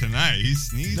think, tonight. He's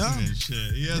sneezing No. and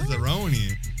shit. He has the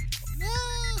Roni.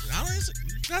 I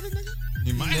don't, Got it, nigga?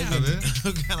 You might have it.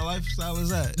 What kind of lifestyle is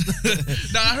that?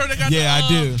 Now I heard they got Yeah, the, I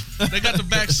do. They got the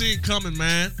vaccine coming,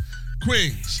 man.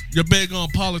 Queens, you're big on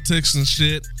politics and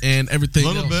shit and everything. A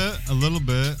little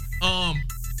bit.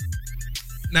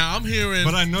 Now I'm hearing.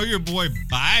 But I know your boy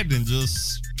Biden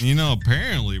just,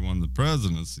 apparently won the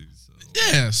presidency. So.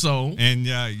 Yeah, so. And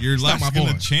your not life's my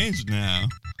gonna boy. change now.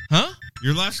 Huh?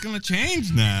 Your life's gonna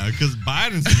change now because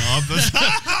Biden's in office.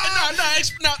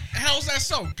 No, how's that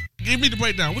so? Give me the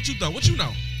breakdown. What you know? What you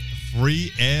know?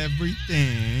 Free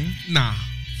everything. Nah.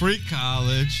 Free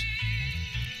college.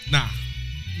 Nah.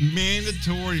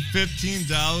 Mandatory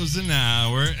 $15 an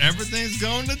hour. Everything's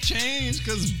going to change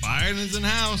because Biden's in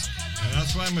house. And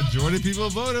that's why majority of people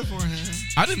voted for him.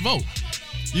 I didn't vote.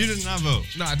 You did not vote.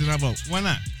 No, I did not vote. Why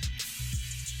not?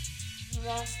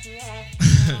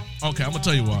 Okay, I'm gonna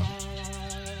tell you why.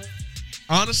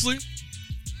 Honestly,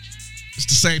 it's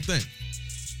the same thing.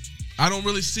 I don't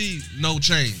really see no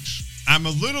change. I'm a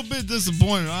little bit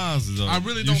disappointed, honestly, though. I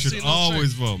really don't You should see no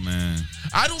always change. vote, man.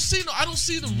 I don't see the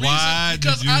reason. Why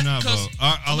because did you not vote?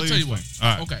 I'll I'm gonna let tell you you why.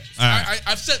 explain. All right. Okay. All right.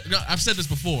 I've said this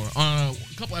before a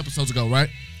couple episodes ago, right?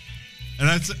 And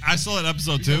I saw that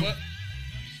episode You know too. what?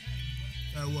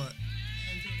 What?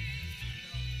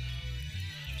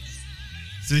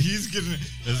 See, it's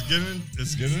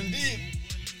getting deep.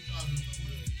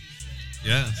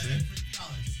 Yeah, see?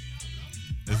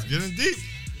 It's getting deep.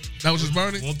 That was just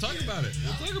burning. We'll talk about it.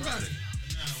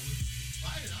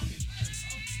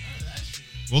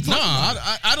 Nah,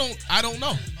 I don't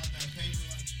know.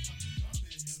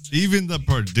 Even the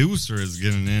producer is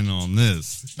getting in on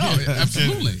this. No, It's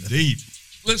absolutely. getting deep.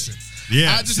 Listen,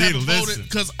 Yeah, I just see, haven't voted listen.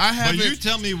 because I But you haven't.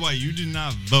 tell me why you did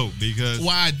not vote, because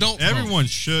Why I don't. vote. everyone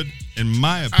should, in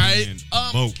my opinion,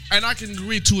 vote. And I can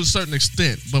agree to a certain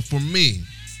extent, but for me,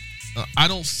 I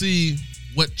don't see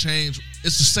what change.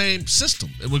 It's the same system,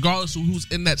 regardless of who's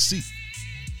in that seat.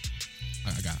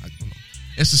 I don't know.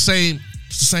 It's the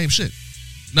same shit.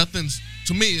 Nothing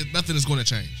is going to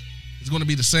change. It's going to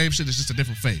be the same shit. It's just a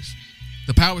different face.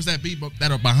 The powers that be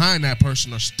that are behind that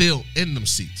person are still in them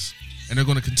seats, and they're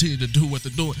going to continue to do what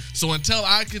they're doing. So until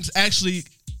I can actually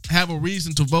have a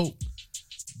reason to vote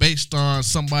based on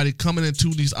somebody coming into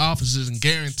these offices and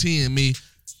guaranteeing me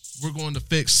we're going to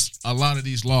fix a lot of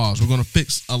these laws, we're going to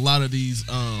fix a lot of these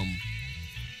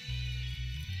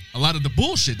a lot of the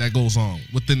bullshit that goes on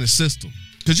within the system.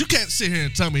 Because you can't sit here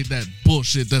and tell me that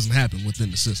bullshit doesn't happen within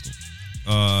the system.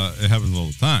 It happens all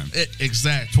the time.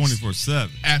 Exactly. 24/7.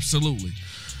 Absolutely.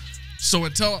 So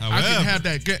until I However. can have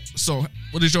that so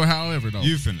what is your however though?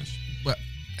 You finish. But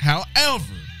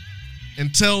however,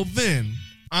 until then,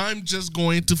 I'm just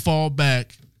going to fall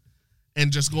back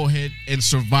and just go ahead and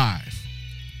survive.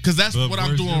 Because that's But what I'm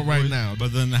where's doing your right voice- now.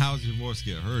 But then how's your voice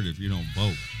get heard if you don't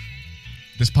vote?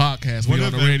 This podcast, What we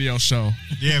on if the it- radio show.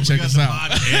 Yeah, we Check got us the out.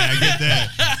 podcast. Yeah, I get that.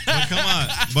 But come on.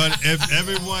 But if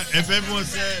everyone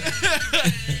said,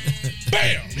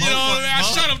 Bam! You know what I mean? I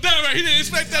shut him down. Right? He didn't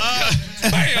expect that.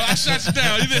 Bam! I shut you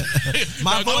down. You didn't.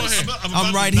 My No, go voice- ahead. I'm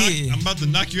about right to knock- here. I'm about to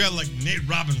knock you out like Nate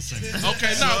Robinson.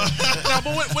 Okay, no,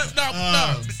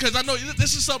 because I know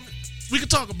this is something we can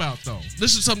talk about though.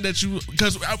 This is something that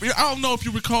because I don't know if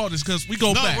you recall this because we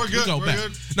go No, back. we're good, We go we're back.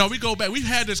 good. No, we go back. We've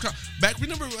had this back.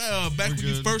 Remember back when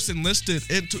you good. first enlisted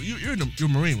into you're a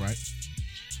Marine, right?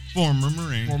 Former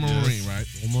Marine. Former yes. Marine, right?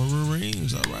 Former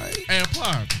Marines, all right. Hey,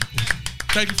 apply.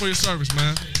 Thank you for your service,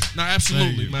 man. No,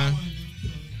 absolutely, you. man.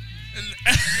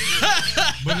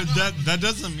 But that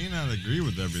doesn't mean I agree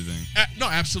with everything. No,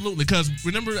 absolutely. Because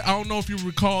remember, I don't know if you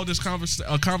recall this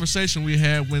conversation we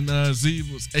had when Z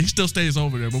was. He still stays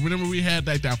over there, but remember we had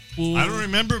like that full. I don't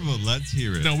remember, but let's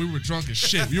hear it. No, we were drunk as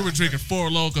shit. You were drinking Four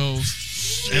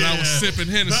Locos, and I was sipping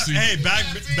Hennessy. Hey, back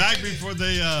before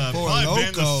they Four probably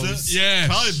banned Locos. Yes.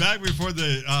 probably back before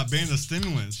they banned the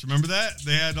stimulants. Remember that?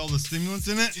 They had all the stimulants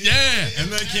in it. Yeah. And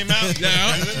then it came out.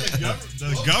 Yeah. And then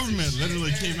the government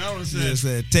literally came out and said, Yeah,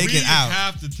 said, "Take we it out."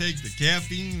 have to take the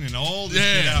caffeine and all this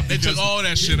Yeah, shit out. they took because all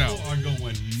that shit out. People are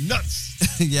going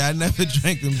nuts. Yeah, I never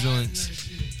drank them joints.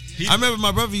 I remember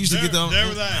my brother used to get them. They're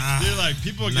like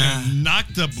people are Nah. getting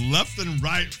knocked up left and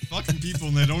right, fucking people,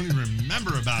 and they don't even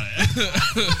remember about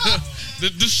it.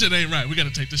 This shit ain't right. We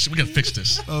gotta take this shit. We gotta fix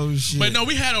this. Oh shit! But no,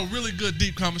 we had a really good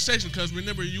deep conversation because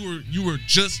remember you were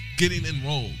just getting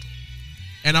enrolled,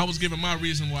 and I was giving my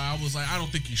reason why I was like I don't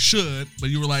think you should, but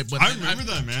you were like, but I remember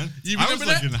that, man. You I remember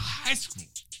was like that? in high school.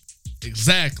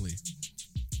 Exactly.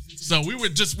 So we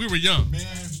were young. Man,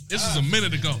 This is a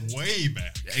minute ago. Way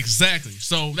back. Exactly.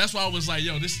 So that's why I was like,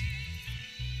 yo, this.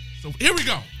 So here we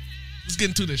go. Let's get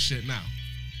into this shit now.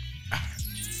 All right.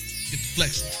 Get the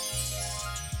flexing.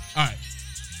 All right.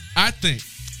 I think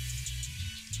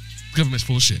Government's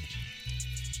full of shit.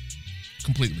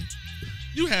 Completely.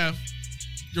 You have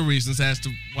your reasons as to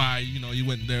why, you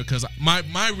went there. Because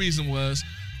my reason was,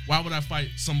 why would I fight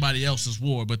somebody else's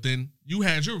war? But then you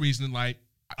had your reason, like,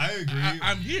 I agree.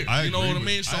 I'm here. I You know agree what I with-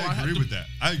 mean? So I have agree to- with that.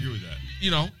 I agree with that.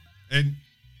 And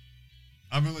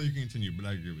I'm gonna let you continue, but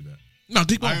I agree with that. No,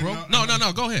 keep on, bro.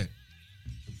 No. Go ahead.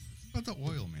 It's about the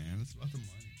oil, man. It's about the money.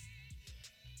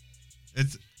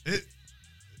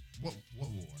 What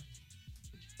war?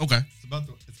 Okay. It's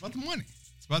about the money.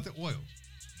 It's about the oil.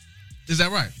 Is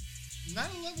that right?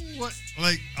 9/11. What?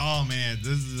 Like, oh man,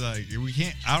 this is like we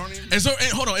can't. I don't even.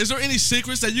 Hold on. Is there any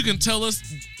secrets that you can tell us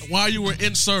while you were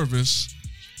in service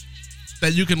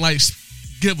that you can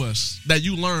give us that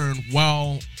you learned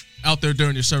while out there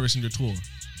during your service and your tour?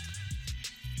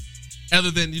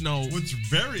 Other than What's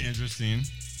very interesting,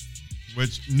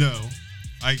 which no,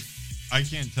 I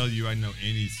can't tell you I know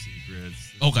any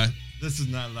secrets. Okay. This is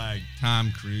not like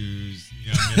Tom Cruise,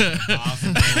 Mission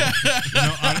Impossible.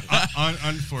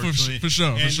 Unfortunately, For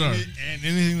sure. And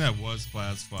anything that was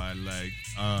classified,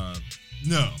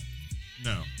 no,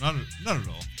 not at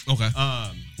all. Okay.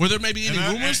 Were there maybe any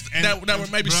rumors that were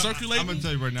maybe but circulating? I'm gonna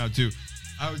tell you right now too.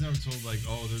 I was never told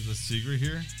oh, there's a secret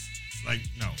here.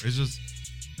 No,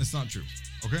 it's not true.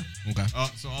 Okay. Okay.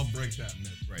 So I'll break that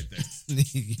myth right there.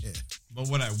 Yeah. But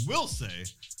what I will say,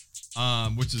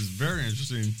 which is very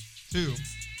interesting too,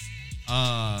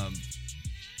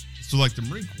 so like the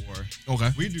Marine Corps, Okay.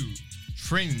 we do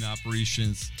training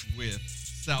operations with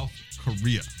South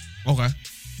Korea, Okay.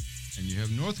 and you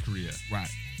have North Korea. Right.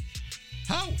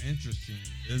 How interesting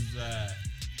is that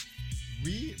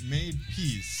we made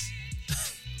peace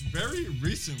very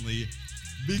recently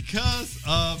because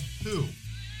of who?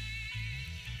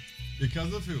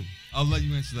 Because of who? I'll let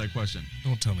you answer that question.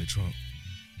 Don't tell me Trump.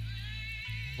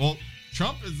 Well,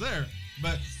 Trump is there,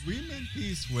 but we made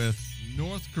peace with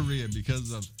North Korea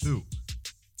because of who?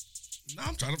 No,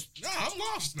 I'm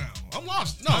lost now. I'm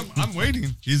lost. No, I'm waiting.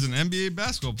 He's an NBA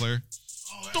basketball player.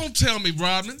 don't tell me,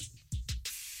 Rodman.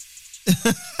 Get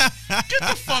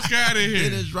the fuck out of here.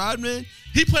 Dennis Rodman.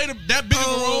 He played that big of a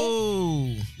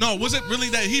role? Oh, No, was it really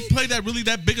that he played that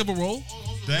big of a role?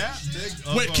 That big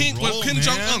of Wait, a Kim role,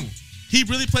 Jong man. Un. He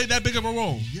really played that big of a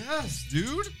role. Yes,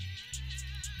 dude.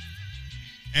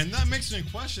 And that makes me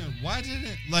question why didn't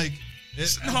it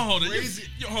No, hold on. crazy.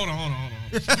 Hold on.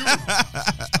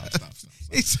 Stop.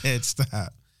 he said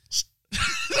stop.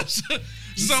 So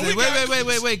He said, we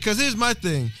got- wait. Because here's my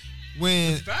thing.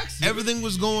 When It's facts, dude. everything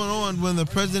was going on, when the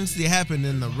presidency happened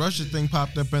and the Russia thing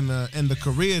popped up and the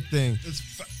Korea thing,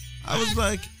 I was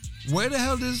like, where the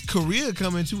hell does Korea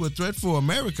come into a threat for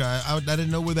America? I didn't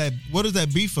know what is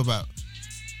that beef about?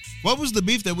 What was the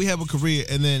beef that we have with Korea?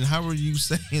 And then how are you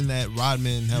saying that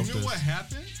Rodman helped You know us? what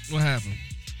happened? What happened?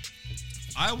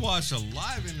 I watched a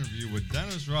live interview with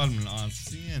Dennis Rodman on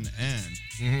CNN,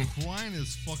 crying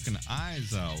his fucking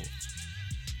eyes out,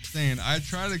 saying, I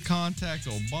tried to contact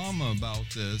Obama about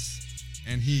this,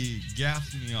 and he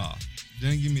gassed me off.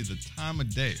 Didn't give me the time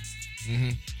of day. Mm-hmm.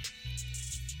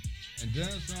 And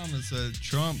Dennis Rodman said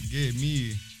Trump gave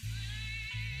me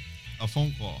a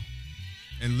phone call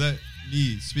and let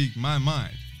me speak my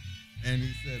mind. And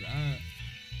he said,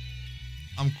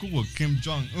 I'm cool with Kim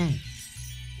Jong-un.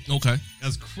 Okay.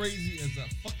 As crazy as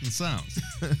that fucking sounds.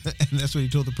 And that's what he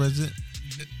told the president?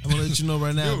 I'm going to let you know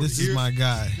right now, Dude, this is here- my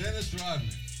guy. Dennis Rodman,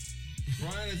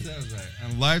 crying his ass out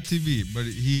on live TV, but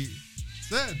he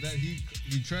said that he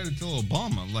tried to tell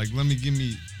Obama, let me give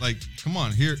me, come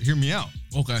on, hear me out.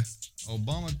 Okay.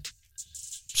 Obama,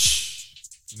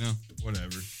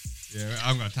 whatever. Yeah, I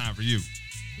haven't got time for you.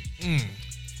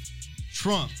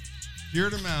 Trump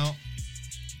heard him out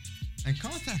and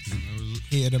contacted him. It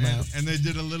was, Heard him out. And they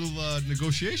did a little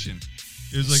negotiation.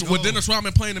 It was like, So with Dennis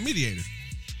Rodman playing the mediator.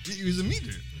 He was a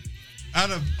mediator.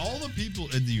 Out of all the people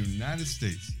in the United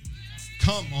States,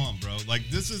 come on, bro.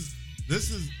 This is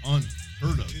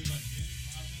unheard of.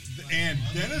 And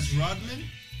Dennis Rodman,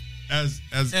 as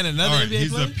And another all right, NBA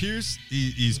he's player? a Pierce.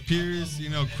 He's Pierce.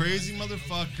 Crazy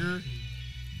motherfucker,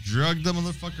 drugged the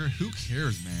motherfucker. Who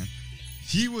cares, man?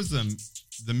 He was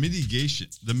the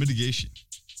mitigation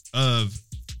of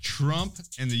Trump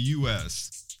and the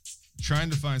U.S. trying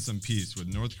to find some peace with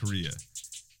North Korea.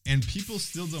 And people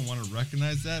still don't want to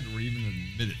recognize that or even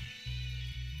admit it.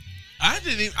 I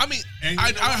didn't even. I mean, And you know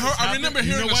what has I remember happened?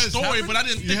 You hearing know a what has story, happened? but I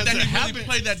didn't think Yes, that it he really happened.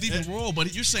 played that deep a role.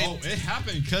 But you're saying It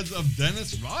happened because of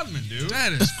Dennis Rodman, dude.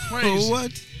 that is crazy. What?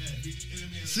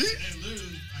 See? And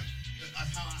literally,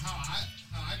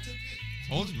 how I took it.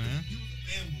 Told you, man. He was a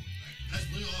fanboy. That's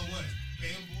literally all it was.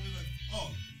 Fanboy,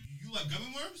 oh, you like gummy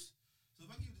worms? So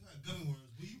if I give you gummy worms,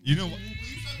 will you You know will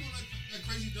you start doing that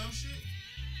crazy dumb shit?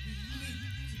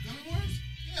 Gummy worms?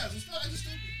 Yeah, I just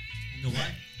stupid. You know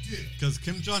why? Yeah. Because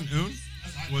Kim Jong Un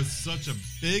was such a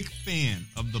big fan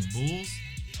of the Bulls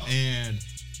and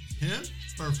him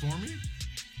performing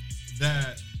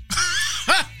that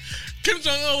Kim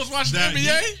Jong Un was watching that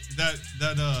NBA.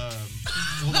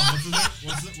 hold on, what's his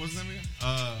name? What's his name again?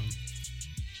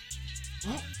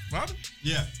 Robin?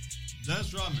 Yeah,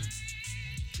 Dennis Rodman.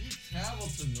 He traveled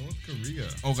to North Korea.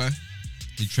 Okay.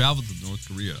 He traveled to North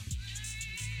Korea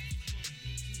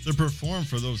to perform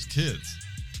for those kids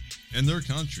in their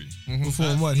country.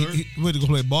 Before what? He went to go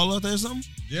play ball out there or something?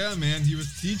 Yeah, man, he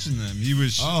was teaching them. He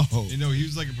was, you know, he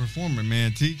was like a performer,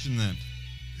 man, teaching them.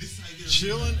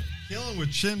 Chilling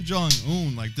with Kim Jong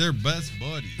Un, like they're best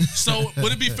buddies. So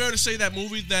would it be fair to say that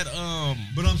movie that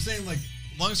But I'm saying, like,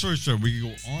 long story short, we could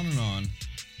go on and on.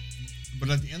 But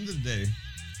at the end of the day,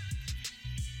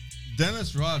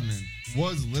 Dennis Rodman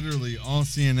was literally on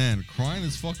CNN crying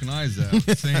his fucking eyes out,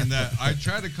 saying that I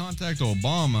tried to contact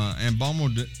Obama and Obama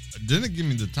didn't give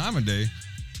me the time of day,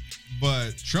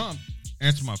 but Trump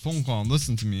answered my phone call and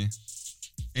listened to me,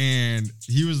 and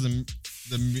he was the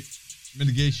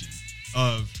mitigation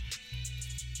of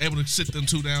able to sit them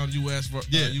two down, U.S.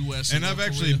 U.S. And I've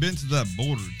actually been to that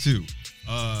border too.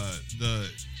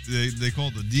 They call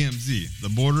it the DMZ, the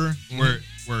border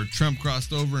where Trump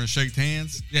crossed over and shook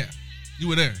hands. Yeah, you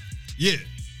were there. Yeah.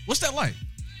 What's that like?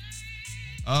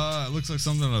 It looks like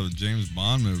something out of a James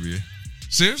Bond movie.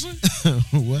 Seriously?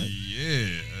 What? Yeah,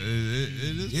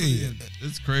 it is.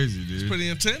 It's crazy, dude. It's pretty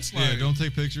intense. Yeah, don't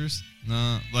take pictures.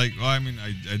 No, like, well, I mean,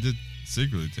 I did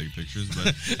secretly take pictures,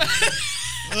 but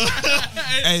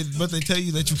Hey, but they tell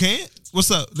you that you can't?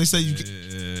 What's up? They say you can't.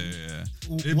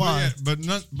 yeah. Why? But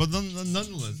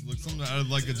nonetheless, it looks something out of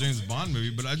like a James Bond movie.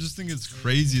 But I just think it's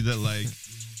crazy that like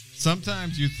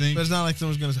sometimes you think. But it's not like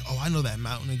someone's going to say, oh, I know that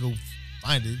mountain, and go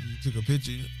find it. You took a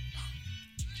picture.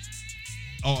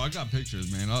 Oh, I got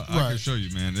pictures, man. I can show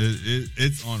you, man.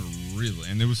 It's unreal,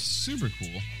 and it was super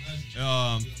cool.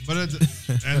 But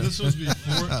and this was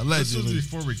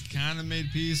before we kind of made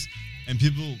peace, and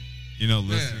people, you know,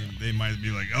 listening, they might be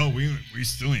like, "Oh, we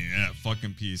still ain't that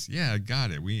fucking peace." Yeah, I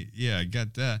got it. I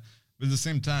got that. But at the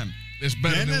same time, it's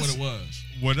better than what it was.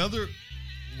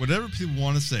 Whatever people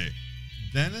want to say,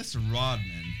 Dennis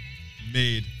Rodman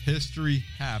made history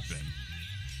happen.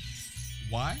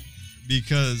 Why?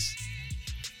 Because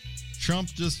Trump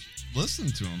just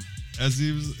listened to him as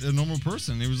he was a normal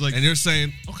person. He was like, and you're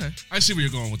saying, okay, I see where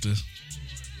you're going with this.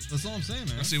 That's all I'm saying,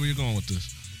 man. I see where you're going with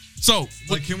this. So,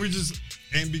 like, can we just,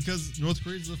 and because North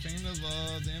Korea's a fan of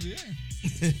the NBA.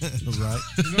 Right.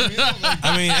 You know what I mean? Like,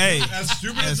 I mean, hey, as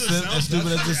stupid as it sounds,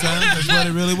 that's what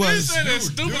it really was. He said as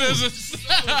stupid as it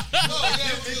sounds.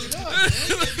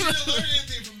 If you didn't learn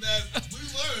anything from that, we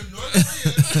learned North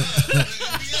Korea.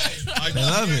 I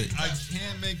love it. I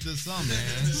can't make this up,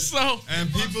 man. So,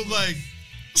 and people like,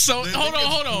 so they hold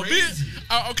think on. it's crazy.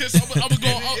 Okay, so I'm gonna go.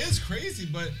 And it is crazy,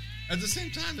 but at the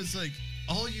same time, it's like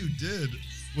all you did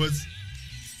was,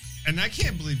 and I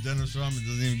can't believe Dennis Rodman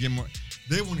doesn't even get more.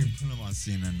 They won't even put him on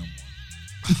CNN no more.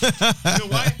 You know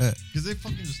why? Because they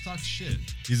fucking just talk shit.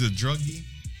 He's a druggie.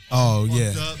 Oh, yeah.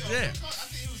 Up. Yeah. I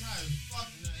think he was high as fuck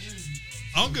in that interview,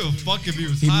 though. I don't give a fuck if he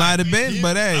was He high. might have been,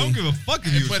 but hey. I don't give a fuck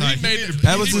if he was But high. he made a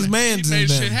That was piece his of- man's He made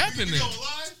then. shit happen You then. don't lie?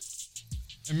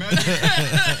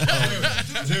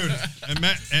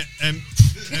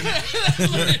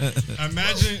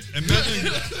 Imagine,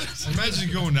 dude,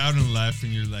 imagine going out in life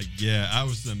and you're like, yeah, I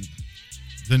was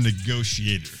the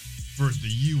negotiator for the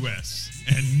U.S.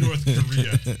 and North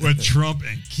Korea with Trump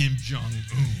and Kim Jong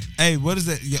Un. Hey, what is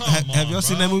that? Come Have on, y'all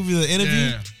seen bro. that movie, The Interview?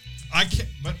 Yeah. I can't,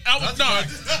 but that's No, fact.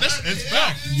 It's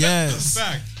fact. Yes. It's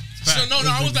fact. So Fact. no,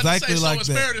 I was about exactly to say. like So it's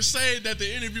that. fair to say that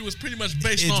the interview was pretty much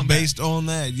based It's on based on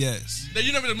that, yes. that. You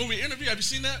remember the movie Interview? Have you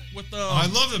seen that with I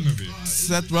love the movie.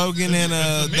 Seth Rogen and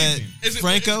that amazing.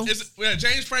 Franco.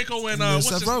 James Franco and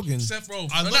Seth Rogen. Seth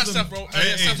Rogen. I Not love Seth the Rogen.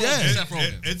 Hey, Seth Rogen. yeah. Seth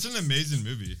Rogen. It's an amazing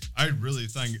movie. I really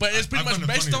think. But it's pretty I much find it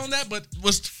based funny. on that, but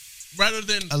was rather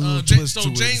than A little twist to it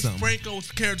or James something.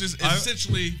 Franco's character is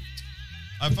essentially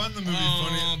I find the movie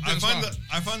funny. Dennis Rodman.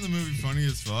 I find the movie funny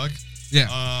as fuck. yeah.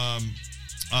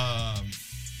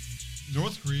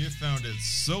 North Korea found it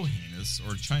so heinous,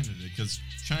 or China did, because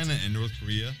China and North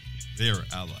Korea, they are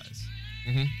allies.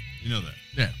 Mhm. You know that.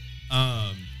 Yeah.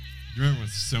 Do you remember when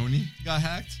Sony got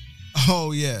hacked?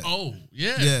 Oh, yeah. Oh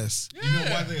yeah. Yes. Yeah. You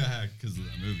know why they got hacked? Because of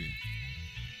that movie.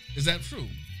 Is that true?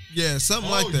 Yeah,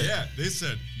 something like that. Yeah, they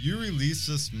said you released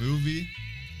this movie.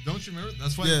 Don't you remember?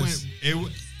 That's why Yes. they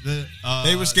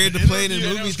They were scared the to play it in interview-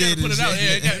 They movie was scared to put theaters. it out.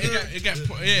 Yeah, Yeah. it got.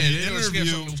 Yeah, they were scared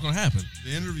interview- something was gonna happen.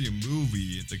 The interview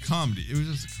movie, the comedy. It was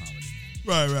just a comedy.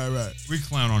 Right. We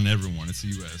clown on everyone. It's the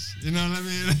U.S. You know what I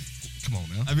mean? Come on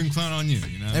now. I've been clowning on you.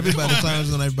 You know, Everybody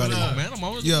clowns on everybody. Come on, Man, I'm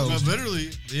always Yo. But literally,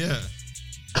 yeah.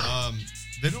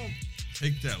 They don't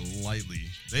take that lightly.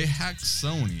 They hacked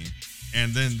Sony,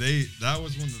 and then that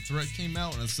was when the threat came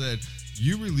out and it said,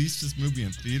 "You released this movie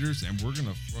in theaters, and we're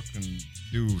gonna fucking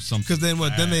do something." Because then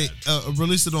what? Then they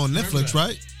released it on Netflix,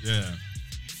 right? Yeah.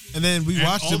 And then we And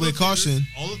watched all it with the caution. theaters-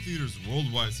 All the theaters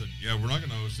worldwide said, "Yeah, we're not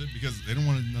gonna host it because they don't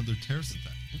want another terrorist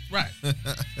attack." right. But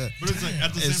it's like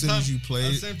at the As same soon time, as you play at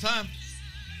the it, same time,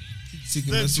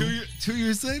 Seeking then missile. 2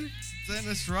 years later,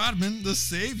 Dennis Rodman, the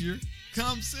savior,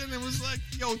 comes in and was like,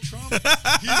 "Yo, Trump,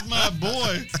 he's my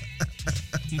boy.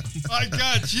 I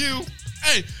got you.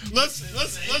 Hey, let's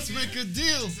make a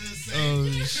deal."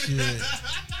 Oh shit!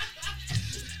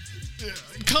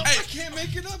 I can't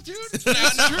make it up, dude.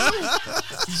 That's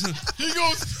true. He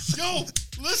goes, "Yo,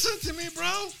 listen to me,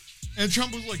 bro." And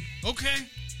Trump was like, "Okay."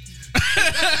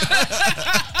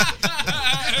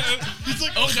 He's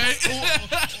like, Okay.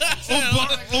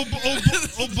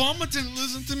 Obama didn't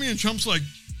listen to me, and Trump's like,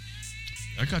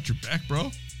 "I got your back,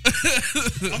 bro.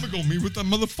 I'm gonna go meet with that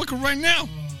motherfucker right now.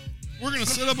 We're gonna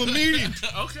set up a meeting."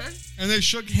 Okay. And they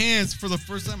shook hands for the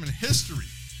first time in history.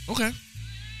 Okay.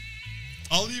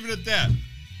 I'll leave it at that.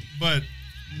 But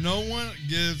no one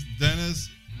gives Dennis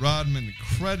Rodman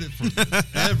credit for this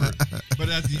ever. But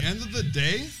at the end of the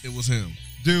day, It was him.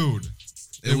 dude,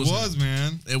 it was was,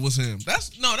 man. It was him. That's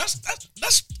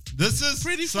This is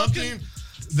Pretty something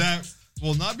that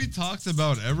will not be talked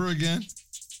about ever again.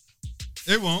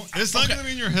 It won't. It's not Okay. going to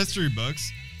be in your history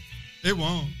books. It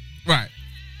won't. right.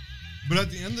 But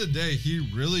at the end of the day, he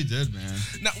really did, man.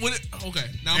 Now when it okay.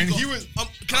 Now And I'm he going, was-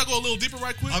 can I go a little deeper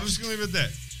right quick? I'm just going to leave it at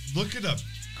that. Look it up.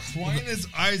 Crying his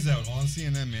eyes out on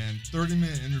CNN, man.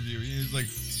 30-minute interview. He was like,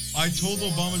 "I told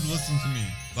Obama to listen to me.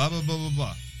 Blah, blah, blah, blah,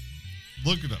 blah."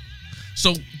 Look it up.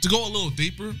 So to go a little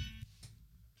deeper,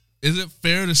 is it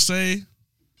fair to say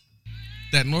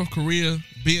that North Korea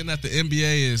being at the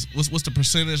NBA is what's the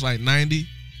percentage, like 90%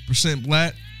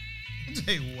 black?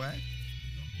 Hey, what?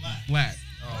 Black.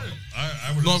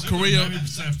 I would North assume Korea-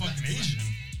 90% fucking Asian.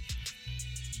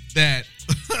 That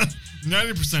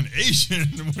 90% Asian?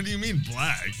 What do you mean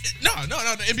black? no,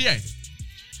 the NBA.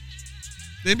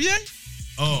 The NBA?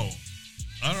 Oh,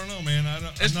 I don't know, man.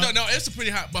 It's it's a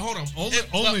pretty high. But hold on.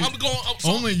 Only- I'm going.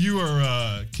 Only you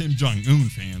are Kim Jong-un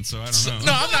fan, so I don't know.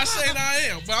 No, I'm not saying I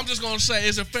am, but I'm just gonna say,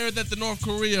 is it fair that the North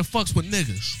Korea fucks with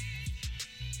niggas?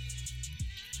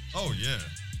 Oh yeah,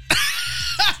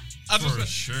 I for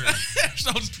just, sure.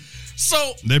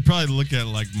 so They probably look at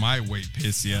like my weight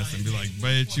pissy ass and be like,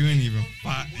 "Bitch, you ain't even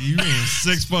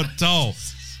 6 foot tall.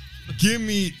 Give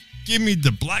me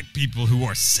the black people who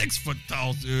are 6 foot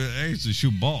tall to actually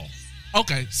shoot ball."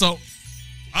 okay, so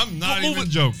I'm not Well, even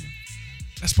joking.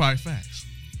 that's probably facts.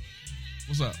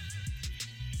 What's up?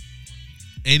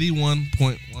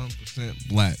 81.1%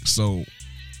 black. So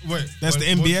Wait, That's the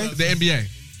what's NBA? that? the NBA. 17.9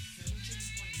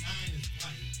 is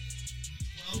white.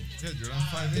 12.5 Yeah, dude, I'm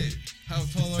 5'8". How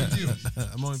tall are you?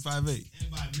 I'm only 5'8".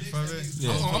 and by mixed 5'8".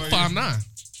 Yeah. How tall I'm are you? 5'9".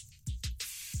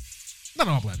 Not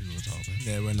all black people are tall, man.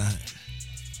 Yeah, we're not.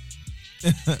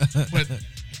 But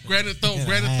granted though,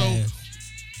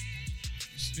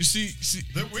 you see,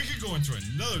 Then we could go into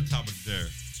another topic there,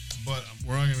 but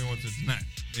we're not going to go into it tonight.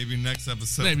 Maybe next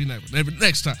episode. maybe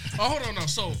next time. Oh, hold on, no.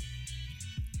 So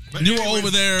But you were over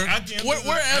there. At the, end Where- of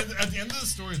where the, at the end of the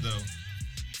story, though,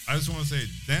 I just want to say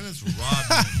Dennis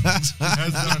Rodman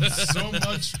has done so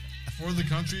much for the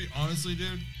country, honestly,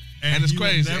 dude. and it's he will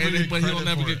crazy, never and get but he'll credit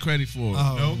never for get it. credit for it.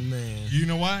 Oh Nope. man. You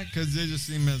know why? Because they just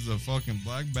see him as a fucking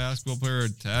black basketball player,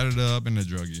 tatted up, and a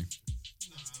druggie.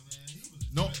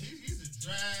 Nah, man, No. he's a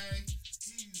drag.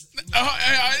 He's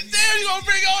Damn, you gonna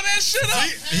bring all that shit up?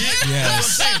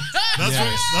 Yes. That's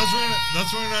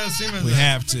Yes. when I see him as We that.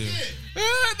 have to.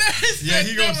 Yeah,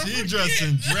 he goes. He dressed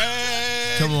in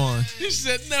drag. Come on. He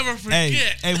said, "Never Hey,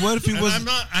 forget." hey, what if he And was?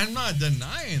 I'm not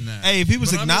denying that. Hey, if he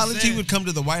was But I'm just acknowledged, he saying- would come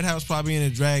to the White House probably in a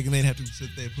drag, and they'd have to sit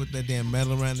there, put that damn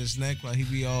medal around his neck while he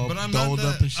be all But I'm not dolled the-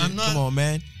 up and shit. I'm not- Come on,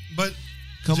 man. But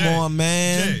Come Jay, on,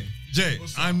 man. Jay,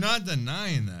 I'm not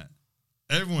denying that.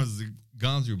 Everyone's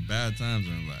gone through bad times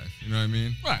in their life. You know what I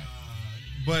mean? Right.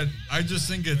 But I just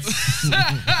think it's.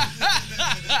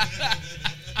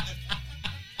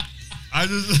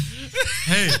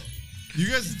 Hey, you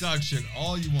guys can talk shit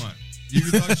all you want. You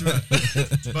can talk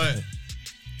shit, but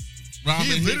Robin,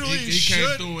 He literally he came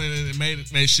should- through and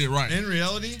made shit right. in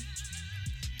reality,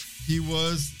 he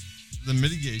was the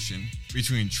mitigation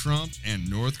between Trump and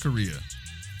North Korea.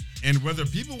 And whether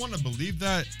people want to believe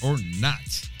that or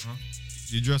not,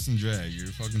 you dress in drag, you're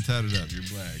fucking tatted up, you're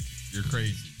black, you're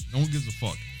crazy. No one gives a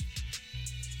fuck.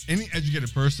 any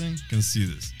educated person can see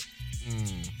this.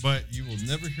 But you will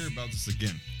never hear about this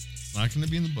again. It's not going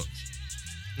to be in the books.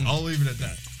 I'll leave it at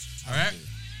that. All right?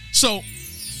 So,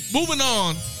 moving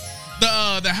on,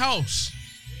 the House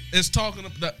is talking.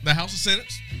 The House of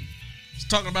Senate is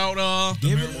talking about The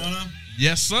marijuana?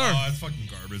 Yes, sir. Oh, it's fucking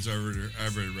garbage. I already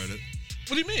read it.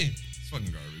 What do you mean? It's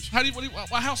fucking garbage.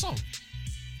 Why how so?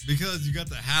 Because you got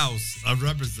the House of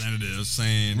Representatives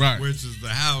saying, Right. which is the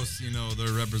House,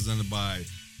 they're represented by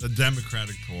the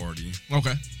Democratic Party.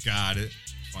 Okay. Got it.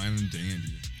 Fine and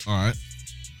dandy. All right.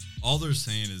 All they're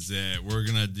saying is that we're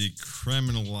going to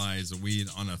decriminalize weed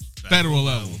on a Federal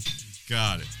level.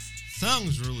 Got it.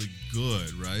 Sounds really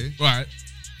good, right? All right.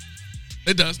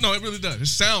 It does. No, it really does. It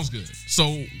sounds good.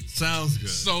 So, Sounds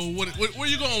good. where are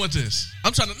you going with this?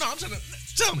 I'm trying to.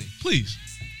 Tell me, please.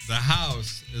 The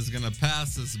House is going to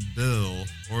pass this bill,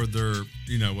 or they're,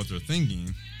 what they're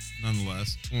thinking,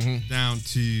 nonetheless, down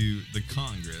to the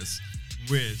Congress,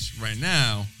 which right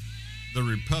now, the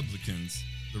Republicans,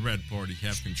 the Red Party,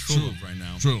 have control of right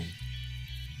now. True.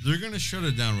 They're going to shut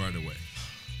it down right away.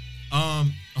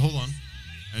 Hold on.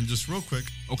 And just real quick,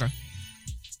 Okay.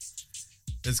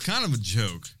 it's kind of a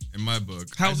joke in my book.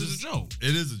 How's it a joke?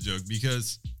 It is a joke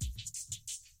because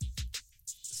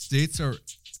states are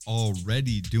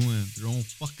already doing their own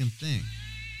fucking thing.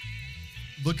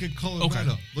 Look at Colorado. Okay.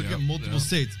 Look Yeah, at multiple yeah.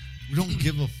 states. We don't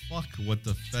give a fuck what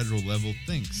the federal level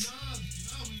thinks.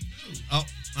 No, we do.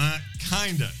 Oh,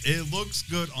 kinda. It looks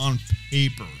good on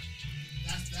paper.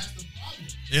 That's the problem.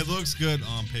 It looks good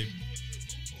on paper.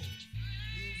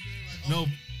 No.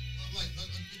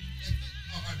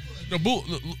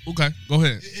 Okay, go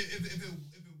ahead. If it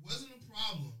wasn't a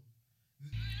problem,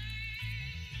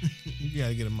 You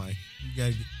gotta get a mic. You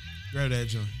gotta grab that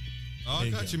joint. Oh, I There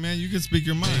you got go. you, man. You can speak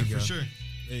your There mind you for go. sure.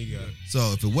 There you go.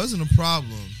 So if it wasn't a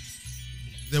problem,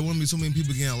 there wouldn't be so many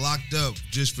people getting locked up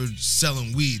just for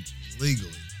selling weed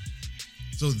legally.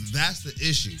 So that's the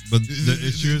issue. But the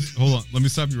issue is, hold on, let me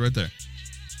stop you right there.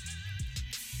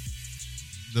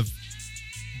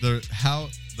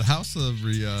 The House of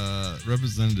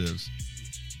Representatives,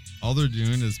 all they're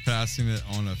doing is passing it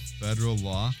on a federal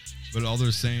law, but all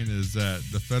they're saying is that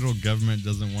the federal government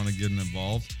doesn't want to get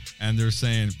involved, and they're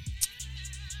saying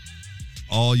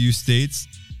all you states,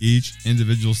 each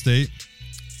individual state,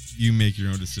 you make your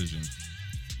own decision.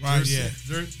 Right, yeah.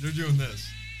 They're doing this.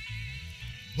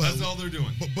 But, That's all they're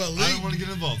doing. but I don't want to get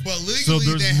involved. But So legally,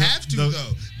 there's they no- have to, the-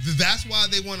 though. That's why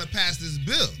they want to pass this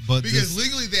bill. But because this-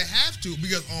 legally, they have to.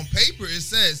 Because on paper, it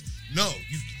says, no,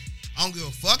 I don't give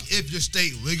a fuck if your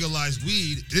state legalized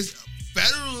weed. This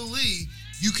federally,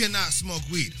 you cannot smoke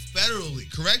weed.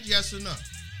 Federally, correct? Yes or no?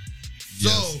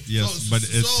 Yes, but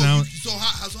it sounds. So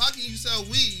how can you sell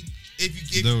weed if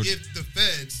the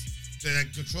feds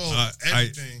that control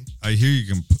everything? I hear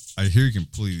you. I hear you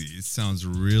completely. It sounds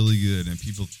really good, and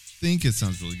people think it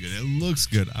sounds really good. It looks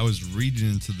good. I was reading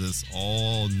into this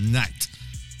all night.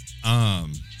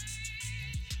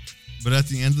 But at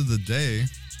the end of the day,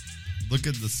 look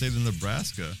at the state of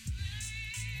Nebraska.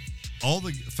 All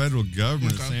the federal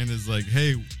government is saying is like,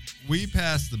 "Hey, we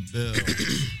passed the bill,"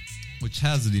 which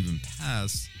hasn't even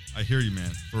passed. I hear you,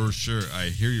 man, for sure. I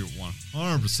hear you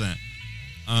 100%.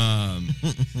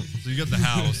 So you got the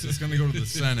House. It's going to go to the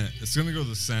Senate. It's going to go to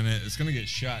the Senate. It's going to get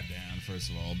shot down, first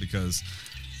of all, because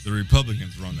the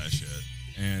Republicans run that shit.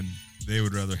 And they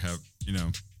would rather have,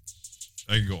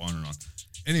 I could go on and on.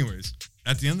 Anyways,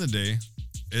 at the end of the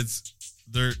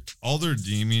day, all they're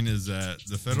deeming is that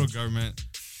the federal government,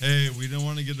 hey, we don't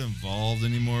want to get involved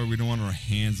anymore. We don't want our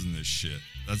hands in this shit.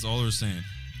 That's all they're saying.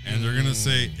 And they're going to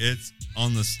say it's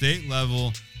on the state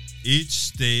level. Each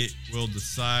state will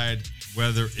decide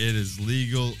whether it is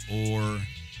legal or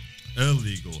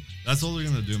illegal. That's all they're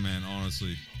gonna do, man.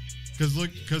 Honestly,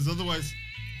 because otherwise,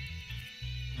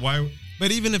 why?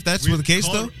 But even if that's the case,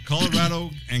 though,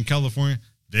 Colorado and California,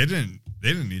 they didn't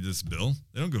need this bill.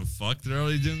 They don't give a fuck. They're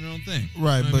already doing their own thing.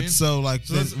 right? You know but what I mean? so like,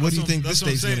 So then that's- what do you that's think this that's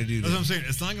what I'm state's gonna saying. do? That's Then? what I'm saying.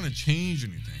 It's not gonna change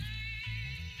anything.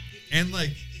 And like,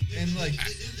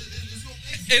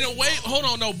 In a way, hold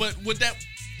on, no, but with that,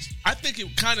 I think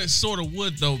it kind of sort of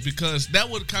would, though, because that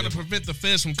would kind of prevent the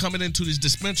feds from coming into these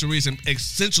dispensaries and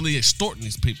essentially extorting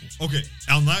these people. okay,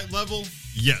 on that level,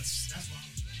 yes,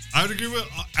 I would agree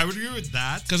with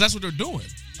that. Because that's what they're doing.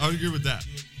 I would agree with that.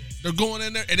 They're going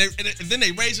in there, and then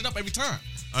they raise it up every time.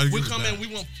 I agree We with come that. in,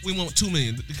 we want 2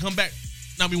 million. They come back,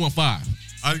 now we want 5.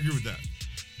 I agree with that.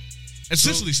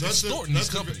 Essentially, So extorting these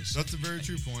companies. That's a very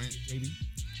true point.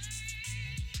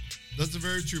 That's a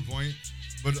very true point.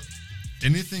 But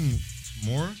anything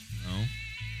more?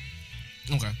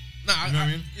 No. Okay. Nah, You know what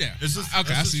I mean? Yeah. It's just okay. I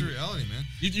that's see. just reality, man.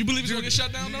 You believe it's gonna get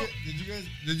shut down though?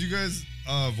 Did you guys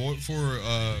vote for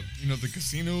the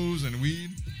casinos and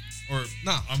weed? Or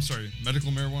No. I'm sorry,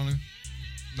 medical marijuana?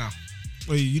 No.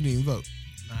 Well, you didn't even vote.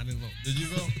 No, I didn't vote. Did you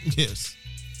vote? Yes,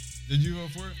 Did you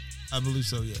vote for it? I believe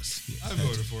so. Yes. Yeah. I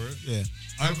voted for it. Yeah,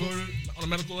 I voted On a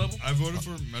medical level? I voted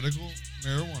for medical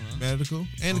marijuana. medical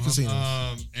and the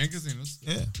casinos. And casinos.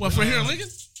 Yeah, What, for here in Lincoln?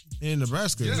 in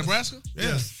Nebraska. Yeah. Nebraska?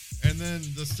 Yes. And then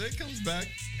the state comes back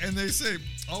and they say,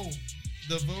 "Oh,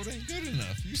 the vote ain't good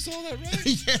enough." You saw that, right?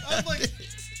 Yeah. I'm like,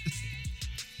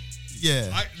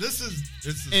 Yeah,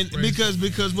 it's and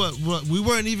because what we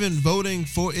weren't even voting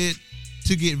for it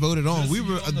to get voted on. Just We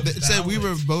were on the it said we were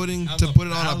ballot. voting On to the put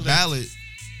it on a ballot. ballot,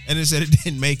 and it said it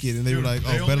didn't make it, and they were like,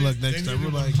 "Oh, better luck next time."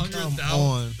 We're like, "Come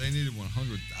on." They needed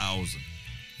 100,000,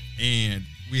 and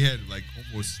we had like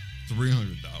almost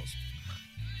 300,000.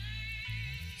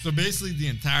 So basically, the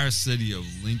entire city of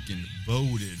Lincoln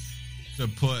voted to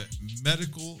put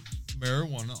medical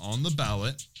marijuana on the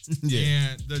ballot. Yeah.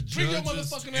 And the Bring your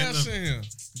judges motherfucking and ass in here.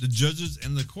 the judges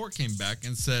in the court came back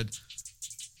and said,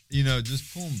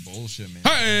 just pulling bullshit, man.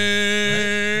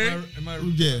 Hey! Right? Am I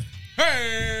Yeah,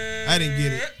 Hey! I didn't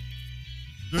get it.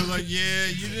 They're like, yeah,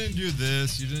 you didn't do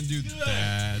this, you didn't do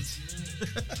that.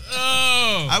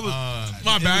 Oh! I was.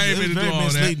 My bad. I ain't It was mean to do very all that.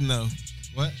 misleading though.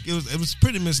 What? It was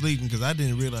pretty misleading because I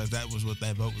didn't realize that was what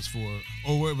that vote was for,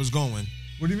 or where it was going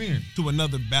What do you mean? to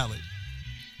another ballot.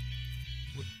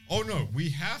 Oh no, we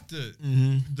have to.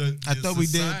 Mm-hmm. The I thought we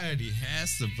did. Society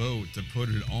has to vote to put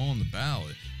it on the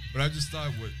ballot. But I just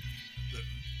thought,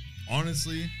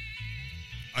 honestly,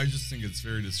 I just think it's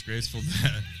very disgraceful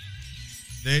that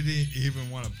they didn't even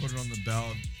want to put it on the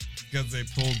ballot because they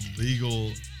pulled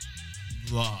legal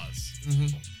laws.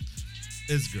 Mhm.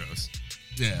 It's gross.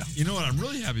 Yeah. You know what I'm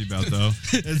really happy about though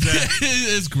is that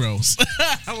It's gross.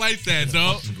 I like that,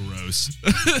 dog. fucking gross.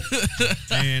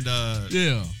 And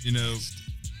Yeah.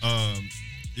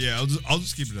 I'll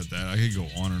just keep it at that. I could go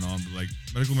on and on, but like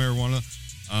medical marijuana,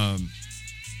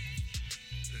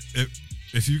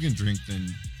 if you can drink,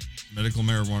 then medical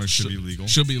marijuana should be legal.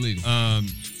 Should be legal.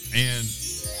 And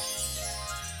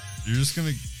you're just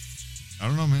gonna, I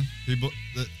don't know, man. People,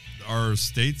 our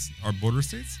states, our border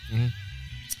states, Mhm.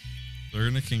 they're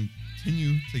gonna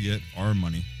continue to get our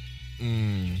money.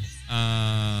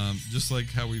 Just like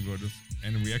how we voted,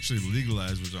 and we actually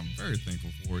legalized, which I'm very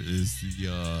thankful for, is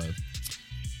the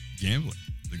gambling,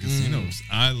 the casinos.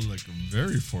 I look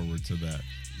very forward to that.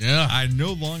 Yeah. I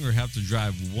no longer have to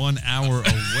drive 1 hour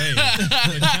away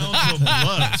to Council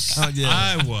Bluffs, Oh, yeah.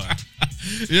 Iowa.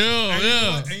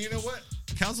 Yeah. And you know what?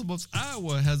 Council Bluffs,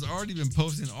 Iowa has already been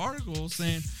posting articles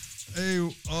saying, "Hey,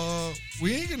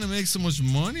 we ain't gonna make so much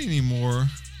money anymore.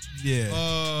 Yeah.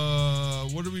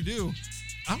 What do we do?"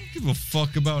 I don't give a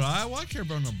fuck about Iowa. I care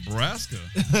about Nebraska.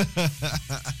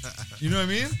 You know what I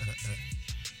mean?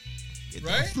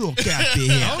 Right? Fuck out I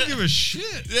there. don't give a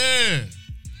shit. Yeah.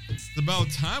 It's about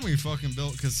time we fucking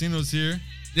built casinos here.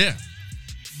 Yeah.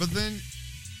 But then,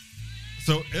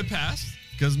 so it passed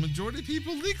because majority of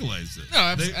people legalized it. No,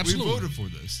 absolutely. We voted for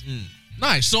this.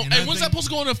 Nice. So, And hey, I when's think- that supposed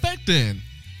to go into effect then?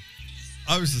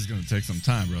 Obviously, it's going to take some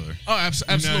time, brother. Oh, You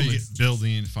absolutely. get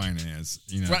building, finance,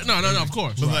 Right. No, of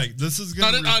course. But Right. like, this is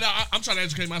No, going to. I'm trying to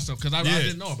educate myself because I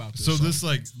didn't know about this. So this,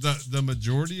 like, the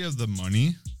majority of the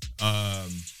money,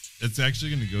 it's actually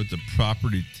going to go to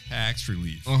property tax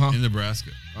relief in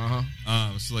Nebraska.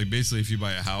 So like basically, if you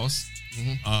buy a house,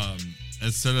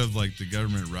 instead of like the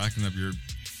government racking up your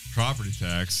property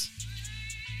tax,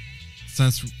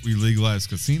 since we legalized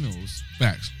casinos,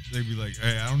 Facts. they'd be like,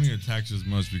 "Hey, I don't need to tax as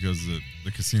much because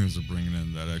the casinos are bringing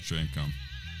in that extra income."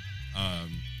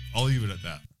 I'll leave it at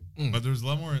that. But there's a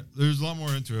lot more. There's a lot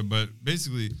more into it. But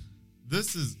basically,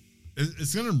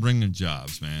 it's going to bring in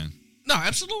jobs, man. No,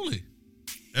 absolutely.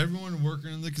 Everyone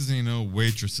working in the casino,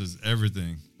 waitresses,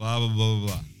 everything, blah blah blah blah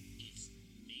blah.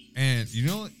 And you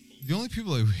know, the only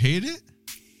people who hate it,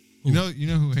 you know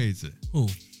who hates it? Who?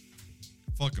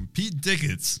 Fucking Pete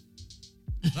Dickens.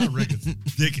 Not Ricketts,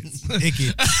 Dickens.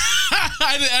 Icky.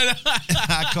 I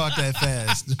I caught that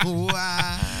fast.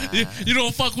 Wow. you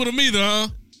don't fuck with him either, huh?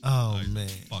 Oh man.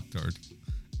 Fucktard.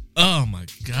 Oh my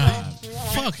god.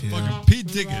 Fuck him. Fucking Pete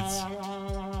Dickens.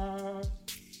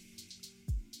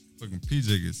 Fucking Pete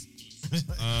Dickens.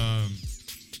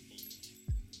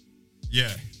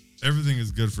 Yeah, everything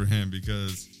is good for him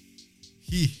because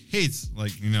he hates,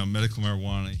 medical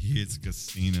marijuana. He hates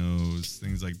casinos,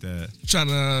 things like that. Trying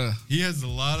to, He has a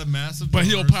lot of massive. but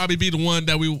he'll donors. probably be the one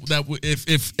that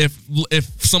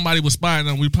if somebody was spying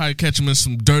on him, we'd probably catch him in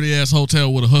some dirty ass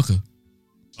hotel with a hooker.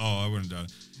 Oh, I wouldn't doubt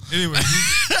it. Anyway,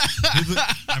 he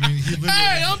literally.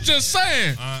 Hey, I'm just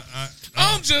saying.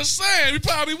 I'm just saying. We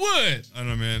probably would. I don't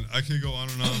know, man. I could go on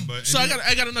and on, but So I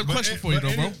got another question for you,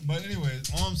 though, bro. But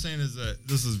anyways, all I'm saying is that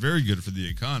this is very good for the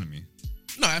economy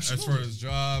No, as absolutely. far as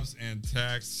jobs and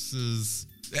taxes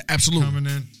Absolutely. coming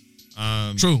in.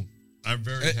 True. I'm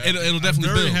very happy. It'll definitely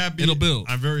I'm very build. Happy. It'll build.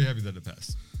 I'm very happy that it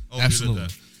passed. I'll leave it at Absolutely.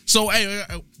 that. So, hey,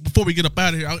 before we get up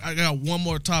out of here, I got one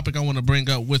more topic I want to bring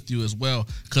up with you as well,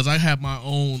 because I have my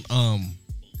own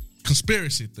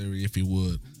conspiracy theory, if you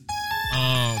would.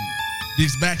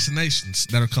 These vaccinations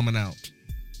that are coming out.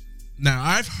 Now,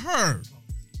 I've heard.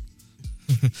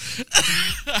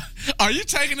 Are you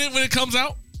taking it when it comes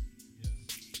out?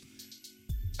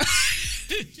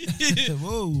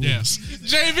 Whoa. Yes.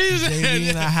 JV's JV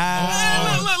in the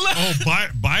house. Look. Oh,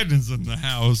 Biden's in the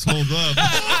house. Hold up.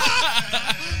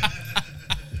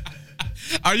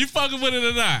 Are you fucking with it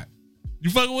or not? You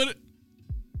fucking with it?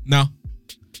 No.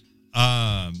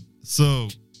 So,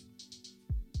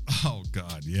 oh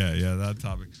God, yeah, that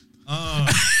topic.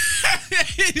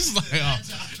 He's like, oh.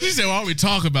 He said, "Why are we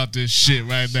talking about this shit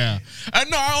right now?"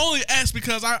 I only asked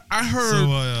because I heard. So,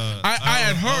 I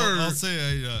had heard. I'll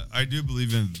say I do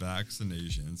believe in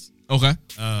vaccinations. Okay.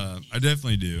 I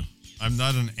definitely do. I'm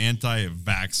not an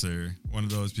anti-vaxxer, one of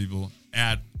those people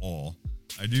at all.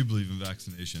 I do believe in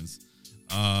vaccinations.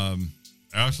 I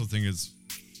also think it's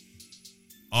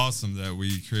awesome that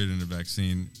we created a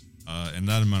vaccine in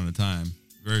that amount of time,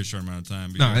 very short amount of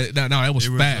time. No, it was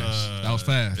fast. That was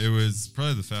fast. It was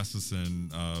probably the fastest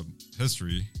in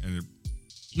history, and it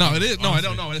It is. No, I honestly,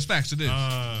 don't know. It's facts. It is.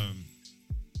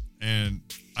 And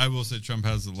I will say Trump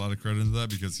has a lot of credit in that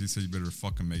because he said you better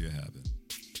fucking make it happen.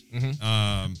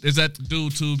 Mm-hmm. Is that due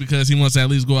to because he wants to at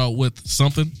least go out with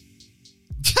something?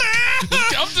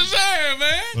 I'm just saying,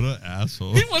 man. What an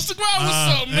asshole. He wants to go out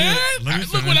with something, man.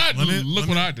 Look what I did. Look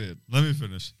what I did. Let me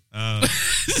finish.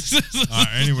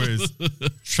 Anyways,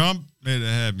 Trump made it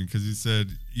happen because he said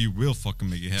you will fucking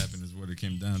make it happen is what it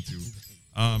came down to.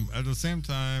 At the same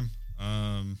time,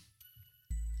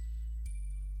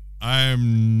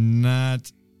 I'm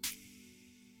not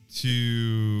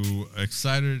too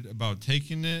excited about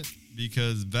taking it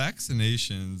because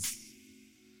vaccinations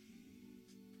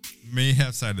may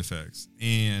have side effects,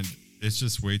 and it's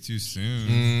just way too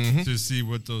soon to see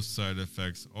what those side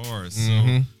effects are.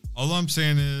 So all I'm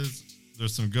saying is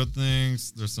there's some good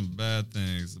things, there's some bad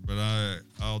things, but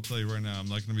I'll tell you right now, I'm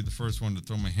not going to be the first one to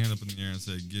throw my hand up in the air and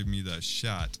say, give me that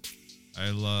shot.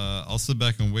 I'll sit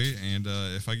back and wait, and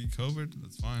if I get COVID,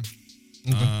 that's fine.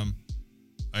 Okay.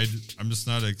 I'm just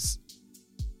not there's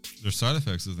side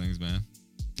effects of things, man.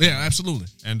 Yeah, absolutely.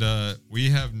 And we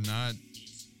have not.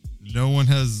 No one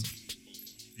has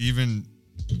even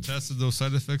tested those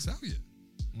side effects out yet.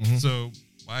 So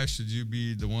why should you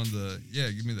be the one to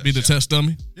give me that? Be the test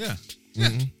dummy. Yeah. Yeah.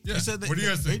 Yeah. They said What do you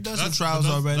guys think? They've done some trials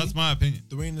already. That's my opinion.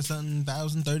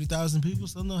 300,000, 30,000 people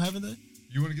still don't haven't they?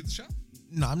 You want to get the shot?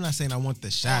 No, I'm not saying I want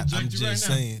the shot. object I'm you just right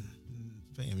now. saying,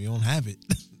 fam, you don't have it.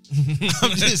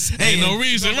 I'm just saying. Ain't no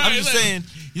reason, right? I'm just saying.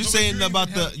 You're saying about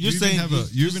the. You're saying.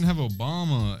 You even have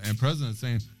Obama and president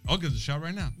saying, "I'll get the shot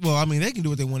right now." Well, I mean, they can do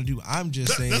what they want to do. I'm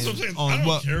just saying. That's what I'm saying. On I don't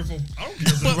what, care if they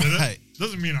did right. it.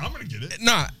 Doesn't mean I'm gonna get it.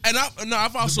 Nah, and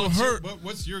I've also heard.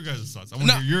 What's your guys' thoughts? I want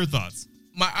to hear your thoughts.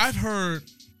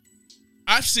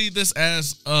 I've seen this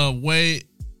as a way.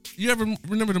 You ever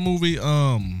remember the movie?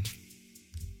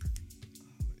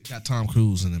 Got Tom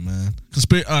Cruise in it, man.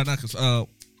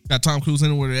 Got Tom Cruise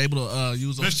in it where they're able to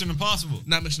use Mission Impossible.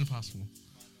 Not Mission Impossible.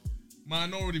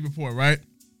 Minority Report, right?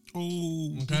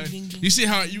 Oh, Okay. ding, ding, ding. You see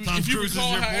how if you Cruise is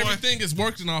recall your how boy? everything is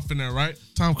working off in there, right?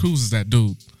 Tom Cruise is that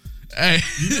dude. Hey,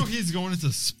 You know he's going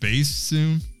into space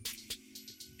soon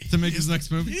to make his next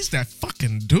movie. he's that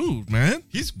fucking dude, man.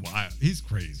 He's wild. He's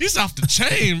crazy. He's off the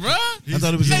chain, bro. I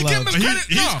thought it was Hey, in give him love. his credit.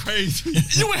 He's No.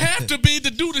 crazy. You would have to be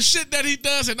to do the shit that he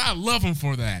does, and I love him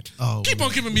for that. Oh, Keep man.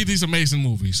 on giving me these amazing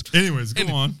movies. Anyways,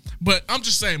 go on. But I'm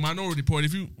just saying, Minority Report,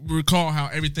 if you recall how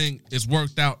everything is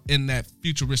worked out in that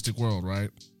futuristic world, right?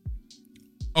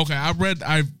 Okay, I've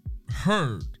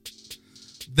heard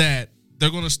that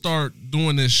they're going to start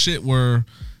doing this shit where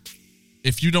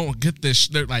if you don't get this,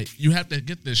 they're like, you have to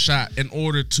get this shot in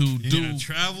order to You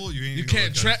travel. You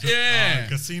can't travel. Yeah.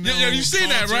 Casino. Yeah, you seen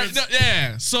that, right? No,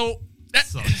 yeah. So that,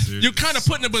 Sucks, dude. you're kind of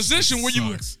put in a position where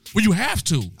Sucks. you have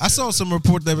to. I saw some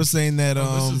report that was saying that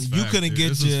this is you fact, couldn't dude. get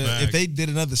This is your fact. if they did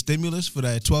another stimulus for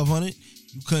that $1,200,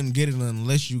 you couldn't get it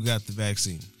unless you got the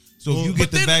vaccine. So you get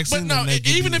the vaccine. But no, then they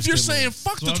give even you if the you're stimulus.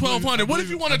 saying fuck So the I believe- 1,200, what if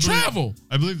you want to travel?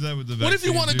 I believe that with the vaccine. What if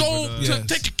you want to go to Yes.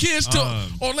 take your kids to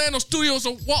Orlando Studios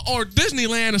or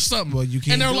Disneyland or something? Well, you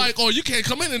can't and they're do like, "Oh, you can't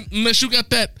come in unless you got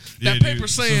that Yeah, paper dude.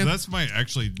 saying." So that's my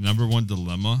actually number one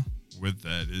dilemma with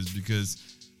that is because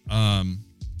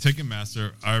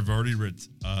Ticketmaster, I've already read,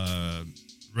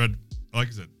 like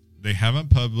I said, they haven't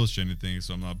published anything,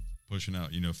 so I'm not pushing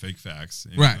out, fake facts,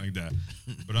 anything Right. like that.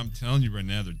 But I'm telling you right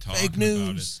now, they're talking Fake about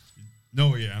it. news.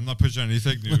 No, yeah, I'm not pushing out any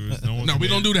fake news. no, we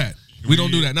don't do that. We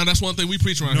don't do that. No, that's one thing we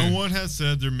preach around No here. one has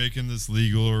said they're making this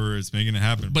legal or it's making it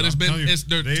happen. But it's I'm been- telling you, it's-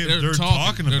 they're they're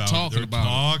talking- they're about it. talking They're about it.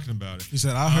 talking about it. He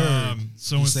said, "I heard."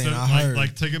 So He's instead saying, of "I heard."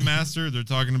 like Ticketmaster, they're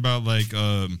talking about like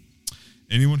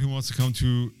anyone who wants to come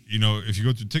to, if you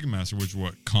go to Ticketmaster, which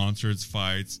concerts,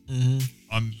 fights,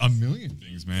 a million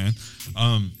things, man.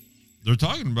 They're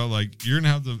talking about like you're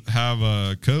gonna have to have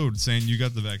a code saying you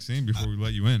got the vaccine before we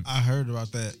let you in. I heard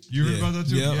about that. You heard Yeah. about that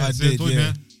too? Yeah, I see, did. told you, Yeah.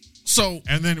 man. So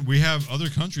And then we have other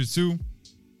countries too,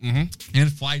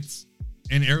 and flights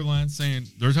and airlines saying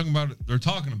they're talking about it. They're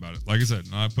talking about it. Like I said,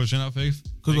 not pushing out fake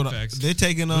facts. They're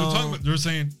taking They're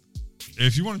saying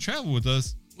if you want to travel with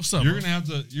us, What's up, you're bro?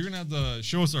 gonna have to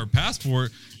show us our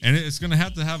passport, and it's gonna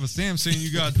have to have a stamp saying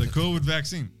you got the COVID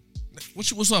vaccine.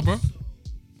 what's up, bro?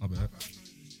 My bad.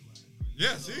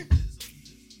 Yeah, see.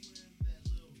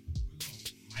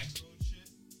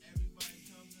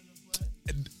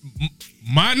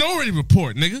 Minority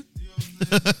Report, nigga.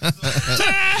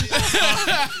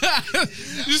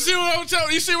 You see what I'm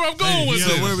telling? You see where I'm going with yeah.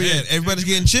 this? So where we at? Everybody's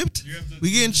getting chipped. You have to-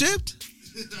 We getting chipped?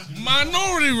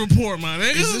 Minority Report, my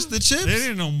nigga. Is this the chips? They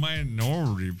didn't know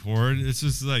Minority Report. It's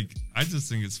just like I just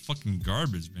think it's fucking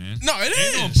garbage, man. No, it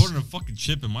Ain't no is. putting a fucking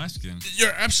chip in my skin.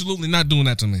 You're absolutely not doing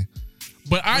that to me.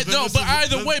 But then this but is-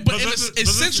 either but- way, but but this is-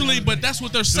 essentially, but that's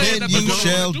what they're saying. Then that they're you gonna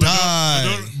shall do.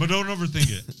 die. But don't overthink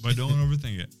it. But don't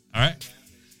overthink it. All right.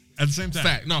 At the same time.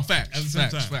 Fact, no facts, At the same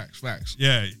facts, time. facts.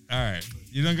 Yeah. All right.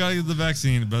 You don't gotta get the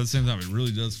vaccine, but at the same time, it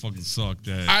really does fucking suck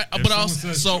that. But someone also-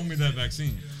 says, so- show me that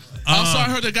vaccine. Also, I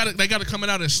heard they got it coming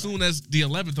out as soon as the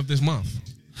 11th of this month.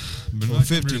 But Well, not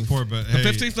 15th. report, but The hey,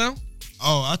 15th now.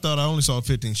 Oh, I thought I only saw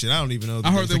 15 shit. I don't even know.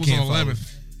 I heard they there was on can't follow 11th.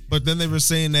 it. But then they were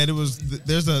saying that it was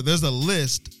there's a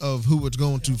list of who it's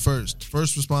going to first.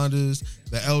 First responders,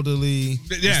 the elderly.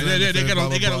 Yeah, they got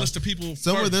blah, a blah. list of people.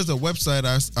 Somewhere first. there's a website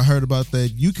I heard about that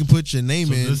you can put your name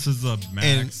so in. this is a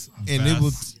max and it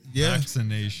will- yeah.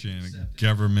 vaccination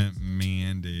government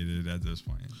mandated at this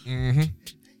point.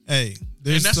 Hey,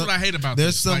 there's And that's some, what I hate about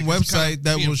There's this. some Like, it's kind website of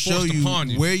that being will show forced you upon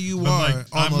you. where you But, are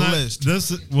like, on I'm the not- list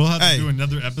We'll have to Hey. do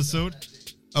another episode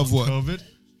of what. COVID,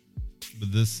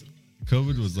 but this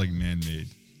COVID was like man-made.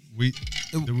 The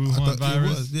I Wuhan thought it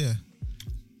virus. was, yeah.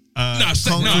 No,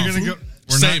 Kung no. Fu. We're gonna go.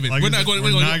 Save it. Like We're I not said, going.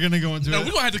 We're not gonna go into No, it.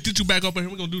 we're gonna have to get you back up in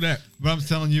here. We're gonna do that. But I'm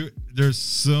telling you, there's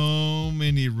so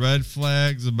many red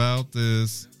flags about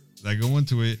this that go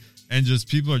into it, and just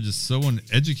people are just so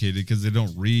uneducated because they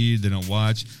don't read, they don't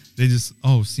watch. They just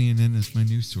CNN is my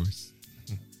news source.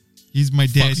 He's my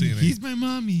daddy. CNN. He's my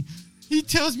mommy. He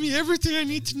tells me everything I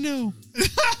need to know.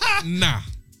 Nah,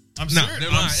 I'm nah. serious. Never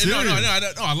I'm mind.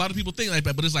 serious. No. A lot of people think like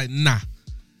that, but it's like nah.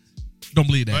 Don't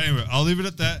believe But that. anyway, I'll leave it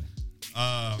at that.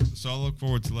 So I'll look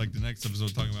forward to like the next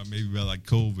episode talking about maybe about like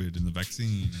COVID and the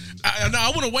vaccine. And I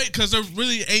want to wait because there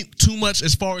really ain't too much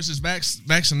as far as this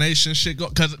vaccination shit go.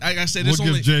 Because like I said, we'll it's give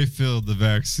only Jay Phil the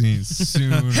vaccine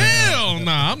soon. hell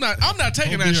nah. I'm not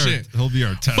taking that shit. He'll be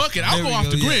our test. Fuck it, I'll There go we off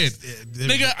go, the yes. grid, Yeah, there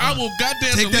we nigga. go. I will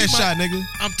goddamn Take that delete shot, nigga.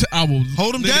 I will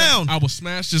Hold him nigga, down. I will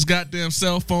smash this goddamn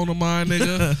cell phone of mine,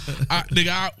 nigga.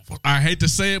 I hate to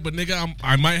say it, but nigga,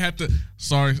 I might have to.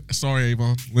 Sorry,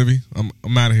 Avon, Livy,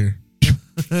 I'm out of here,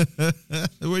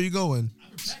 Where you going?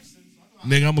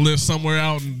 nigga. I'm gonna live somewhere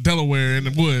out in Delaware in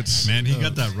the woods. Man, he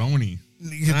got that Roni.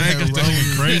 I ain't got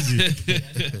that. Crazy.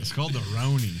 It's called the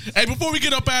Roni. Hey, before we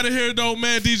get up out of here, though,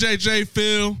 man, DJ J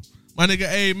Phil, my nigga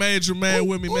A Major, man,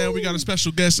 with me, man. We got a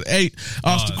special guest, 8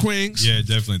 Austin Queens. Yeah,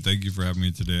 definitely. Thank you for having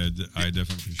me today. I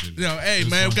definitely appreciate it. Yo, hey, It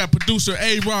was man, we fun. got producer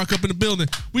A-Rock up in the building.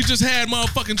 We just had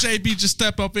motherfucking JB just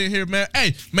step up in here, man.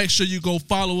 Hey, make sure you go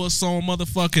follow us on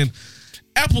motherfucking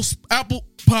Apple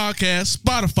Podcast,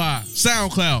 Spotify,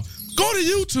 SoundCloud. Go to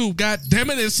YouTube, god damn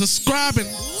it, and subscribe and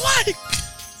like.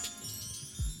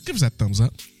 Give us that thumbs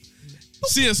up.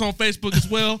 See us on Facebook as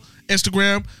well,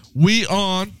 Instagram. We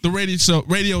on the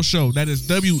radio show. That is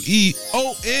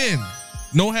WEON.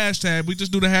 No hashtag. We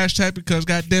just do the hashtag because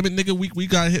goddamn it, nigga, we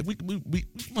got hit. We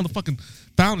motherfucking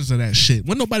founders of that shit.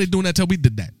 When nobody doing that till we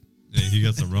did that. Yeah, he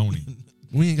got the Roni.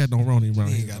 We ain't got no Roni around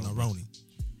He here. ain't got no Roni.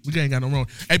 We ain't got no Roni.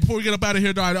 Hey, before we get up out of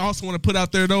here, though, I also want to put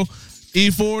out there though,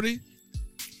 E40,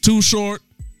 Too Short,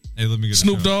 Hey, let me get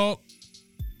Snoop a shout.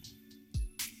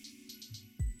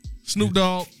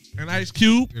 And Ice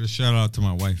Cube. Get a shout out to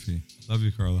my wifey. Love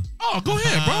you, Carla. Oh, go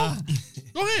ahead, bro.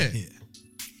 Go ahead. Yeah.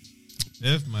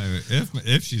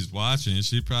 If she's watching,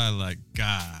 she probably like,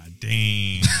 God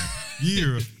damn,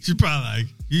 she probably like,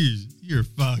 you're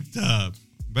fucked up.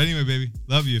 But anyway, baby,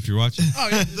 love you if you're watching. Oh,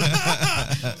 yeah.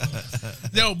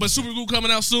 Yo, but Super Glue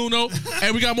coming out soon, though.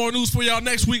 And we got more news for y'all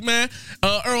next week, man.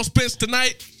 Earl Spence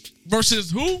tonight versus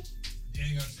who?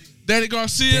 Danny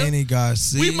Garcia. Danny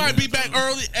Garcia. We might be back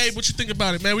early. Hey, what you think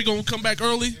about it, man? We gonna come back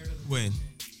early? When?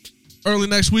 Early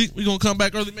next week. We gonna come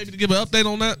back early maybe to give an update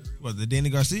on that? What, the Danny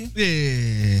Garcia?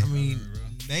 Yeah. I mean,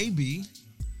 maybe.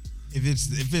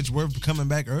 If it's worth coming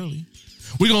back early.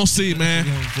 We gonna see, man.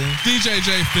 You know what I'm saying? DJ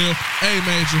J Phil, A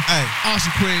Major, Hey.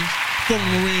 Awesome Queens, former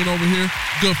Marine over here,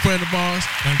 good friend of ours.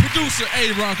 Producer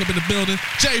A Rock up in the building.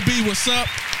 JB, what's up?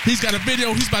 He's got a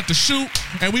video he's about to shoot,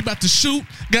 and we about to shoot.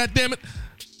 God damn it.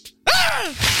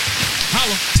 Ah!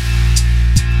 Holla.